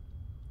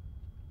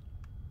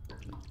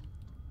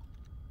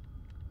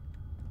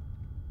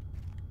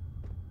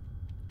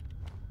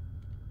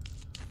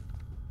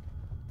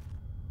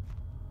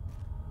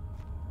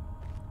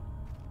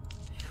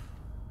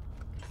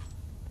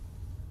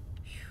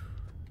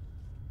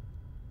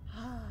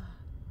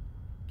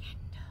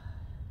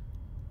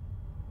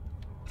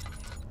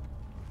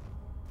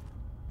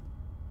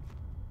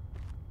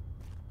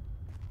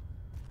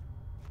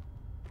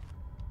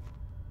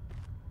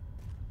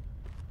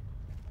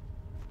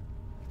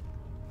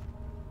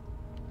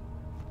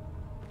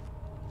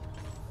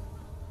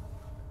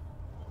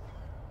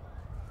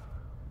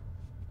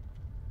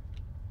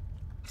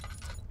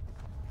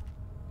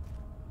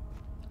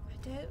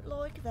 Don't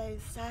like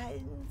those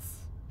sounds.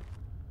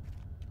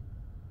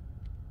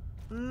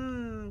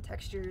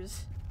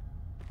 Textures.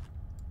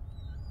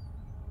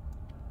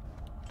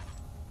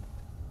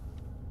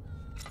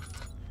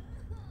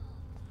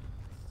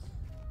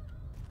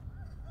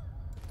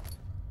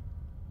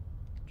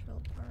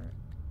 Drill part.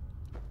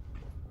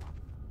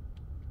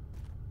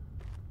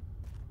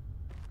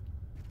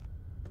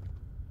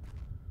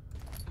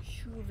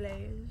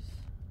 Shoelace.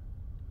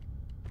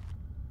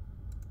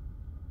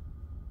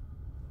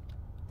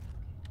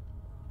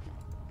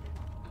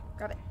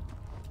 Grab it.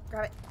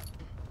 Grab it.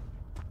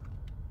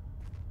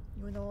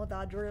 You know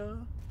that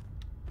drill.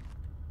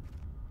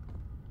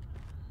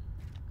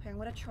 Okay, I'm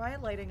gonna try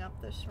lighting up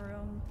this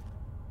room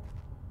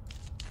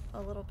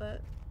a little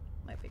bit.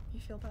 Might make me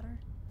feel better.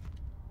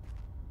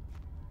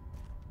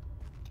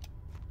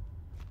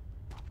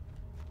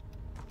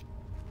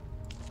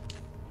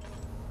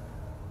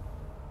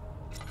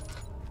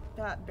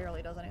 That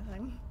barely does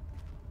anything.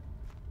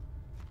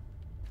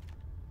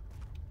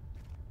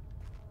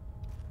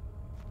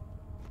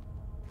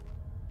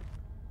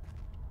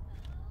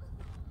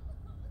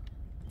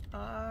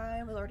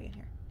 I was already in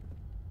here.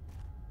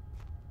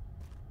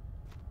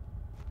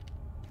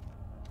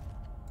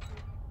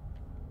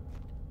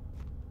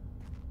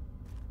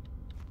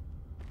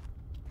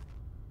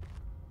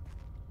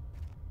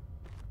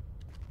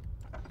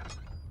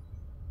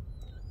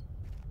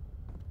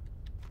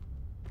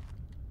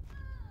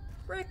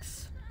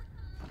 Bricks.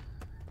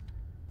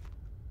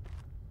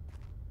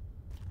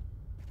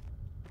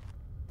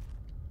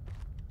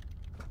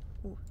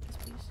 Ooh, yes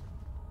please.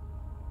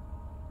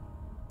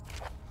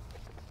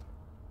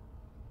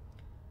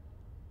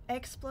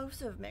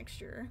 Explosive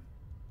mixture.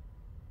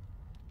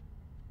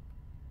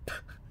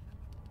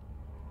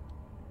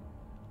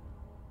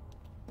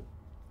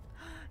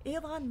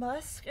 Elon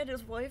Musk and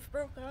his wife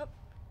broke up.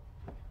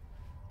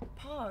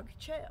 Pog,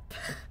 chip.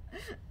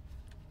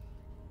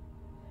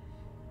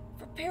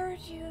 Prepare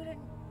you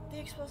the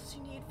explosives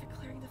you need for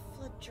clearing the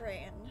flood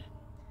drain.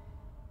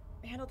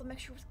 Handle the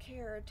mixture with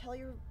care. Tell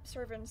your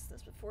servants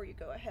this before you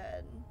go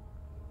ahead.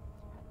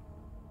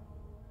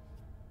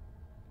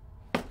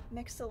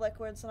 Mix the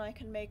liquids and I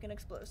can make an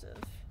explosive.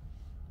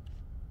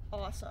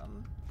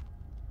 Awesome.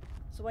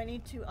 So I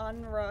need to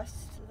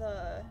unrust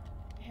the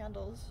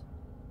handles.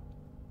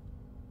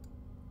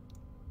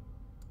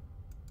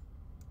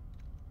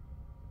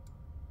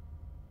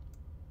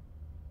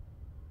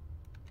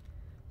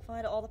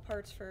 Find all the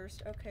parts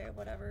first. Okay,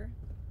 whatever.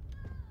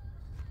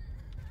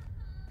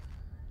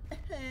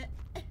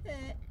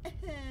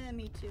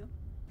 Me too.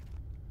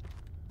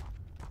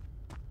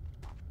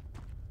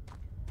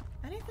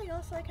 Anything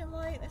else I can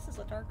light? This is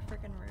a dark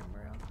freaking room,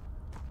 bro.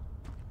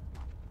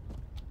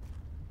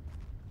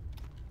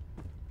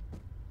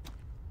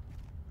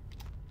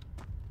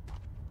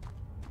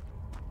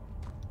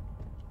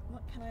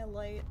 What can I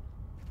light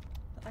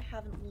that I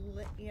haven't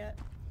lit yet?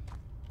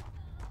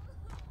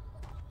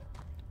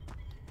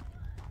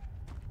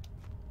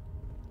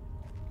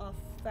 A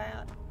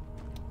fat,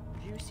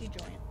 juicy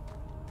joint.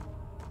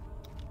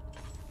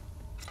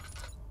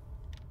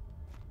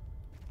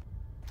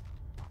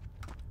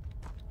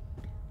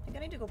 I think I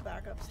need to go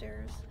back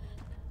upstairs.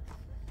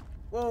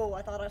 Whoa,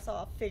 I thought I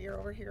saw a figure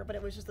over here, but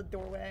it was just a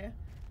doorway.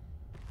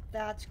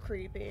 That's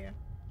creepy.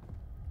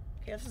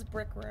 Okay, this is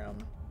brick room.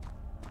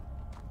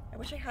 I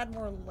wish I had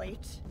more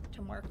light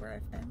to mark where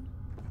I've been.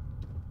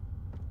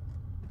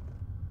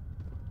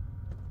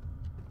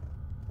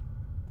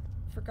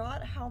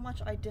 Forgot how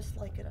much I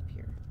dislike it up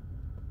here.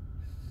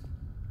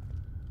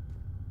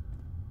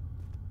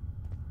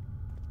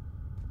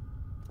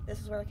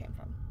 This is where I came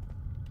from.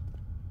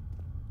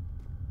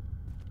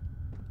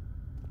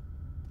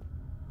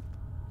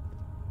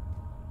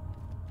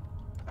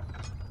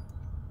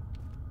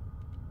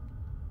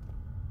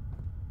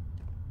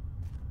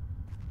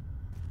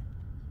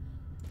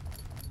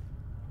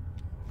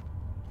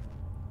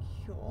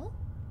 Cool.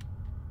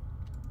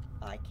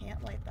 I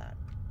can't light that.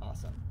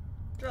 Awesome.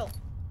 Drill.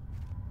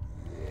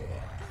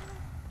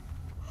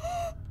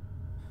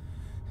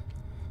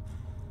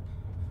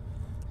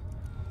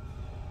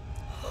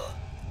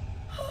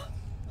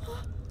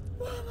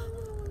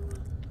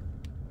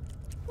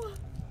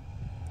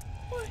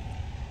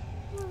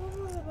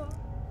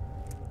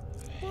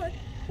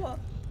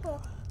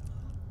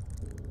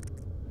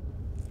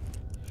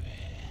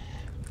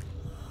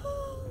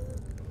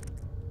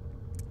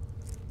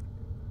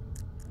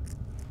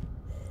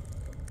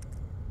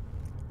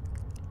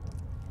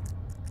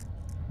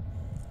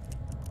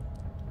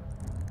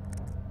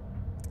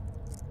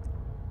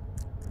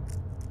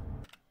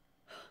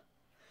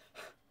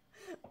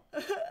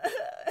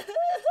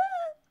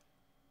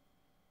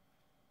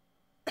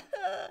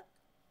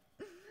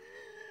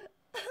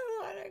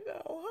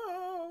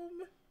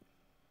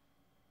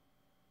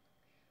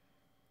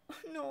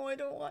 No, I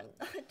don't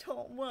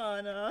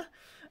wanna.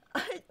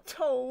 I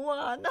don't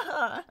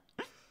wanna.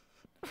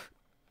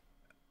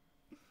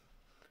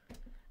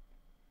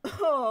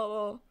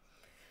 Oh.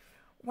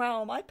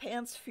 Wow, my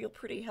pants feel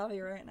pretty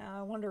heavy right now.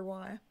 I wonder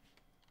why.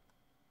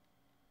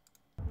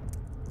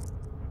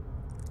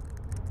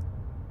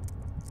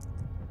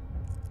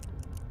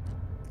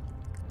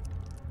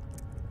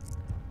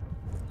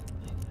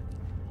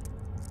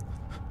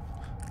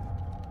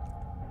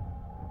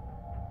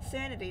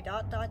 Sanity, ...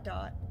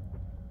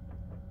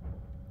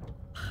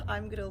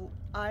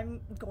 I'm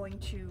going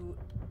to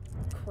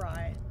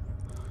cry.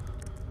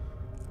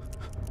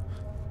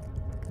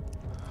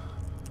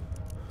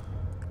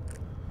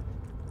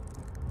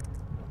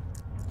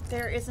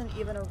 There isn't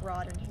even a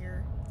rod in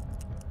here.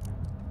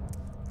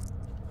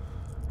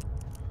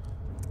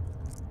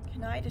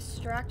 Can I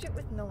distract it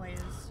with noise?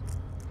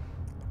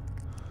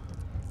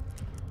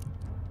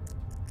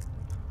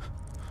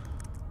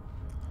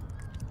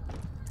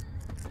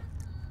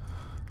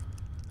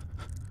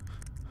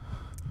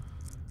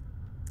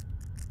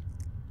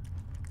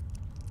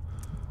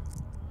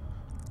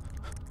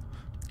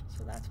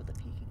 So that's what the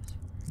peeking is for.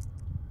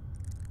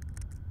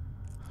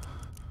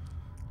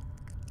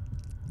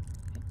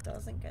 It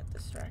doesn't get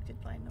distracted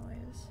by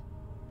noise.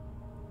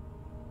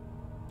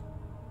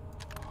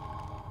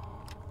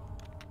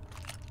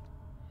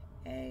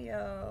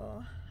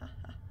 Ayo. Ha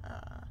ha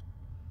ha.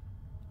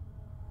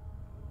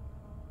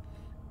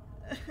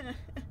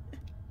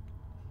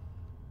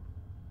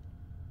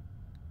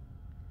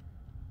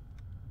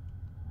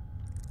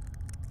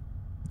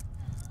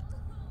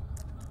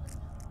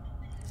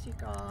 Is he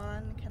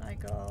gone? Can I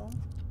go?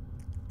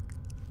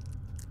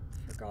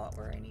 Forgot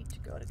where I need to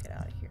go to get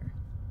out of here.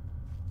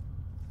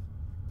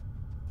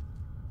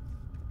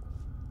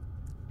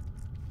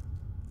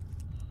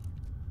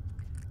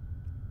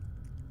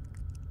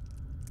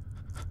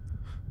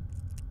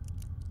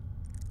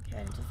 Okay,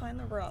 I need to find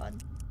the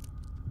rod.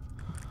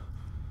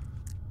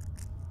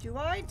 Do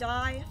I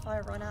die if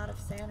I run out of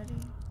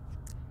sanity?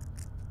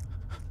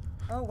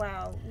 Oh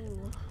wow,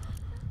 ooh.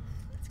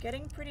 It's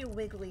getting pretty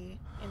wiggly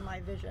in my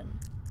vision.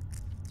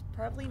 It's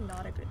probably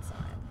not a good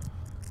sign.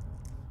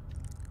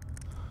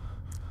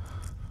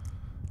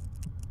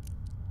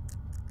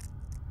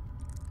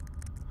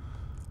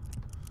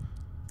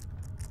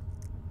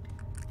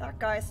 That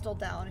guy's still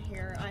down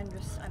here. I'm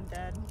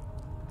dead.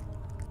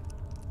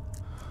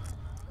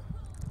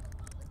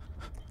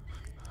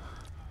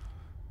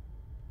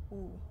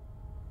 Ooh.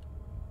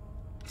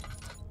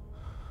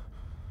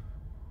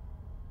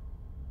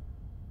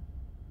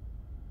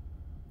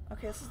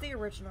 Okay, this is the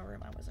original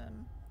room I was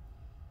in.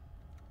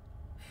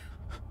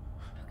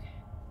 Okay.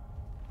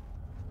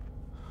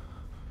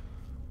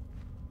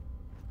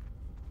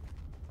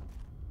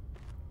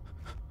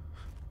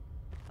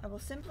 I will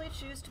simply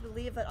choose to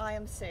believe that I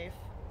am safe.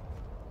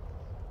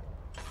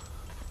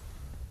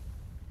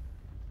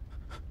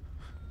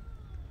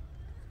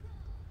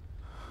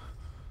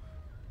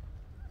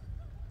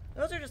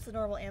 Those are just the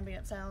normal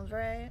ambient sounds,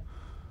 right?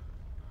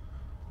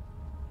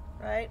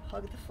 Right?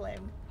 Hug the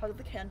flame. Hug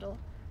the candle.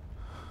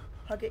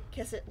 Hug it,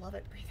 kiss it, love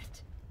it, breathe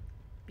it.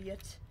 Be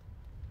it.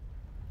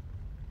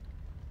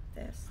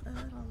 This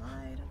little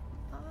light of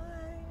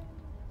mine,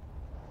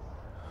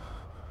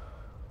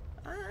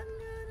 I'm gonna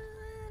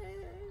let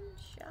it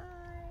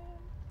shine.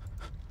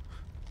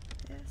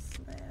 This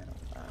little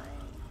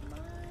light of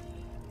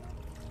mine,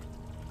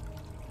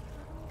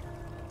 I'm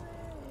gonna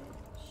let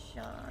it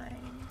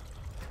shine.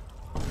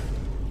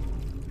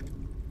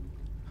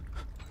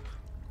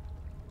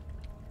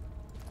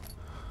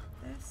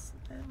 This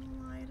little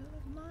light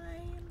of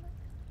mine,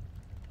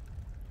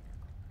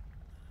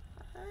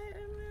 I'm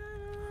gonna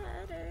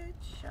let it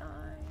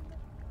shine.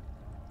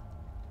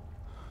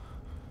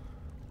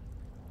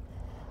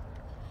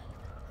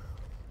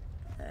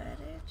 Let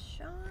it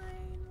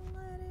shine,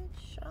 let it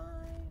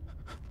shine,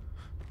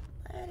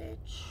 let it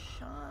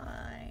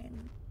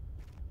shine.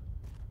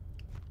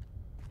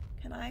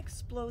 Can I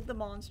explode the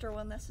monster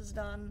when this is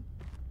done?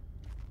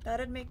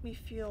 That'd make me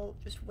feel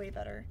just way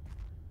better.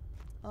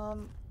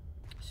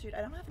 Shoot,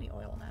 I don't have any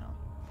oil now.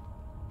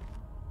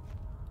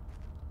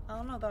 I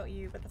don't know about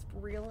you, but that's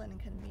real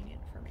inconvenient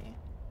for me.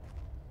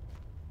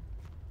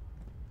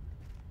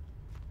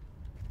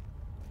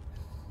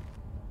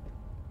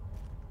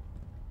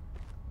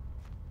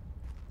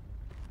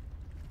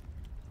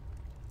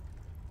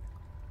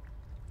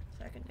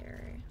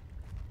 Secondary.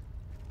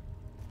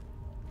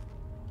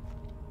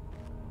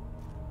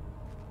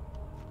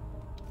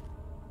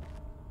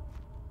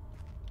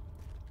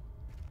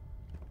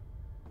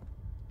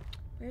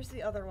 Where's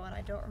the other one?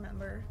 I don't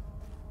remember.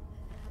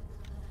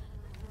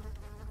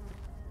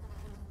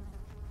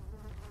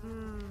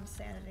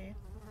 Sanity.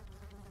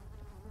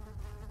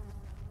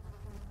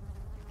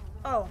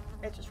 Oh,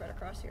 it's just right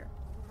across here.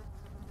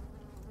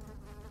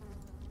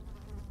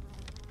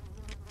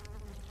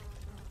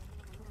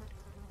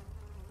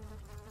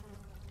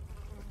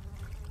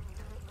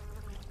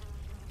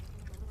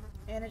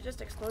 And it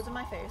just explodes in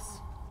my face.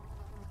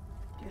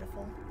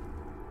 Beautiful.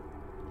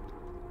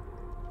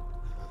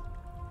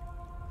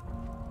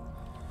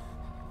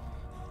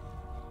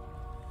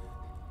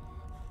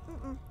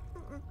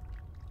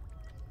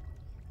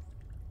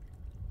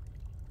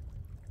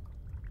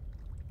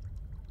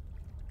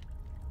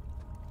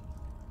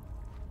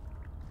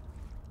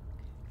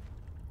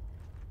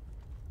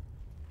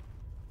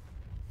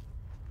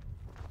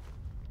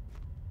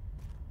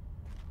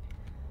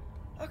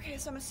 Okay,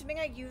 so I'm assuming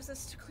I use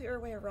this to clear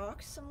away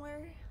rocks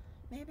somewhere,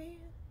 maybe?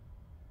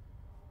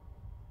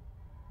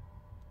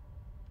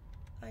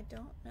 I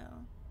don't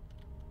know.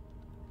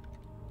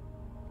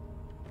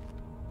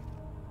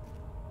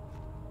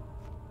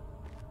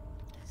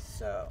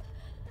 So,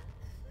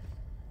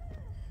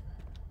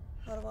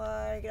 how do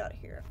I get out of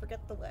here? I forget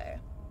the way.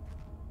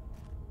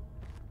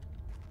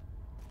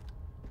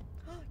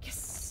 Oh,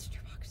 yes!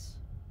 Box.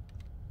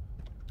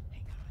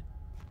 Thank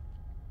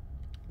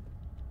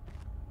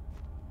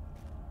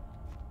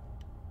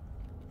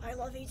God. I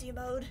love easy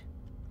mode.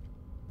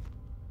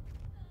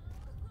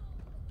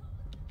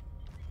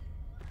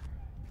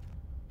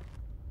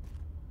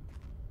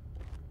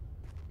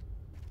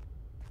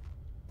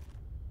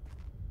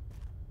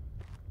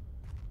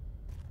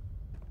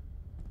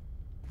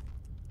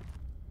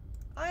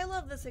 I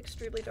love this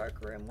extremely dark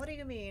room. What do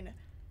you mean?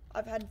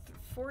 I've had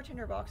 4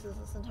 tinder boxes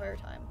this entire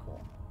time.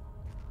 Cool.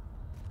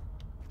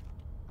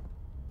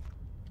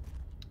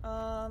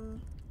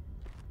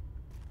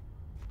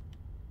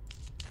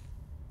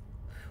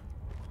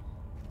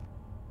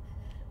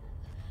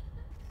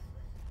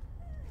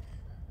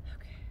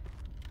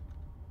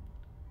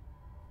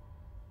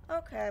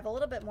 Okay, I have a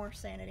little bit more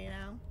sanity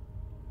now.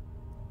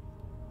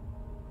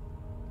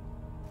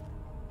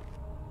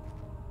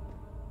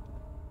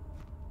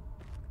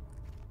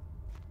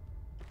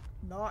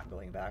 Not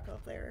going back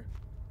up there.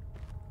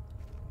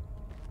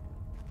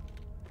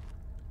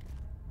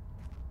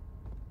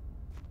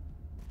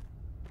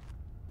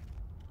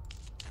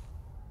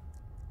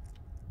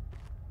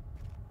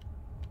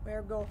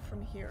 Where go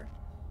from here?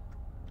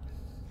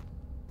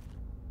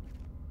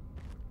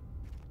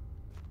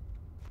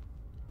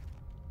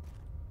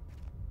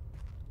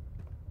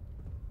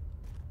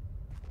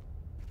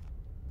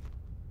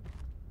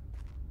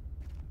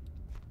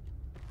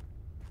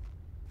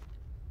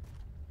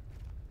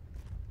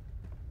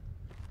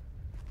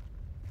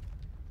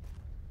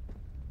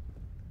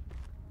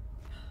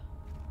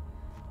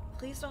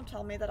 Please don't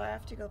tell me that I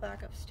have to go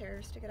back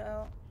upstairs to get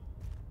out.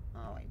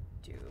 Oh, I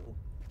do.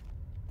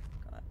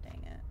 God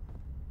dang it.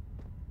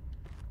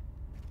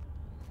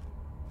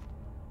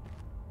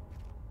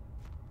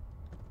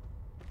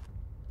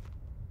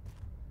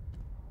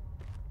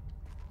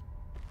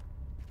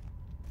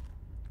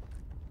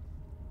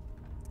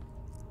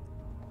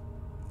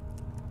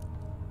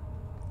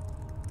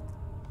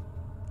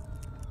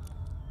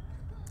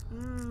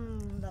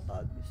 The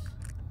bugs.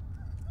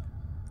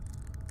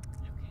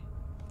 Okay.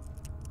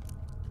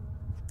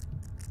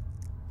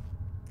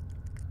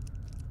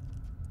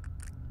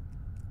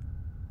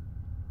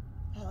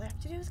 All I have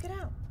to do is get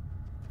out.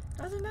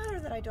 Doesn't matter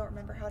that I don't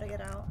remember how to get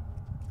out.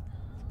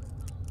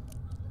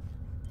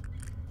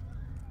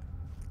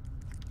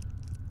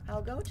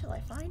 I'll go till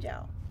I find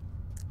out.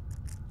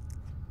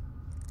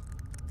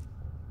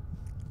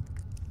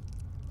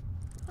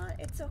 But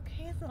it's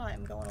okay that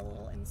I'm going a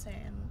little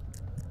insane.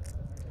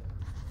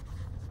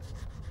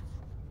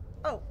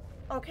 Oh,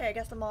 okay, I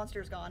guess the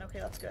monster's gone. Okay,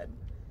 that's good.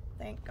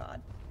 Thank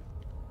God.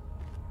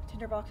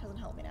 Tinderbox doesn't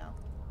help me now.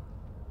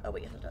 Oh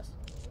wait, yes it does.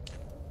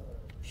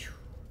 Phew.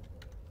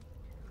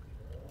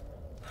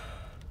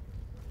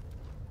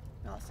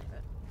 I'll save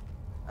it.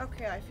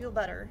 Okay, I feel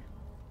better.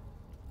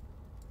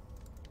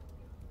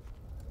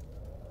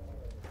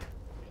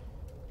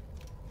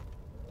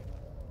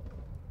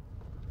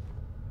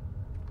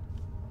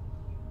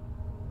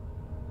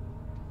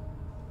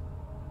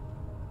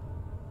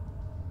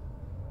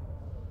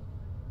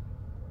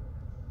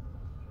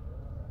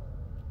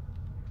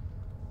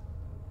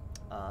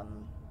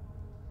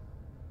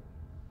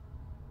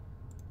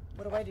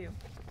 What do I do?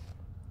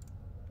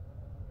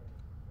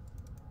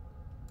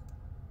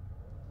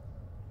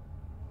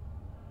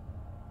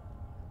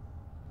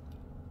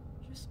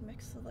 Just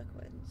mix the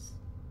liquids.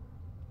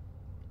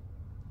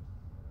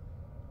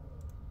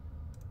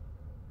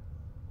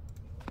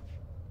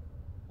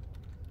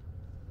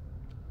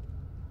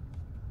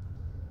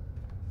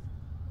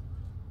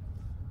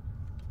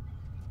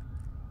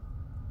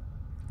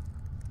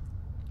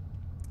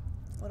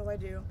 What do I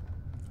do?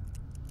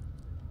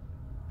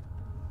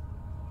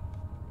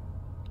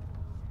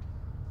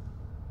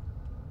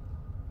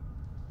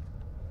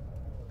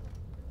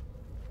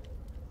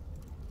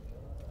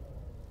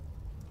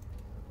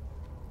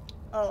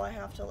 Oh, I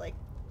have to, like,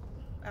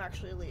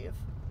 actually leave.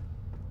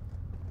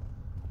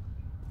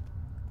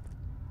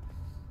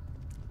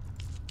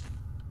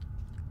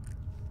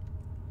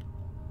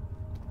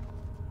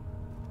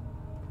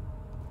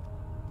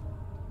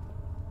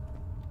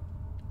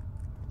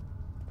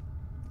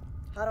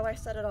 How do I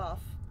set it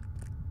off?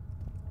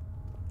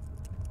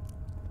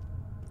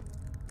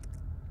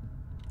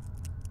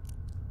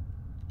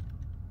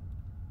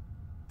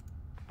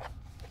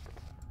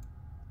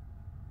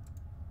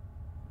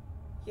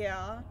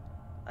 Yeah,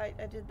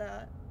 I did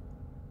that.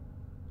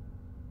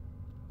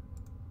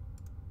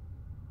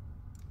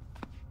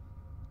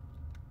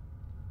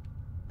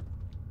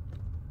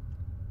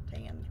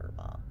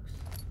 Tinderbox.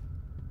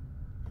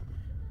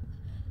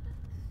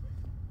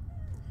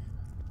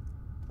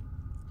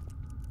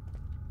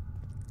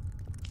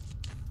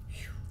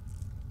 Phew.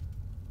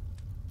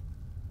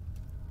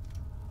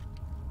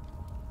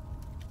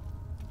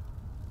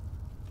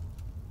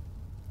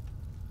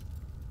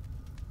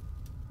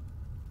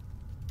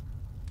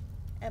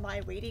 Am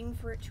I waiting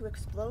for it to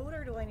explode,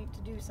 or do I need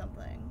to do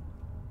something?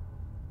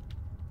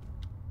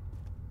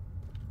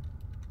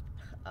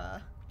 uh.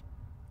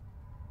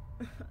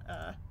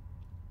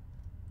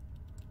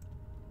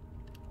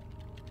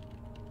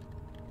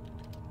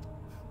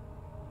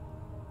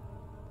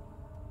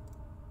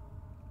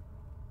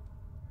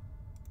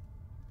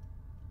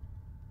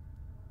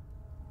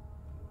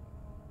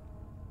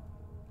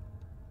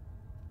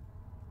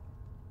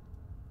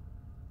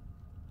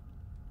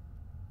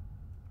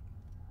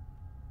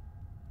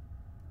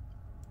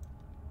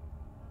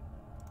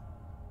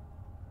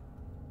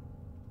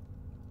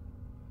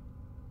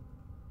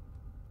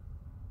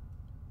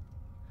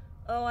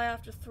 Oh, I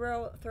have to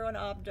throw an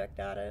object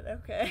at it.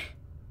 Okay.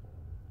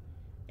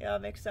 Yeah,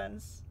 makes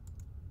sense.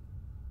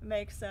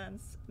 Makes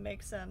sense.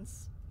 Makes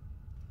sense.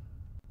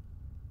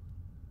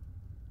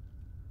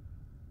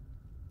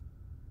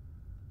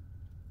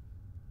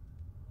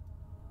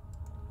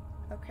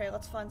 Okay,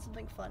 let's find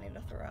something funny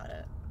to throw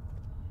at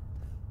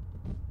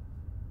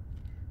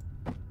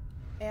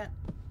it.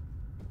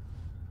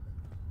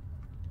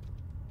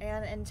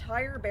 An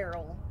entire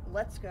barrel.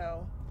 Let's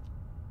go.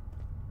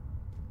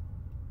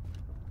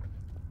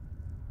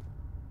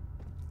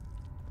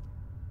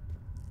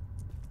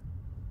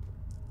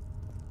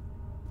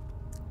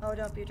 Oh,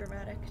 don't be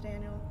dramatic,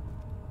 Daniel.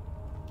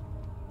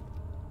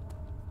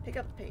 Pick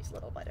up the pace a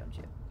little, why don't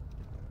you?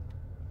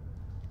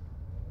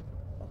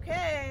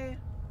 Okay.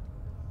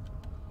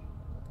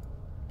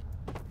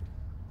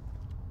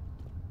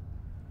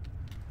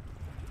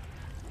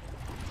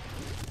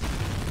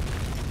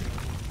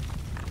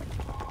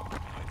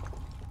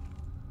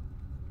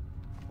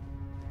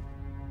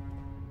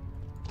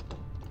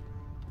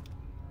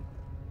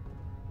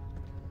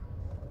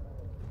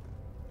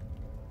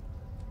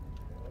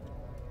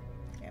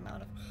 I'm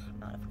out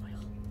of oil.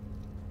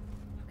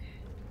 Okay.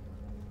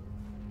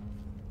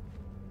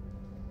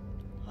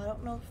 I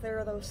don't know if there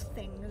are those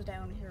things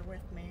down here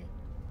with me.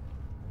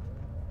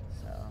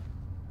 So.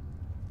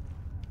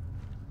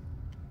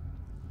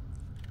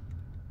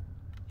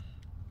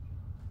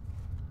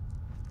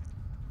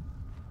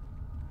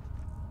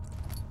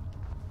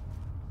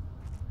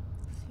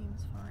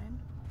 Seems fine.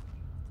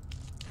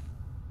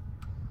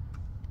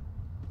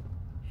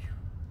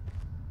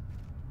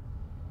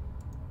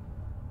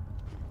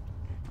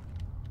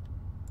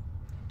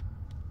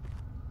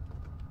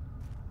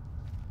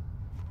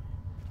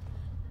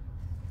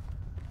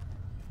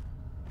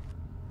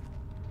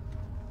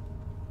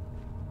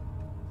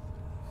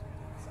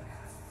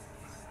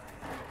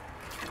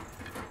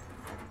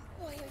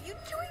 Why are you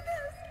doing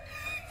this?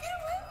 Get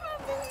away from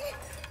me!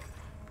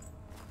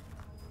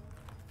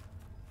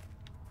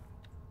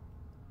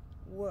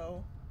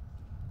 Whoa.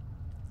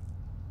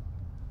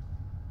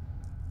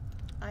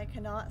 I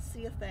cannot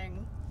see a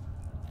thing.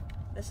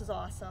 This is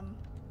awesome.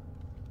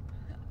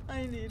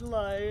 I need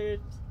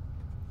light.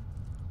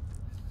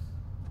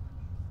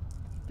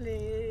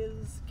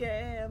 Please,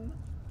 game.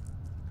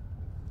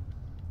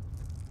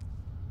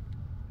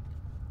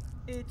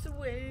 It's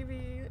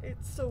wavy.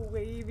 It's so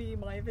wavy,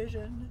 my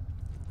vision.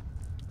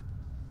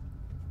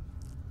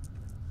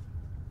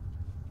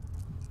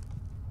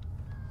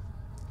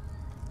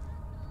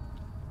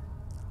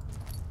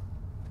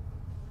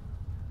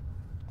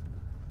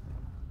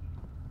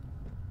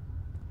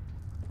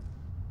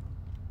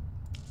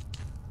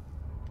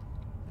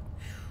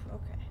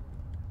 Okay.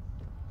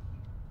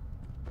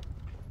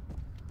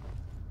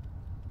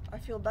 I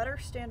feel better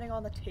standing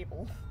on the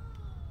table.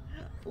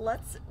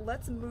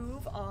 Let's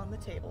move on the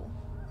table.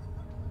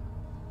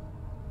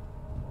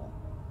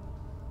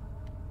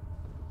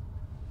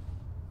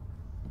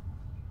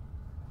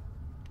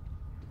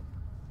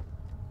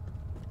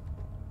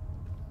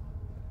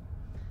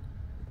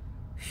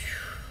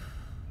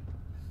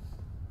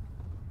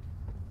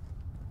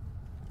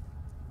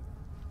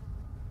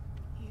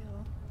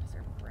 Ew, is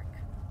there a brick?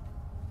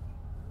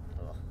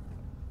 Ugh.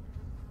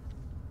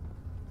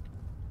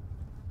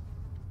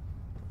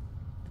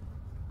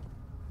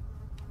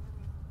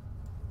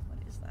 What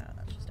is that?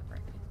 That's just a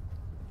brick.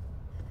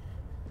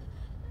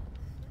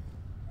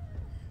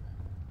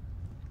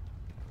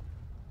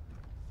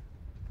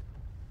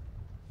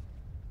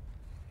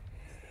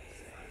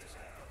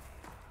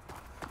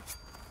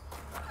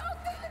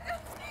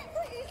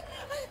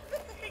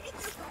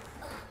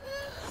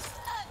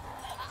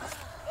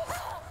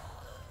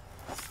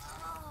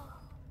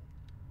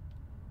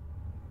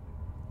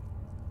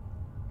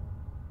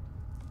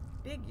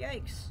 Big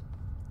yikes.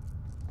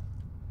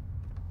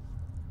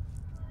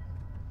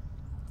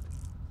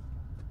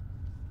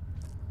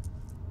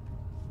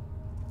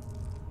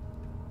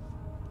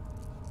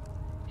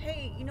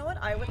 Hey, you know what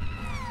I would...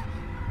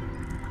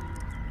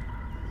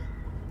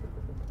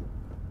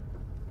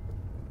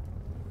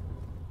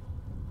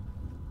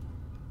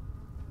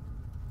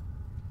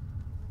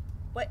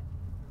 What?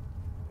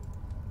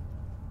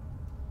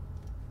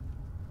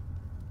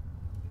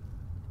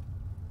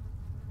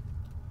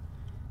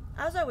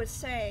 As I was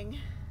saying...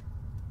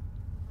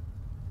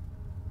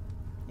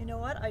 You know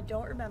what? I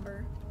don't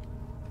remember.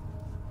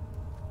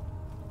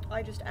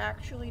 I just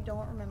actually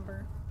don't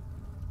remember.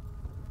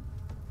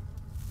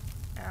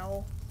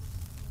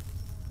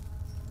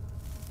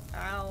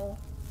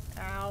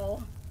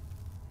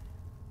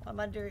 am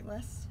I doing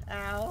this?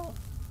 Ow.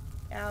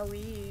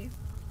 Owie.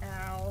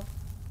 Ow.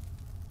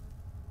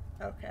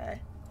 Okay,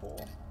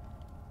 cool.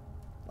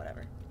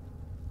 Whatever.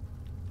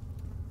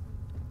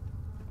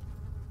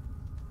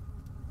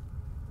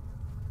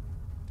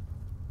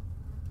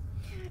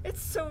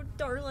 It's so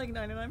darling,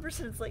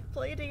 99%. It's like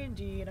play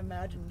D&D and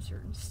imagine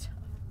certain stuff.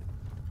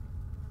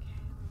 Okay.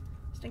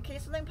 Just in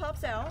case something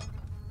pops out.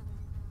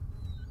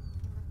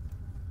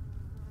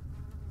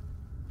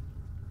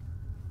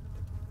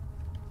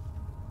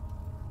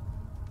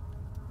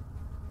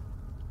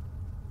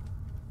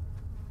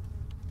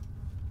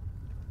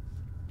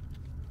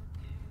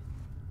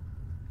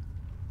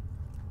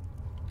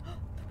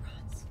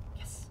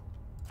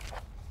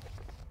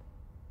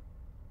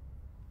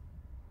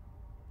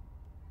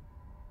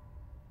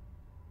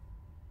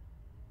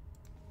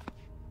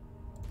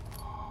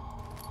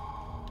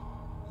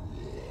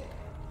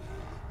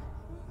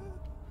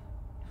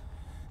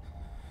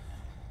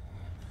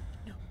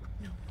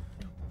 No.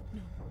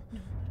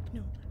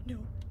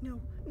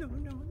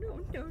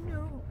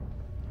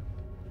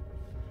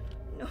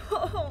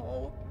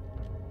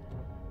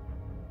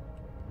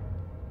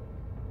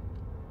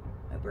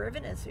 Wait, where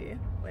even is he?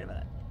 Wait a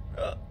minute.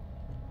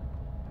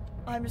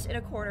 I'm just in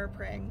a corner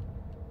praying.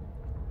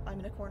 I'm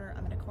in a corner.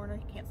 I'm in a corner.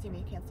 He can't see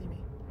me. Can't see me.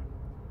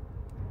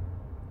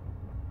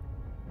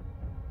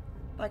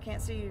 But I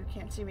can't see you.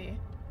 Can't see me.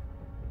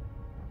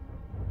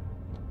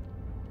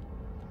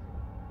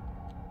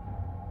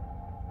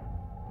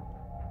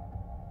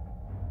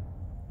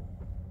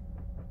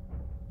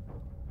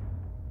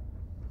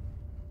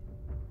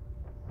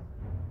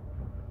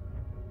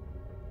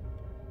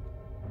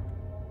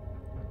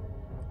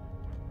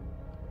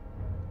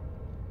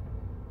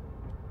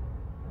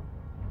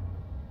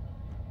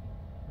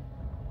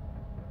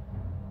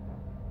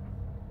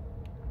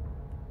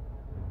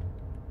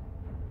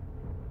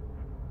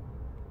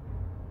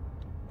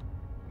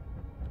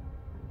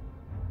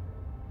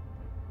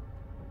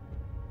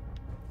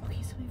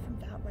 He's coming from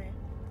that way.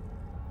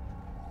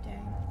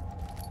 Dang.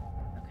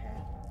 Okay.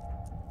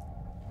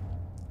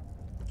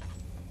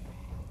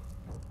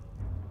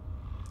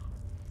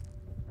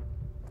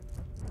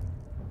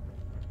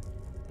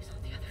 He's on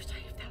the other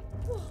side of that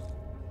wall.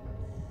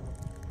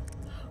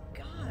 Oh,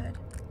 God.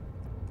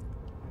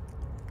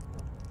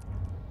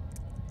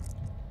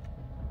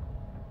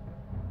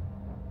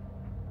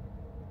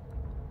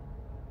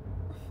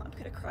 I'm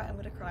gonna cry. I'm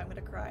gonna cry. I'm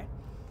gonna cry.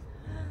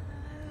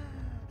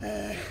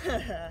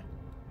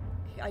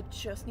 I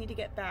just need to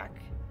get back.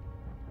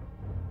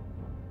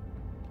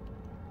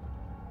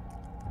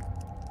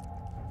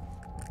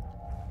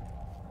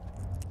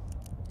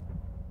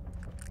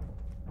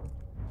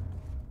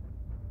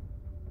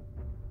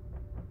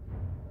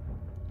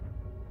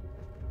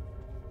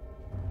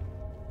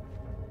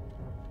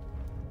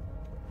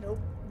 Nope,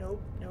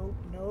 nope, nope,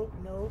 nope,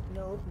 nope,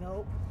 nope,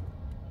 nope.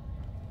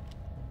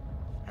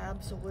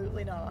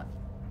 Absolutely not.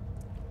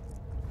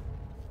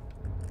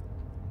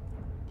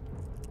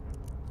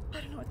 I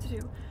don't know what to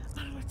do.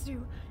 I don't know what to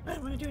do. I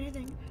don't want to do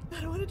anything.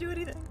 I don't want to do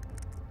anything.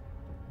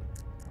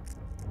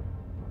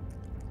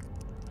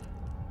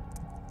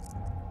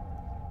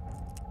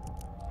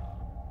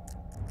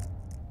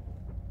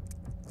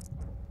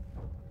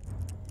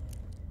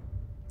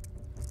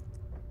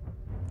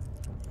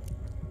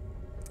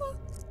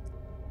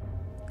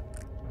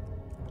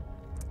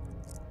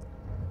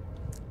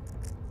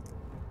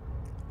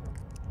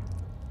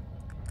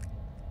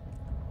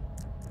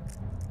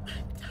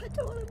 I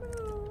don't want to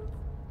move.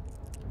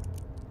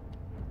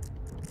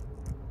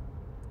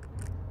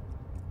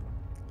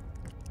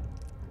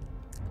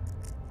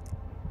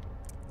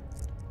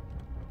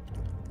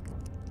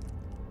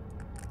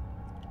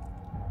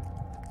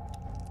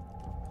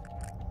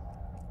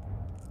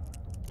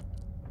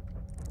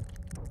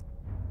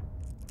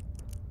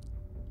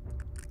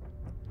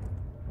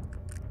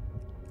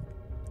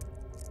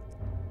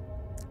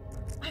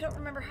 I don't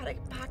remember how to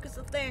get back as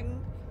a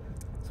thing,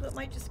 so it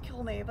might just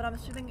kill me, but I'm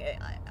assuming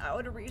I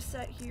would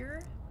reset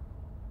here.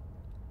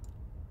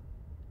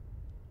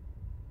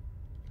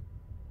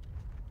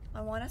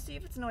 I want to see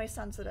if it's noise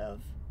sensitive.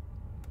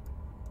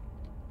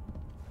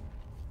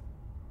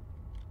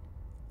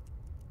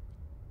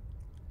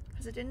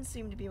 Because it didn't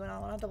seem to be when I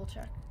want to double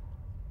check.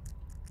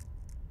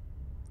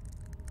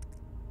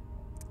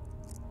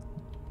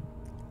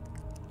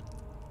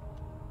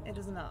 It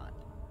is not.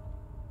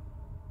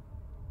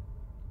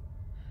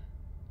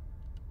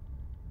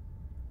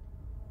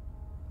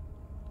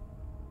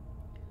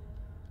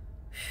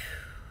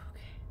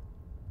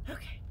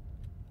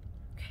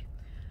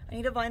 I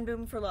need a vine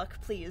boom for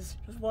luck, please.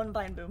 Just one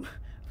vine boom.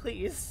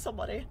 Please,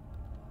 somebody.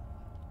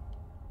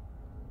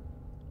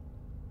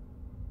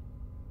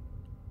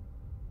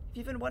 If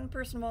even one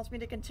person wants me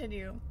to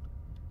continue,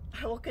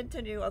 I will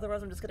continue,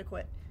 otherwise I'm just gonna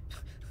quit.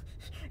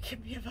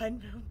 Give me a vine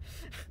boom.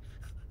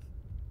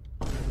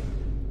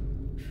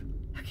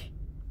 Okay.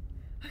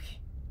 Okay.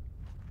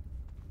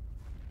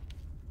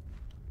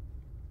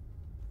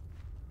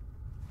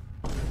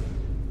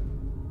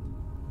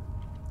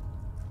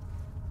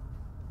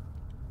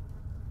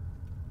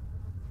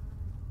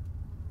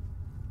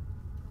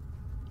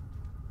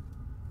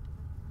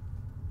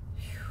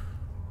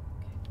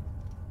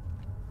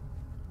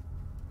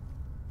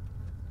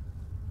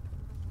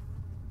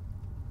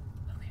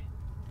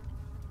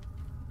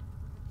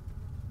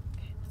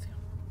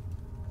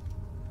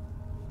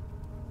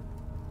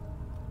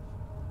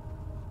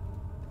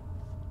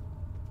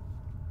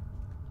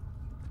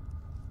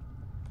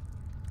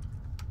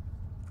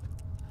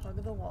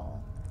 Hug the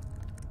wall.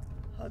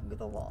 Hug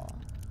the wall.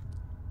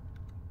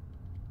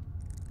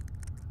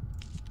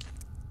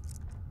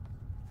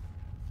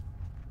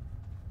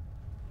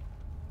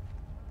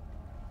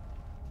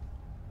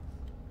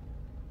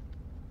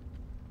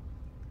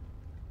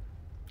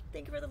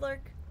 Thank you for the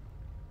lurk.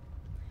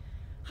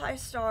 Hi,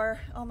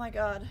 Star. Oh my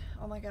god.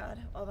 Oh my god.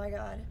 Oh my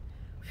god.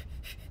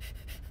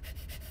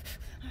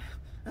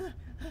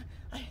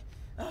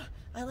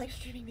 I like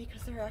streaming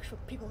because there are actual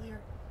people here.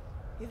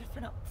 Even if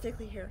they're not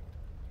physically here.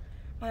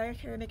 Why I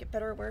care to make it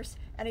better or worse?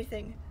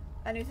 Anything.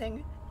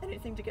 Anything.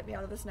 Anything to get me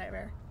out of this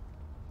nightmare.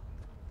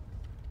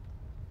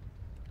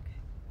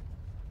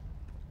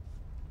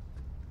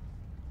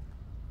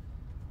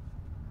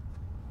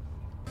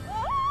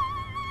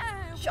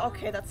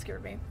 Okay, that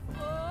scared me.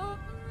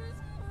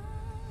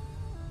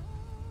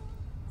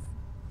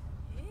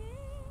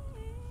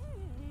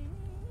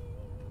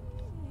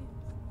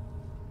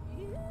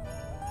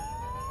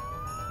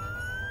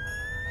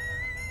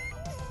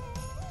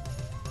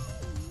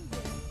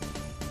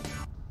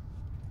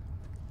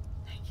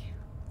 Thank you.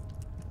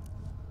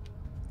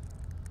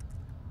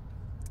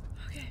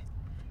 Okay.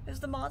 Is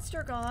the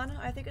monster gone?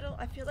 I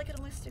feel like it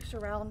only sticks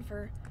around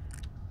for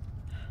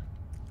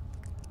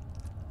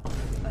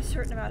a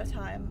certain amount of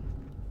time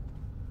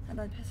and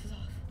then pisses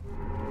off.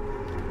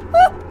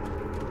 Ah!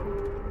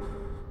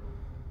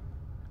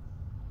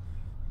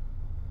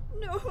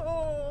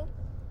 No!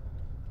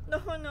 No,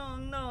 no,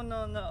 no,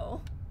 no,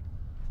 no.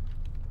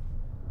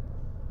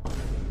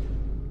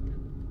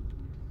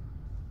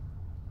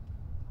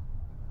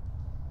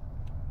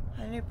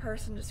 A new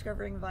person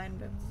discovering vine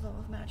booms is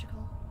always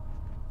magical.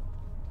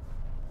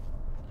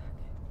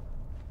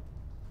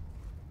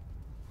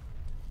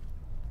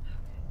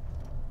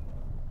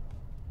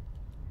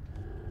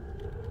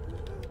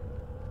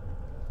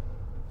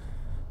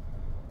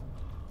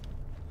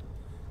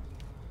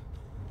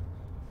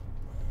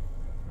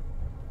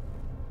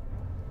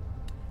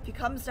 If he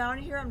comes down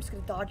here, I'm just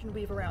gonna dodge and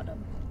weave around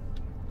him.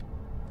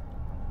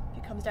 If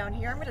he comes down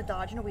here, I'm gonna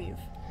dodge and weave.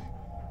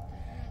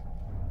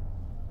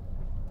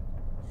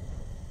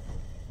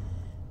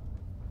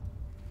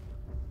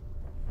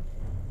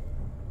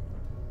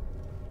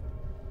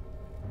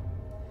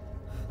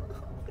 I'm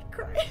gonna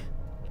cry.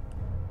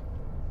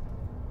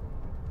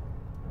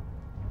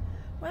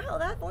 Wow,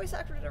 that voice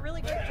actor did a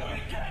really great job.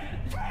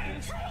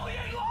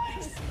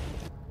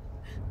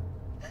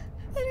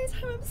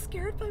 Anytime I'm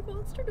scared by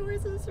monster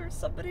noises or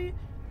somebody,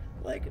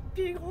 like,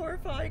 being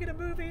horrifying in a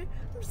movie,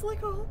 I'm just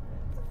like, oh,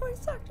 the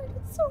voice actor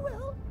did so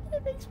well, and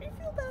it makes me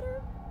feel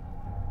better.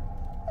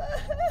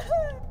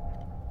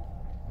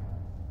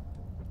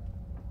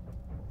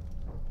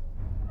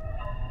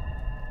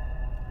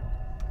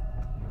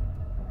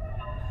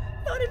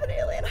 Not even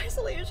Alien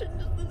Isolation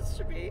did this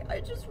to me.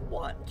 I just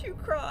want to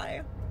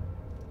cry.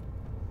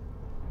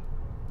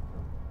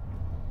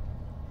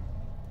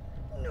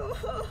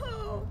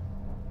 No!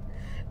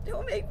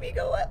 Don't make me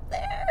go up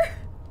there!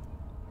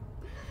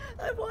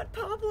 I want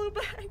Pablo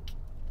back!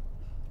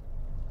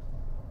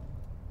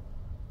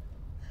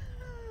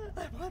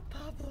 I want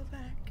Pablo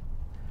back.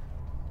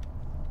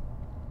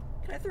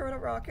 Can I throw a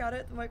rock at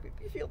it? That might make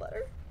me feel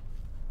better.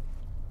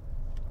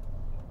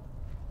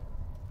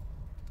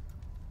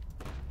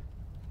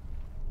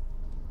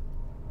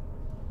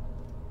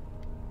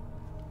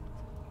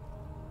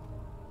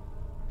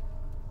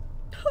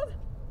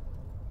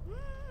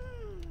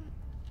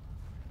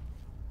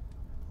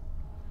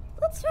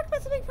 Let's talk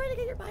about something fun to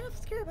get your mind off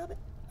the scare about it.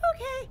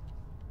 Okay.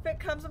 If it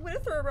comes, I'm gonna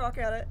throw a rock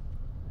at it.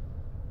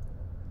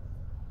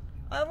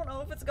 I don't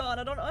know if it's gone.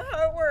 I don't know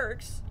how it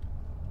works.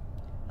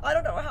 I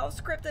don't know how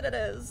scripted it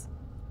is.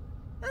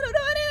 I don't know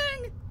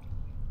anything!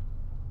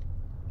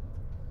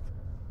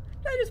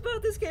 I just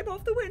bought this game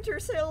off the winter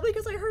sale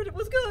because I heard it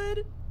was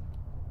good.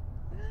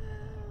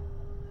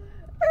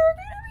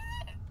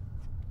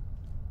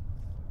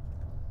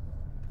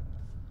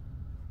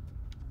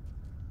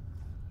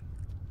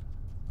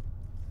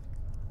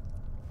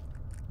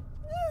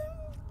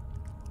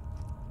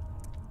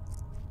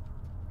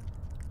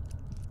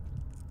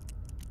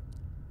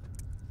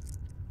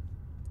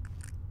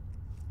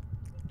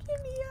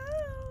 Get me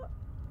out.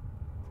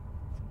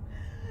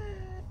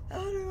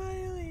 How do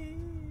I leave?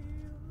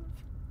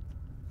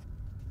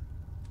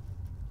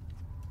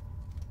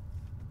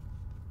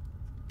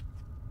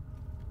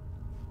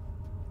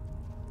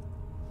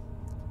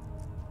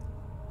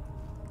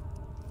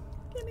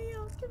 Get me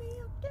out, get me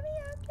out, get me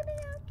out, get me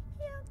out, get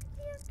me out, get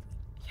me out.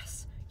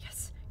 Yes,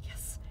 yes,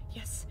 yes,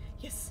 yes,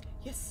 yes,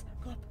 yes.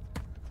 Go up.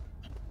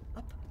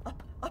 Up,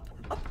 up, up,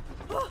 up,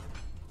 up. Oh!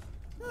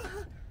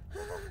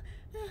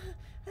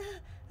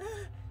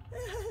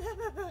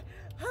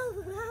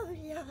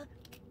 Hallelujah.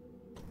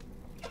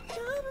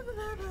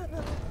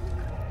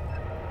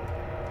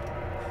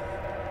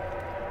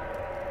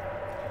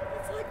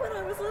 It's like when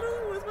I was little,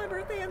 it was my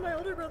birthday and my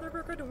older brother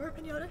broke a door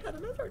and yada had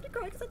enough heart to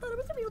cry because I thought it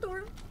was a real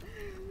door.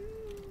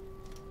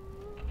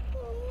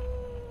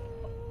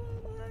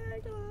 Oh my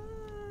god.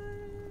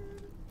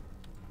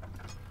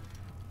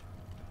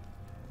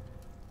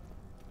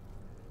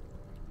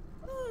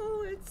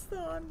 Oh, it's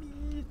saw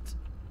meat.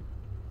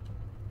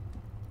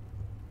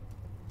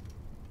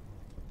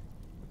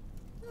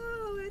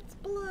 Oh, it's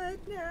blood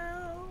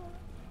now.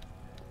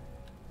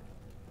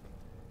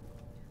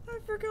 I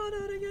forgot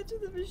how to get to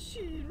the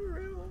machine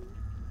room.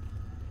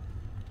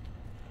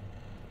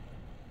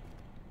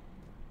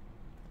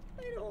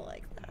 I don't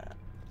like that.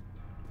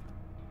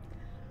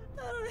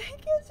 How do I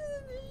get to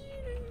the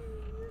machine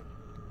room?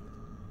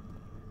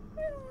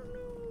 I don't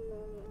know.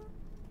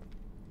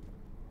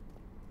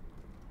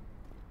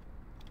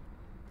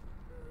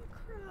 I'll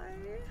cry.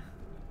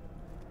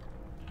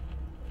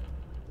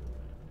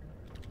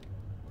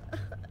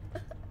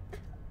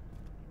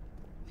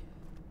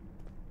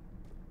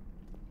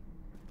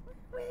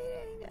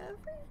 Waiting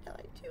every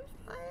night to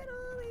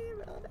finally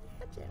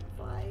imagine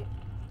fight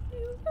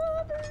new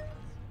brothers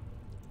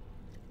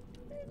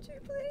and to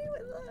play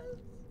with us.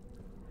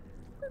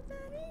 For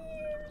many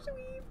years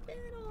we've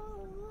been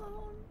all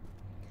alone.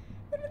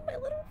 And when my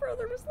little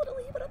brother was little,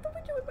 he went out the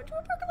window and went to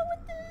a park along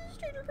with this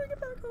stranger, bring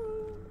it back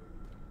home.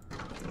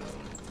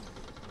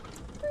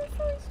 We're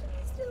forced to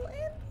be still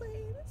and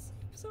play the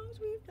same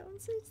songs we've known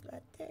since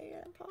that day.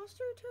 An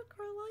imposter took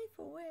our life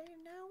away,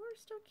 and now we're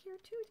stuck here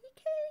to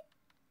decay.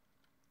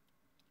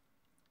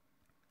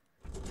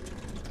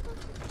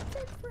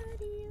 Dead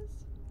Freddy's.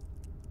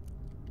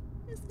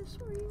 Is this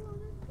where you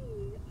wanna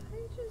be? I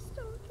just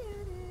don't get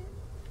it.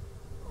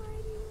 Why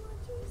do you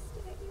want to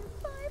stay here?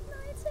 5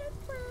 Nights at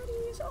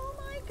Freddy's. Oh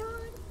my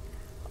god.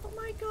 Oh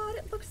my god,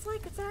 it looks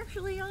like it's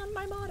actually on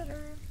my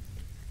monitor.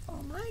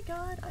 Oh my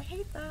god, I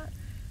hate that.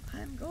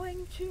 I'm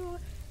going to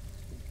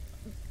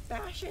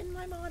bash in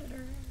my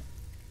monitor.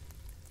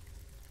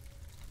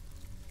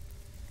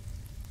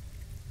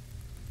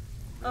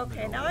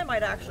 Okay, now I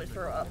might actually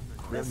throw up.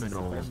 This is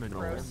gross.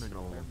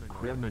 Okay,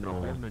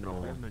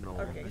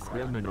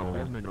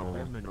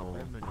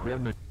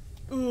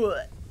 ugh.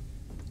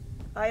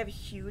 I have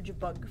huge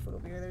bug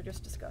phobia. They're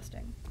just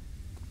disgusting.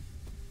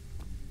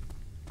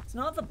 It's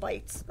not the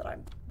bites that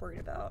I'm worried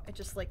about. It's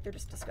just like they're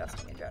just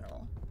disgusting in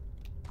general.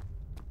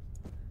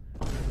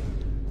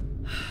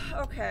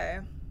 Okay.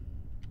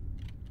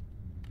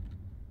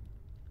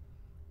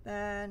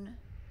 Then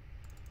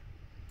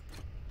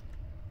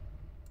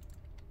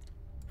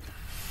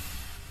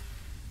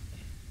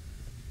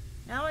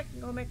now I can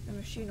go make the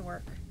machine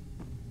work.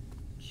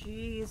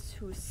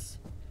 Jesus.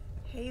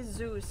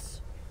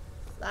 Jesus.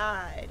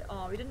 Slide.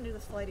 Oh, we didn't do the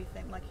slidey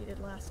thing like he did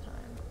last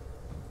time.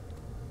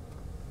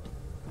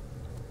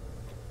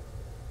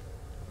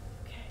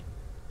 Okay.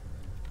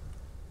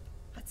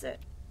 That's it.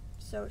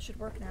 So it should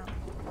work now.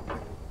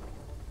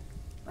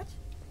 What?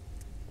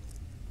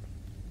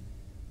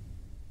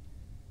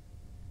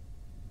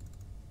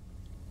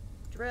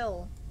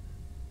 Drill.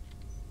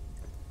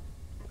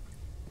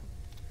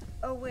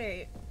 Oh,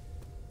 wait.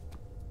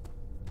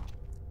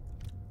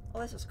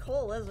 Oh, this is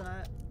coal, isn't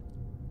it?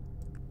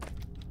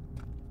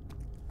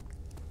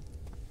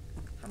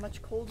 How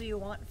much coal do you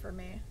want from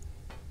me?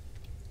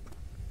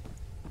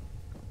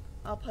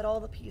 I'll put all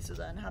the pieces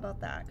in. How about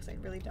that? Because I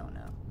really don't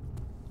know.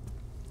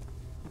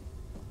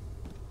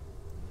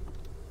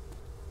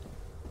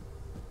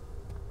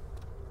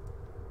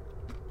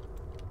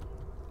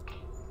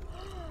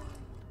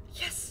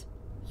 Yes!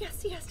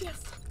 Yes, yes,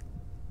 yes!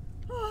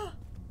 Oh!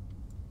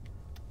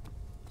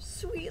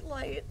 Sweet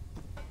light.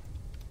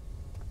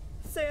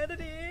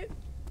 Sanity.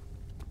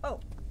 Oh,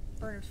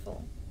 burner's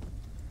full.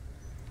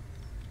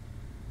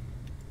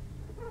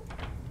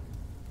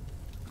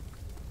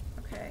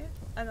 Okay,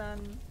 and then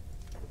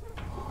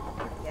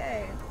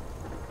yay.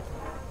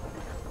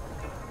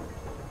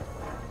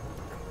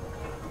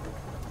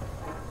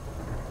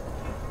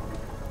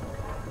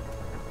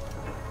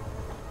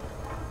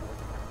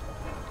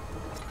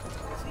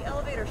 So the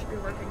elevator should be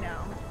working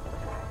now.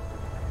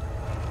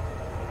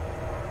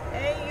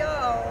 Hey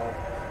yo!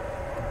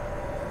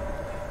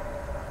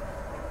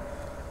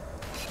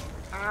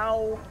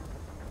 Ow!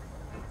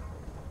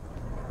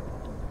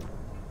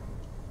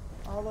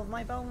 All of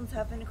my bones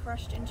have been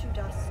crushed into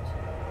dust.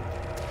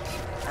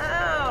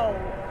 Ow!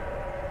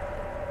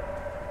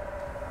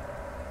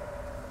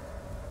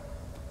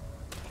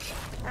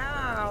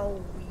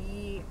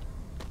 Owie.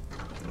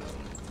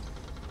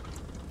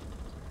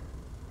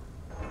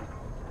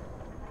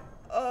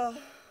 Oh,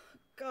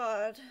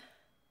 God.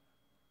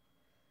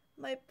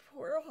 My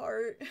poor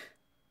heart.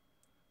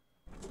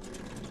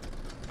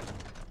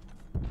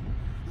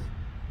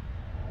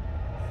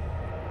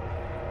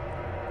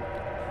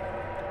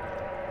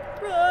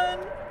 Run!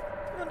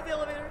 Run to the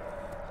elevator.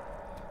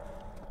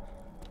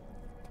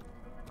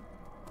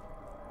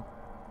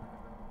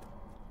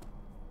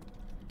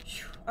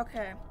 Phew,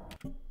 okay.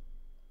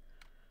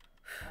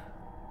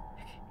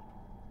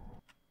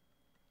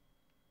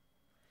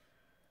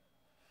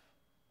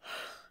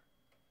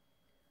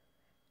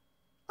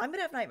 I'm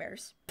gonna have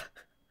nightmares.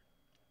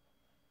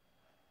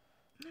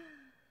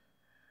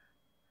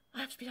 I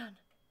have to be done.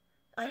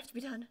 I have to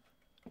be done.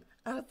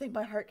 I don't think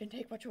my heart can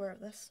take much more of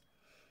this.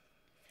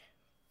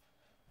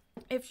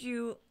 If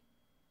you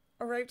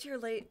arrived here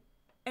late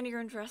and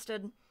you're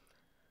interested,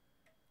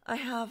 I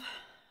have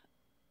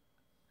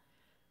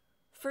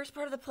first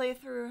part of the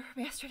playthrough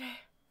from yesterday.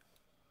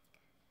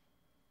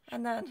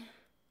 And then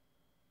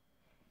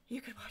you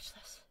could watch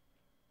this.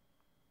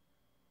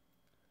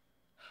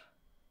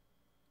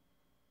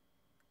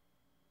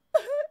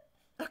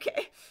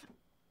 Okay.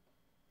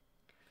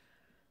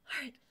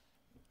 Alright.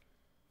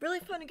 Really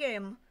fun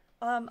game.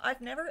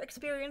 I've never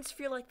experienced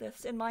fear like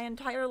this in my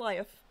entire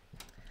life.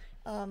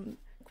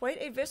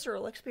 Quite a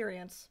visceral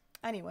experience.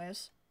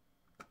 Anyways.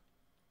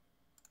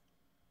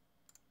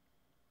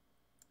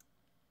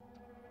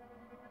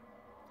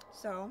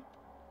 So,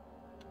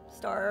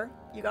 Star,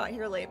 you got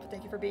here late, but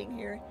thank you for being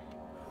here.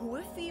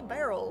 Whiffy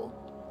Barrel,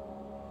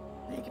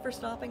 thank you for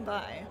stopping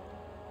by.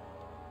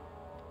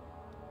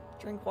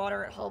 Drink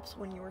water, it helps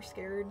when you are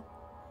scared.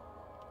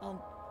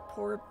 I'll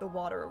pour the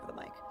water over the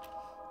mic.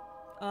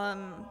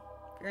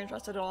 If you're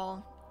interested at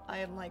all, I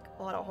am like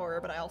a lot of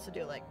horror, but I also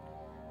do like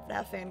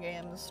FNAF fan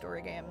games,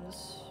 story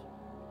games.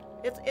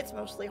 It's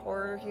mostly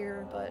horror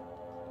here, but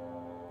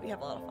we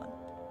have a lot of fun.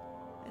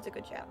 It's a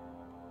good chat.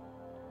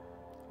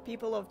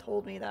 People have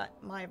told me that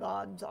my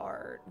VODs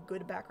are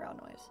good background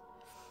noise.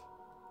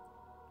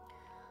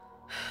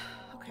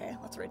 Okay,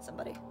 let's raid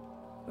somebody.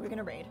 Who are we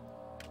gonna raid?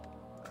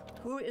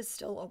 Who is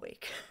still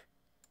awake?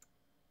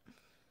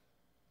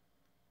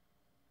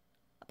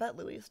 I bet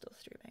Louis is still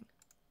streaming.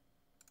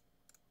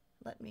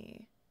 Let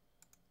me...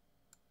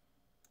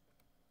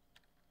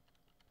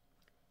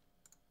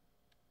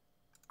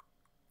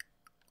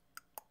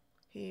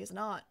 He's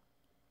not.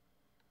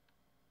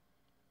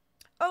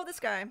 Oh, this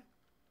guy.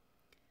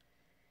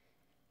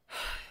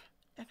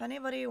 If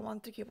anybody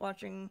wants to keep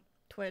watching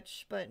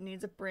Twitch but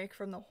needs a break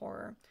from the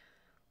horror,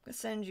 I'm gonna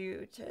send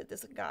you to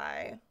this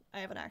guy. I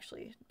haven't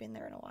actually been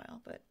there in a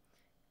while, but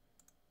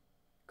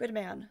good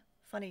man.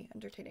 Funny,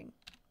 entertaining.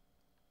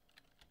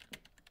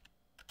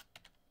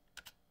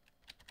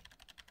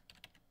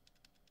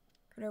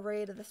 Gonna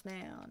raid this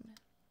man.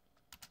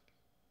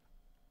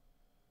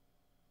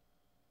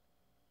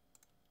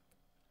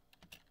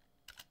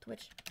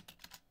 Twitch.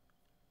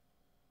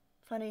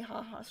 Funny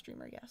haha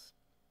streamer, yes.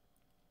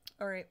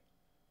 Alright.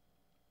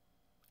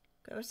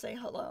 Go say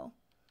hello.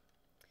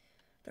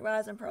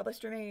 Otherwise, I'm probably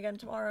streaming again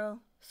tomorrow.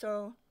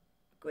 So,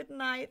 good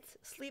night.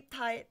 Sleep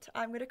tight.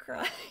 I'm gonna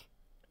cry.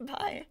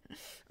 Bye.